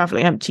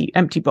traveling,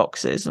 empty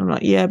boxes. I'm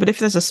like, yeah, but if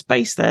there's a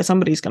space there,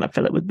 somebody's going to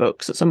fill it with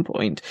books at some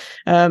point.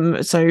 How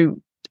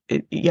do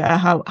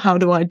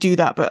I do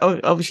that? But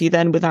obviously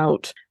then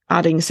without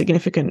adding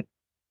significant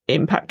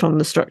impact on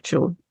the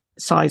structural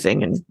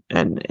sizing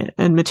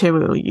and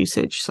material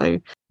usage. So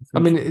I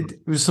mean, it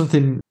was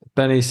something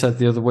Benny said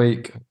the other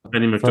week.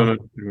 Benny McDonough,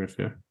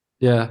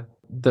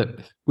 that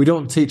we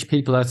don't teach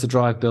people how to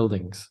drive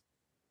buildings.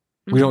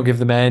 We don't give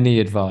them any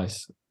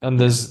advice, and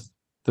there's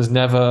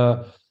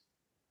never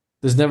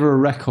a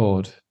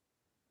record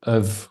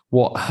of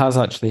what has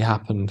actually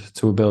happened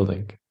to a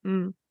building.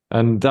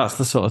 And that's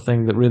the sort of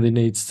thing that really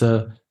needs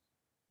to.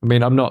 I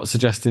mean, I'm not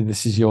suggesting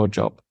this is your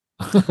job.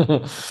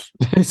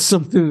 It's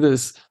something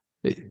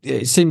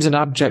it seems an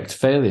abject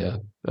failure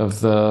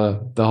of the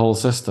whole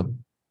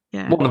system.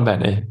 Yeah, one of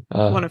many.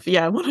 I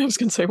was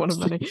going to say one of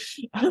many.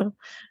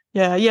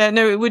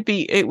 No, it would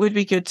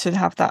be good to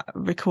have that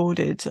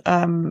recorded,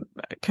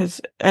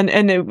 because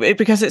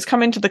it's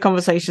come into the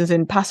conversations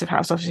in Passive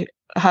House, obviously,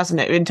 hasn't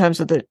it? In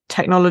terms of the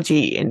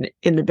technology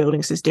in the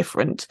buildings is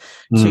different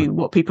to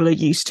what people are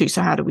used to.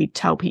 So how do we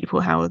tell people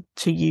how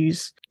to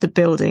use the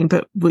building?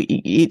 But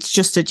it's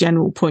just a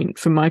general point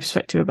from my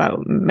perspective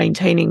about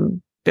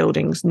maintaining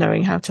buildings,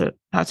 knowing how to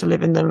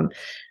live in them,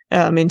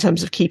 in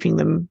terms of keeping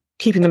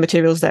the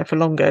materials there for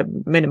longer,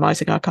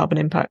 minimizing our carbon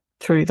impact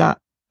through that.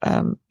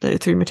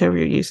 Through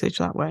material usage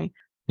that way.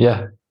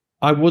 Yeah,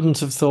 I wouldn't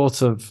have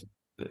thought of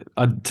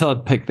until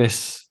I'd picked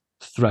this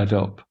thread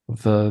up,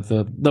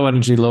 the low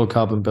energy, low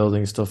carbon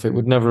building stuff. It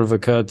would never have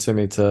occurred to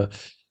me to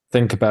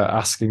think about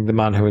asking the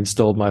man who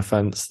installed my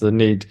fence the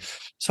need.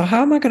 So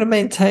how am I going to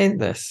maintain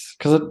this?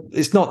 Because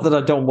it's not that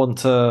I don't want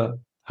to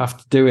have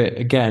to do it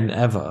again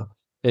ever.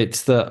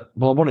 It's that,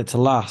 well, I want it to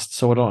last,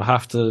 so I don't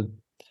have to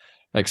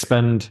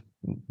expend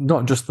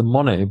not just the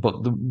money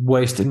but the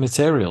wasted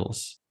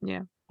materials.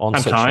 Yeah. On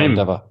and time,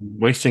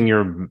 wasting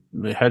your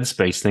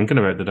headspace thinking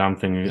about the damn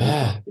thing.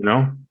 Yeah.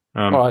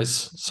 All right.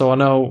 So I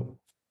know.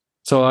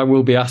 So I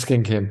will be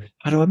asking him,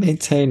 how do I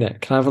maintain it?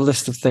 Can I have a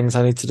list of things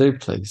I need to do,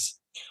 please?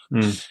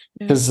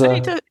 Because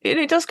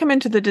it does come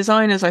into the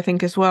designers, I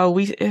think, as well.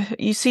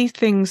 You see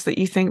things that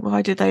you think,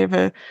 why did they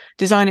ever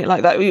design it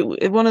like that?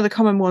 One of the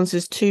common ones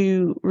is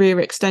 2 rear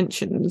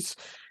extensions,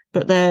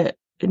 but they're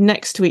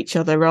next to each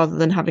other rather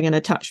than having an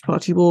attached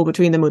party wall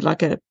between them with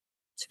like a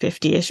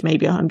 50-ish,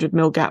 maybe 100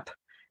 mil gap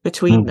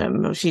between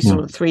them, or she's sort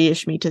of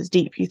 3-ish meters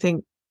deep. You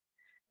think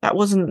that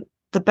wasn't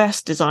the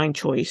best design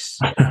choice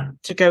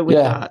to go with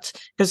that,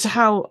 because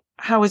how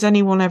is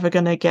anyone ever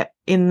going to get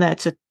in there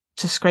to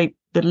scrape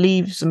the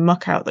leaves and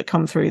muck out that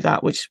come through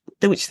that, which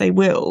they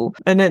will.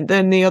 And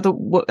then the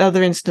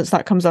other instance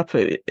that comes up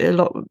a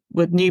lot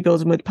with new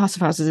builds and with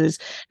passive houses is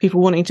people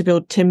wanting to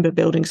build timber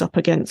buildings up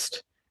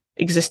against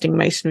existing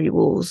masonry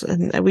walls,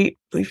 and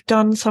we've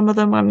done some of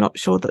them. I'm not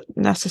sure that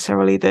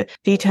necessarily the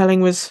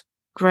detailing was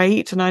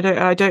great, and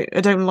I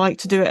don't like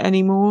to do it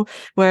anymore,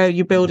 where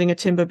you're building a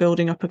timber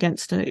building up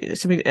against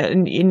something,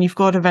 and you've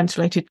got a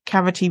ventilated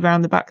cavity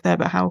round the back there,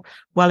 but how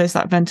well is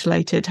that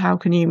ventilated? How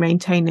can you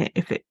maintain it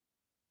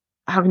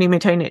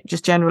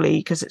just generally?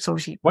 Because it's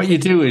obviously, what you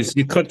do is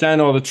you cut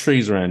down all the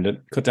trees around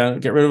it,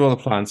 get rid of all the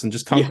plants, and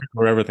just concrete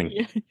over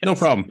everything. No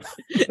problem.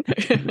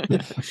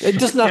 It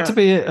doesn't have to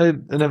be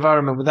an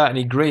environment without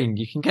any green.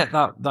 You can get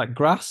that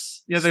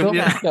grass.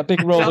 That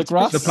big roll of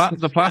grass.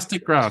 The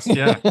plastic grass.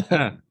 Yeah,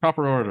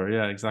 proper order.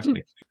 Yeah,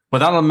 exactly. But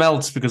that'll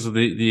melt because of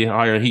the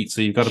higher heat. So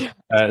you've got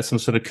some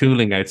sort of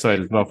cooling outside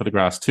as well for the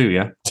grass too.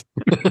 Yeah.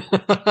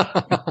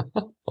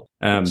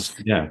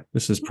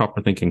 This is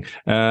proper thinking.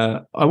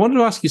 I wanted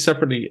to ask you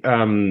separately.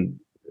 I'm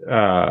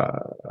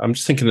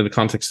just thinking in the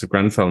context of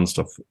Grenfell and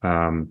stuff.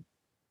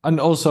 And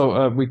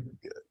also,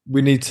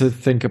 we need to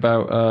think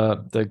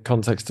about the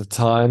context of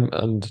time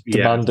and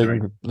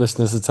demanding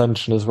listeners'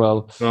 attention as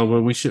well. Oh,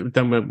 well, we should.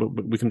 Then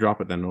we can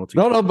drop it then. No.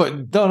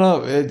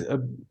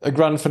 A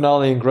grand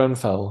finale in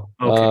Grenfell.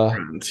 Okay,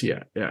 grand.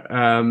 Yeah.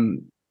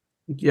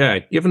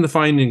 Given the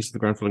findings of the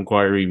Grenfell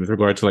inquiry with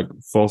regard to like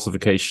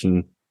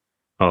falsification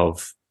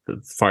of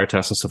the fire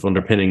tests and stuff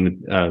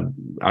underpinning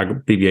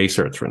BBA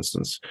certs, for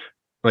instance,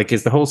 like,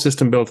 is the whole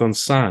system built on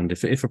sand?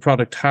 If a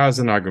product has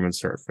an agreement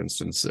cert, for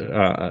instance,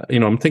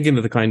 I'm thinking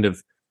of the kind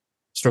of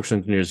structural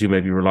engineers who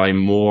maybe rely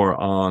more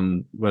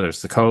on whether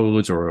it's the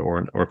codes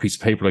or a piece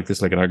of paper like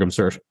this, like an agreement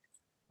cert,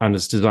 and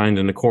it's designed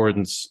in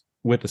accordance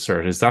with the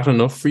cert. Is that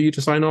enough for you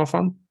to sign off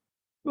on?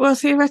 Well,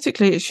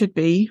 theoretically it should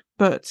be,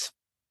 but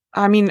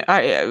I mean,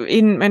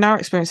 in our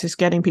experience, is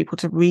getting people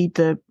to read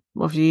the,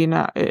 obviously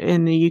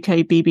in the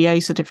UK,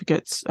 BBA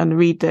certificates, and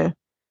read the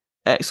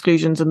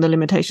exclusions and the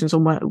limitations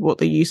on what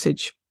the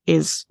usage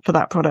is for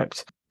that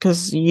product.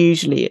 Because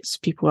usually it's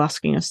people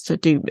asking us to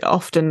do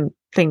often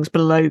things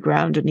below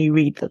ground, and you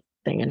read the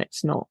thing and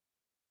it's not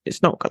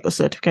got the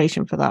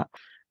certification for that.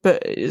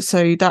 But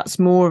so that's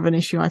more of an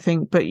issue, I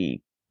think. But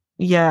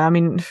yeah, I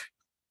mean,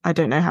 I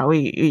don't know how we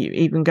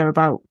even go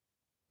about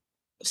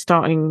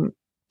starting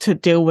to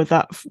deal with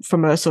that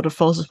from a sort of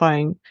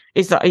falsifying.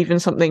 Is that even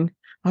something,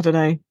 I don't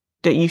know,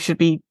 that you should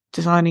be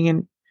designing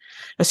and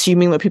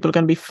assuming that people are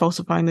going to be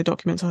falsifying the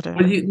documents? I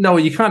don't know.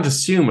 You can't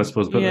assume, I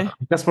suppose, but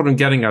that's what I'm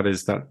getting at,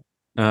 is that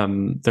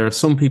there are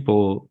some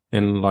people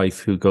in life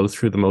who go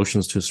through the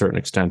motions to a certain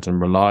extent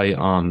and rely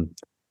on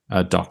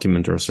a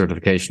document or a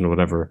certification or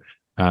whatever,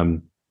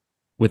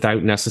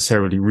 without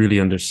necessarily really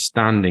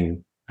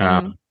understanding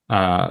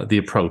the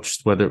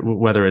approach,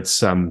 whether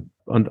it's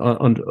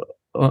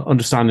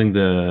understanding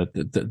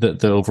the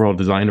overall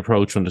design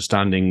approach,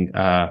 understanding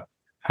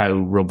how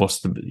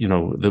robust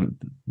the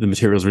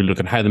materials really look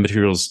and how the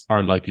materials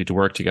are likely to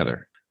work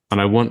together. And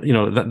I want,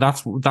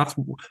 that's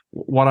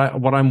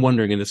what I'm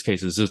wondering in this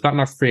case is, does that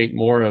not create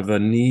more of a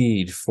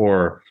need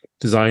for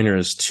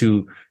designers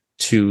to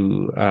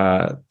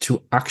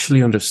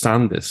actually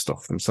understand this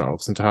stuff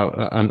themselves and to how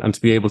and to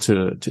be able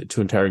to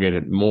interrogate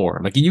it more?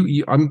 Like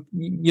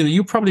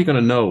you're probably going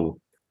to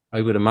know,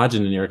 I would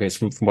imagine in your case,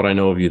 from what I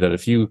know of you, that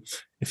if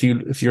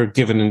you're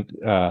given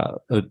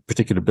a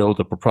particular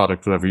build up or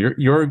product, whatever,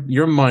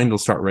 your mind will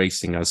start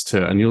racing as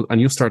to, and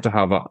you'll start to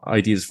have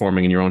ideas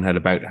forming in your own head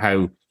about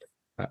how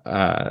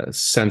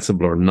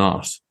sensible or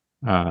not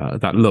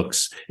that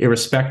looks,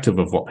 irrespective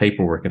of what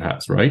paperwork it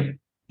has, right?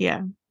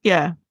 Yeah.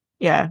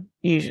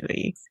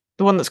 Usually,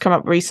 the one that's come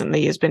up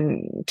recently has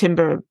been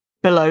timber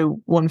below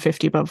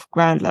 150 above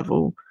ground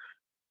level,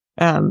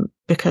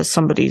 because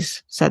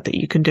somebody's said that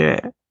you can do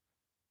it,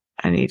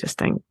 and you just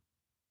think,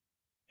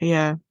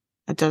 yeah,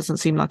 it doesn't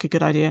seem like a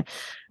good idea.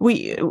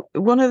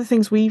 One of the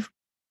things we've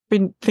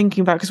been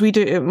thinking about, because we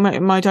do,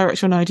 my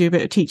director and I do a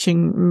bit of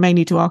teaching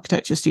mainly to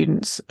architecture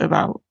students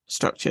about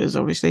structures,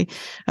 obviously,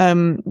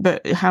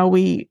 but how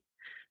we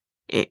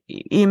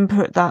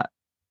input that,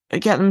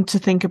 get them to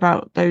think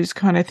about those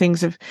kind of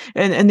things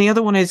and the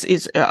other one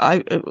is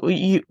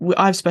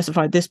I've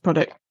specified this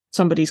product,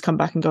 somebody's come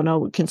back and gone, oh,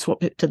 we can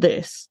swap it to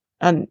this,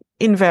 and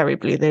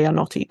invariably they are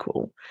not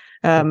equal,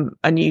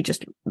 and you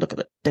just look at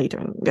the data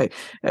and go,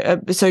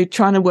 so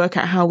trying to work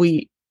out how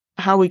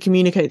we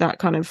communicate that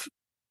kind of,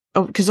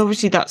 because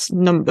obviously that's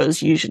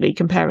numbers usually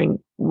comparing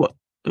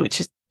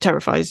which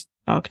terrifies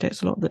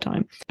architects a lot of the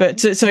time,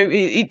 but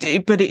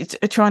it's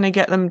trying to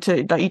get them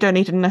to, like, you don't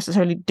need to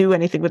necessarily do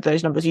anything with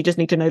those numbers, you just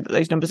need to know that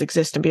those numbers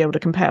exist and be able to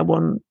compare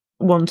one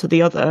to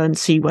the other and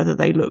see whether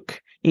they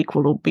look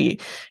equal, or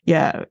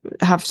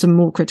have some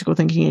more critical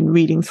thinking in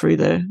reading through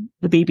the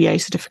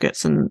BBA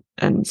certificates and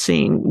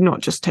seeing,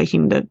 not just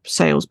taking the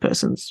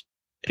salesperson's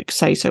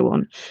say so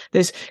on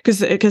this,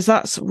 because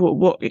that's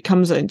what it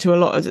comes into a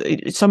lot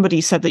of.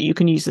 Somebody said that you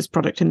can use this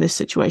product in this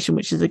situation,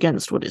 which is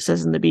against what it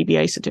says in the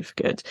BBA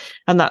certificate,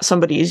 and that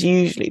somebody is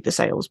usually the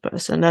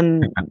salesperson,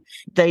 and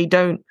they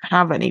don't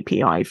have any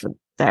PI for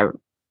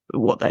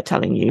what they're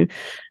telling you.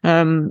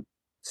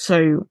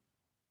 So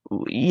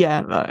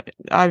yeah,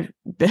 I've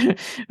been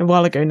a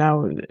while ago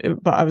now,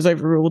 but I was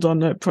overruled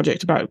on a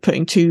project about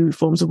putting 2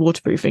 forms of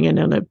waterproofing in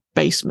a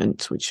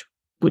basement, which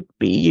would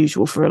be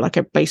usual for like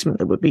a basement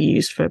that would be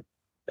used for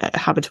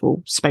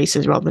habitable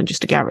spaces rather than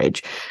just a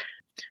garage.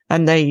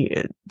 And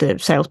the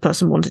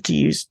salesperson wanted to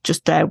use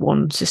just their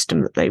one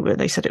system that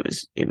they said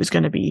it was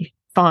going to be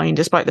fine,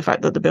 despite the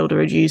fact that the builder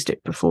had used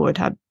it before. It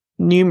had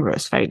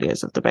numerous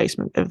failures of the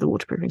basement of the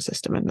waterproofing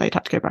system, and they'd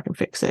had to go back and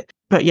fix it.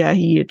 But yeah,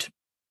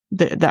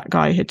 that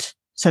guy had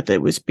said that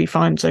it was be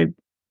fine, so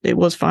it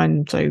was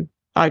fine. So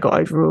I got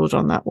overruled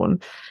on that one.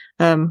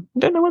 I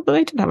don't know whether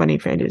they didn't have any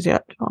failures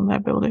yet on their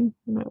building.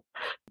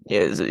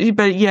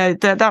 But yeah,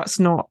 that's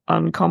not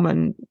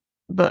uncommon.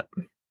 But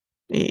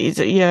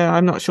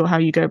I'm not sure how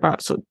you go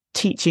about sort of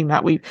teaching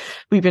that. We've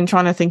been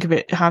trying to think of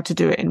it, how to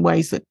do it in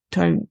ways that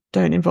don't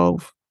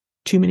involve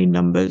too many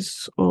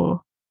numbers,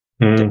 or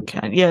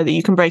that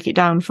you can break it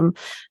down from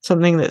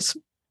something that's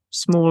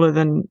smaller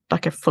than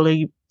like a full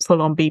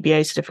on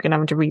BBA certificate,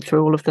 having to read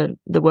through all of the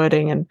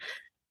wording,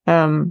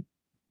 and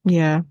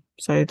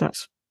so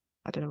that's,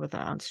 I don't know whether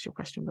that answers your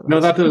question,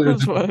 but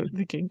that's what I'm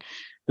thinking.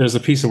 There's a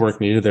piece of work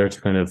needed there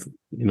to kind of,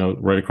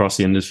 right across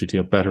the industry to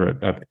get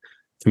better at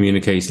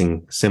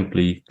communicating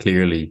simply,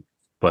 clearly,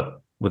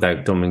 but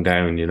without dumbing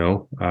down,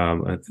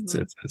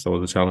 it's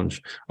always a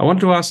challenge. I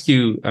wanted to ask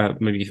you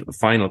maybe a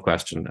final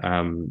question,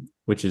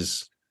 which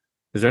is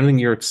there anything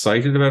you're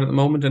excited about at the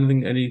moment?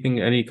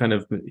 Any kind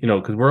of,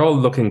 because we're all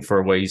looking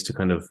for ways to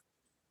kind of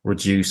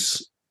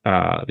reduce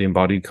the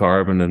embodied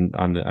carbon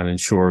and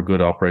ensure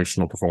good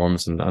operational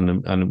performance and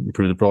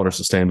improve the broader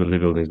sustainability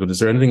of buildings. But is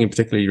there anything in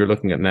particular you're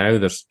looking at now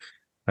that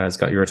has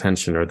got your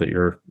attention, or that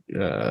you're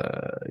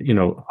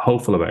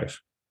hopeful about?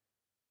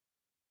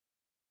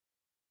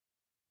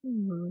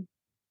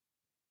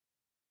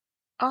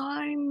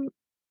 I'm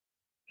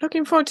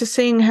looking forward to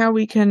seeing how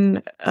we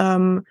can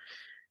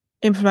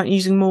implement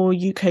using more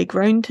UK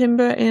grown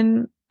timber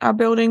in our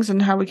buildings,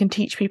 and how we can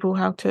teach people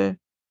how to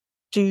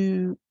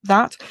do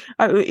that.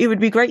 It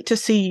would be great to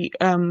see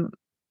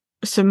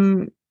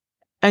some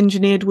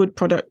engineered wood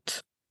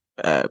product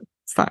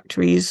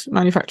factories,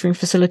 manufacturing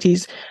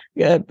facilities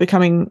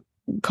becoming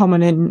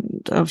common in,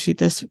 obviously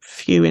there's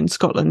few in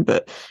Scotland,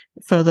 but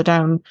further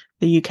down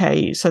the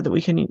UK, so that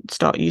we can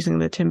start using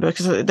the timber,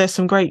 because there's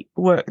some great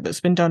work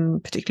that's been done,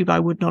 particularly by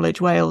Wood Knowledge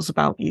Wales,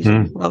 about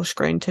using Welsh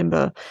grown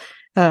timber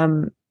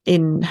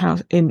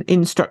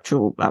in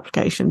structural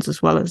applications,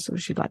 as well as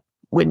obviously like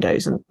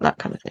windows and that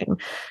kind of thing.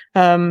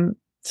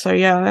 So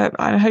yeah,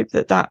 I hope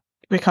that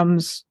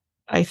becomes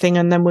a thing,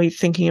 and then we're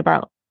thinking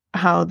about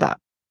how that,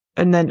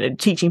 and then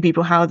teaching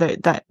people how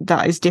that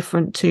is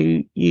different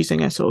to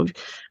using a sort of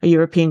a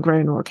European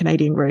grown or a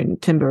Canadian grown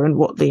timber, and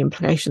what the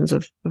implications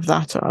of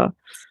that are.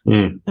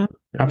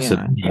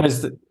 Absolutely. Yeah.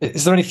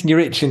 Is there anything you're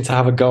itching to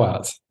have a go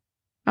at?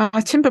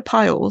 timber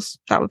piles,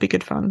 that would be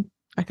good fun,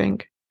 I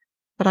think.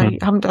 But I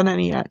haven't done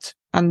any yet.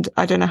 And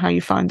I don't know how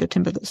you find the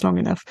timber that's long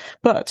enough.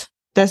 But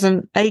there's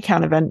an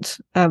ACAN event,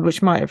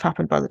 which might have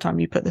happened by the time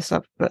you put this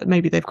up, but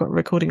maybe they've got a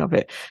recording of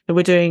it that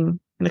we're doing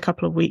in a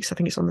couple of weeks. I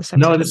think it's on the 17th.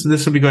 No,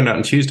 this will be going out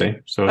on Tuesday.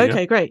 So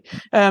okay, great.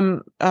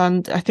 And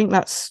I think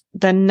that's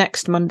then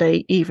next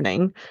Monday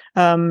evening.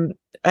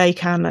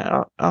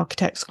 ACAN,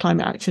 Architects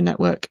Climate Action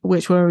Network,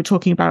 which we're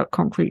talking about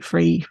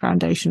concrete-free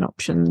foundation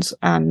options,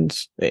 and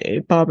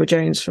Barbara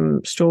Jones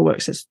from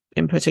Strawworks is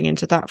inputting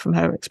into that from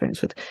her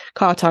experience with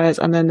car tires.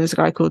 And then there's a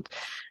guy called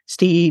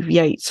Steve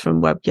Yates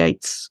from Webb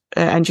Yates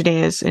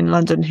Engineers in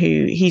London,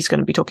 who he's going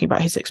to be talking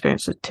about his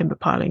experience with timber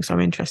piling. So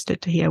I'm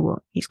interested to hear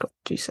what he's got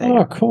to say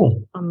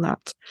on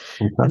that.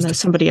 Fantastic. And there's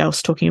somebody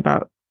else talking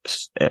about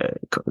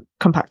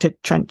compacted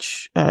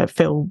trench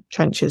fill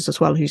trenches as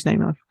well, whose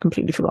name I've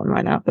completely forgotten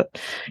right now.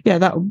 But yeah,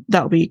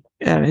 that'll be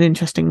an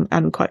interesting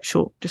and quite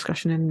short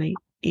discussion in the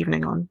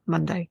evening on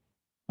Monday.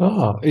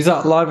 Oh, is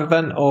that a live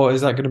event or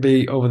is that going to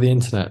be over the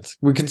internet?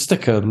 We can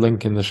stick a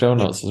link in the show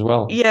notes as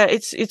well. Yeah,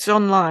 it's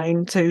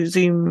online, so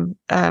Zoom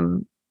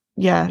Zoom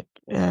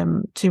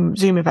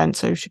event,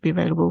 so it should be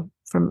available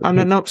from.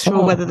 I'm not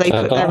sure whether they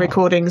put their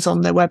recordings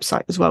on their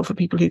website as well for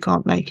people who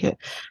can't make it,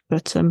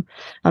 but I'm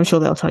sure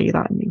they'll tell you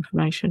that in the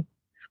information.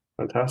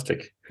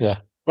 Fantastic. Yeah.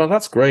 Well,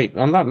 that's great.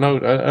 On that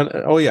note,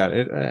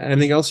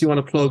 anything else you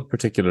want to plug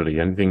particularly?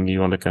 Anything you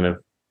want to kind of,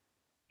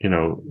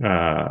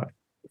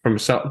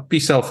 be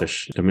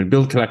selfish. I mean,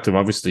 Build Collective,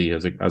 obviously,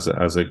 as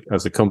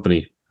a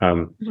company,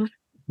 that's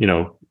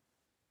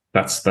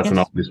an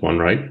obvious one,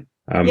 right?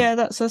 Yeah,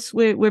 that's us.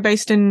 We're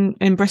based in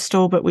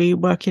Bristol, but we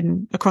work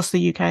across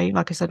the UK.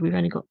 Like I said, we've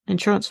only got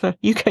insurance for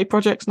UK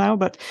projects now,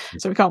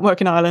 so we can't work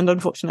in Ireland,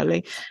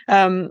 unfortunately.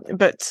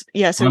 But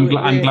yeah, so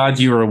I'm glad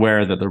you were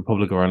aware that the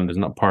Republic of Ireland is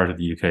not part of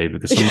the UK,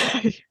 because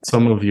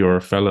some of your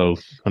fellow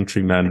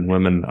countrymen and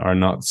women are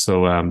not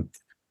so on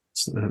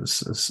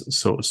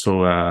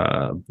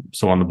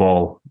the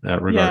ball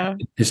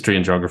regarding history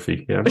and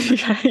geography. Yeah.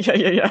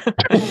 yeah.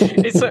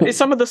 It's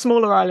some of the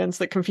smaller islands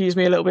that confuse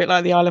me a little bit,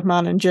 like the Isle of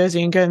Man and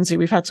Jersey and Guernsey.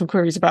 We've had some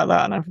queries about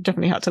that, and I've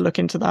definitely had to look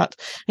into that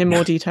in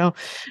more detail.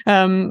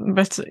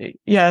 But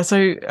yeah,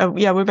 so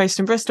we're based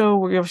in Bristol.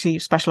 We obviously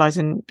specialise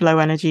in low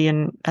energy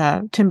and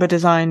timber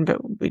design, but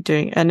we're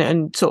doing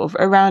and sort of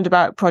around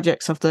about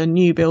projects of the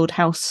new build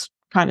house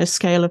kind of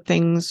scale of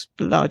things,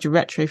 larger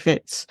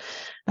retrofits.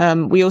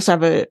 We also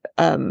have a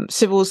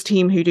civils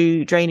team who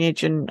do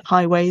drainage and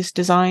highways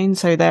design.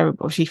 So they're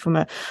obviously from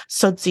a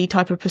sudsy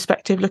type of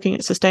perspective, looking at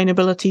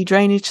sustainability,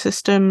 drainage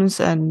systems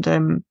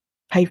and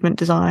pavement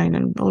design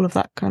and all of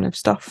that kind of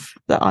stuff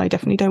that I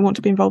definitely don't want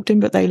to be involved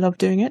in, but they love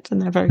doing it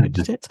and they're very good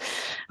at it.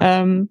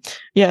 So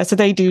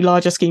they do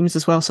larger schemes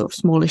as well, sort of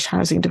smallish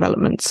housing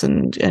developments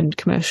and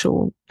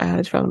commercial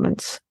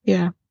developments.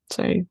 Yeah.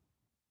 So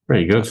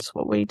very good. That's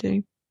what we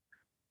do.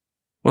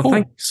 Well,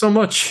 Thank you so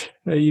much.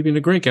 You've been a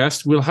great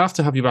guest. We'll have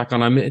to have you back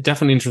on. I'm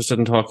definitely interested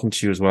in talking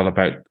to you as well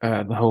about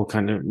the whole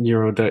kind of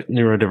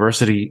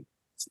neurodiversity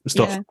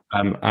stuff.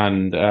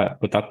 Yeah.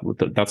 But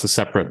that's a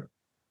separate.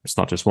 It's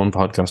not just one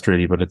podcast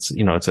really, but it's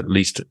it's at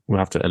least we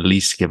have to at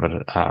least give it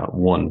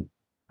 1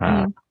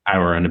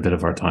 hour and a bit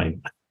of our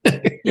time.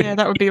 Yeah,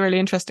 that would be really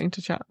interesting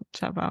to chat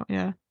about.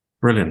 Yeah.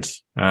 Brilliant.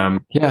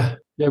 Yeah.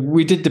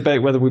 We did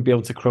debate whether we'd be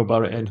able to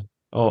crowbar it in,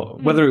 or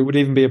whether it would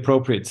even be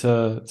appropriate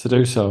to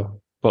do so.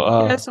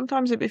 But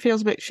sometimes it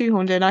feels a bit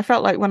shoehorned in. I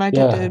felt like when I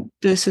did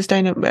the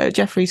sustainable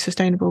Jeffrey's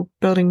sustainable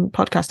building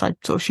podcast, I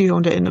sort of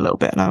shoehorned it in a little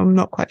bit, and I'm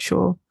not quite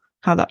sure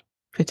how that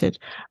fitted.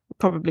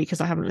 Probably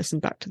because I haven't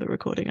listened back to the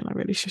recording, and I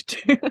really should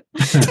do.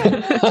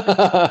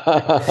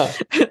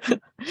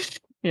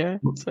 Yeah.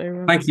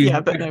 So thank you.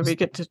 Yeah, but no, we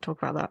get to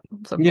talk about that.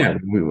 Yeah,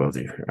 we will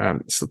do.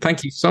 So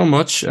thank you so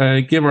much.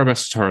 Give our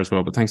best to her as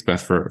well. But thanks,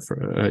 Beth, for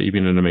you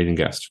being an amazing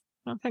guest.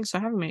 Well, thanks for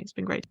having me. It's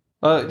been great.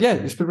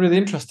 It's been really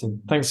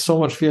interesting. Thanks so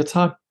much for your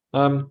time.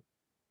 All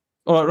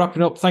right,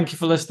 wrapping up. Thank you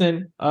for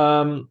listening.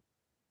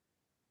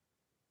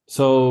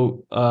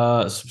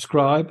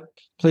 Subscribe,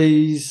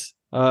 please.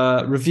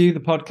 Review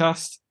the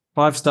podcast.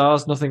 5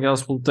 stars. Nothing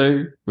else will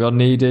do. We are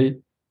needy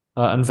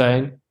and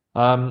vain.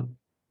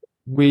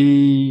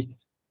 We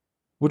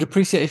would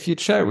appreciate if you'd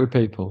share it with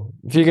people.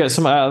 If you get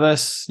something out of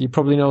this, you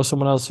probably know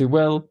someone else who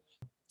will.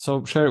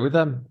 So share it with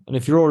them. And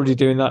if you're already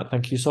doing that,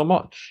 thank you so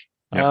much.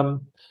 Yep.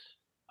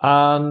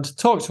 And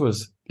talk to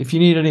us. If you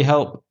need any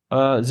help,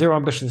 Zero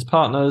Ambitions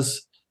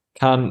Partners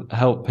can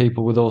help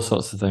people with all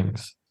sorts of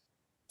things.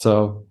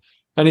 So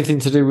anything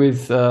to do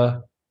with,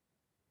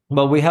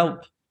 we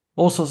help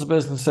all sorts of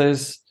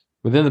businesses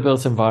within the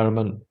built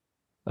environment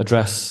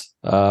address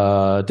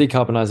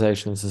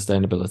decarbonisation and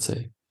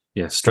sustainability.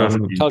 Yeah,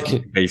 strategy,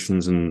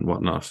 calculations and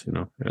whatnot,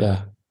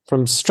 Yeah,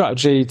 from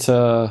strategy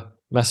to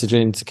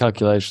messaging to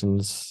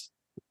calculations,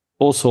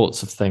 all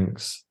sorts of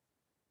things.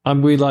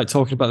 And we like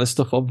talking about this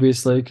stuff,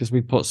 obviously, because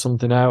we put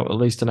something out at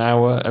least an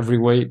hour every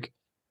week.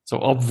 So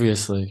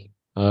obviously,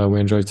 we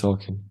enjoy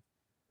talking.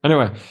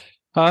 Anyway,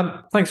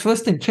 thanks for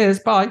listening. Cheers.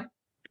 Bye.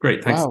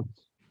 Great. Thanks.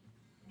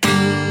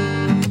 Wow.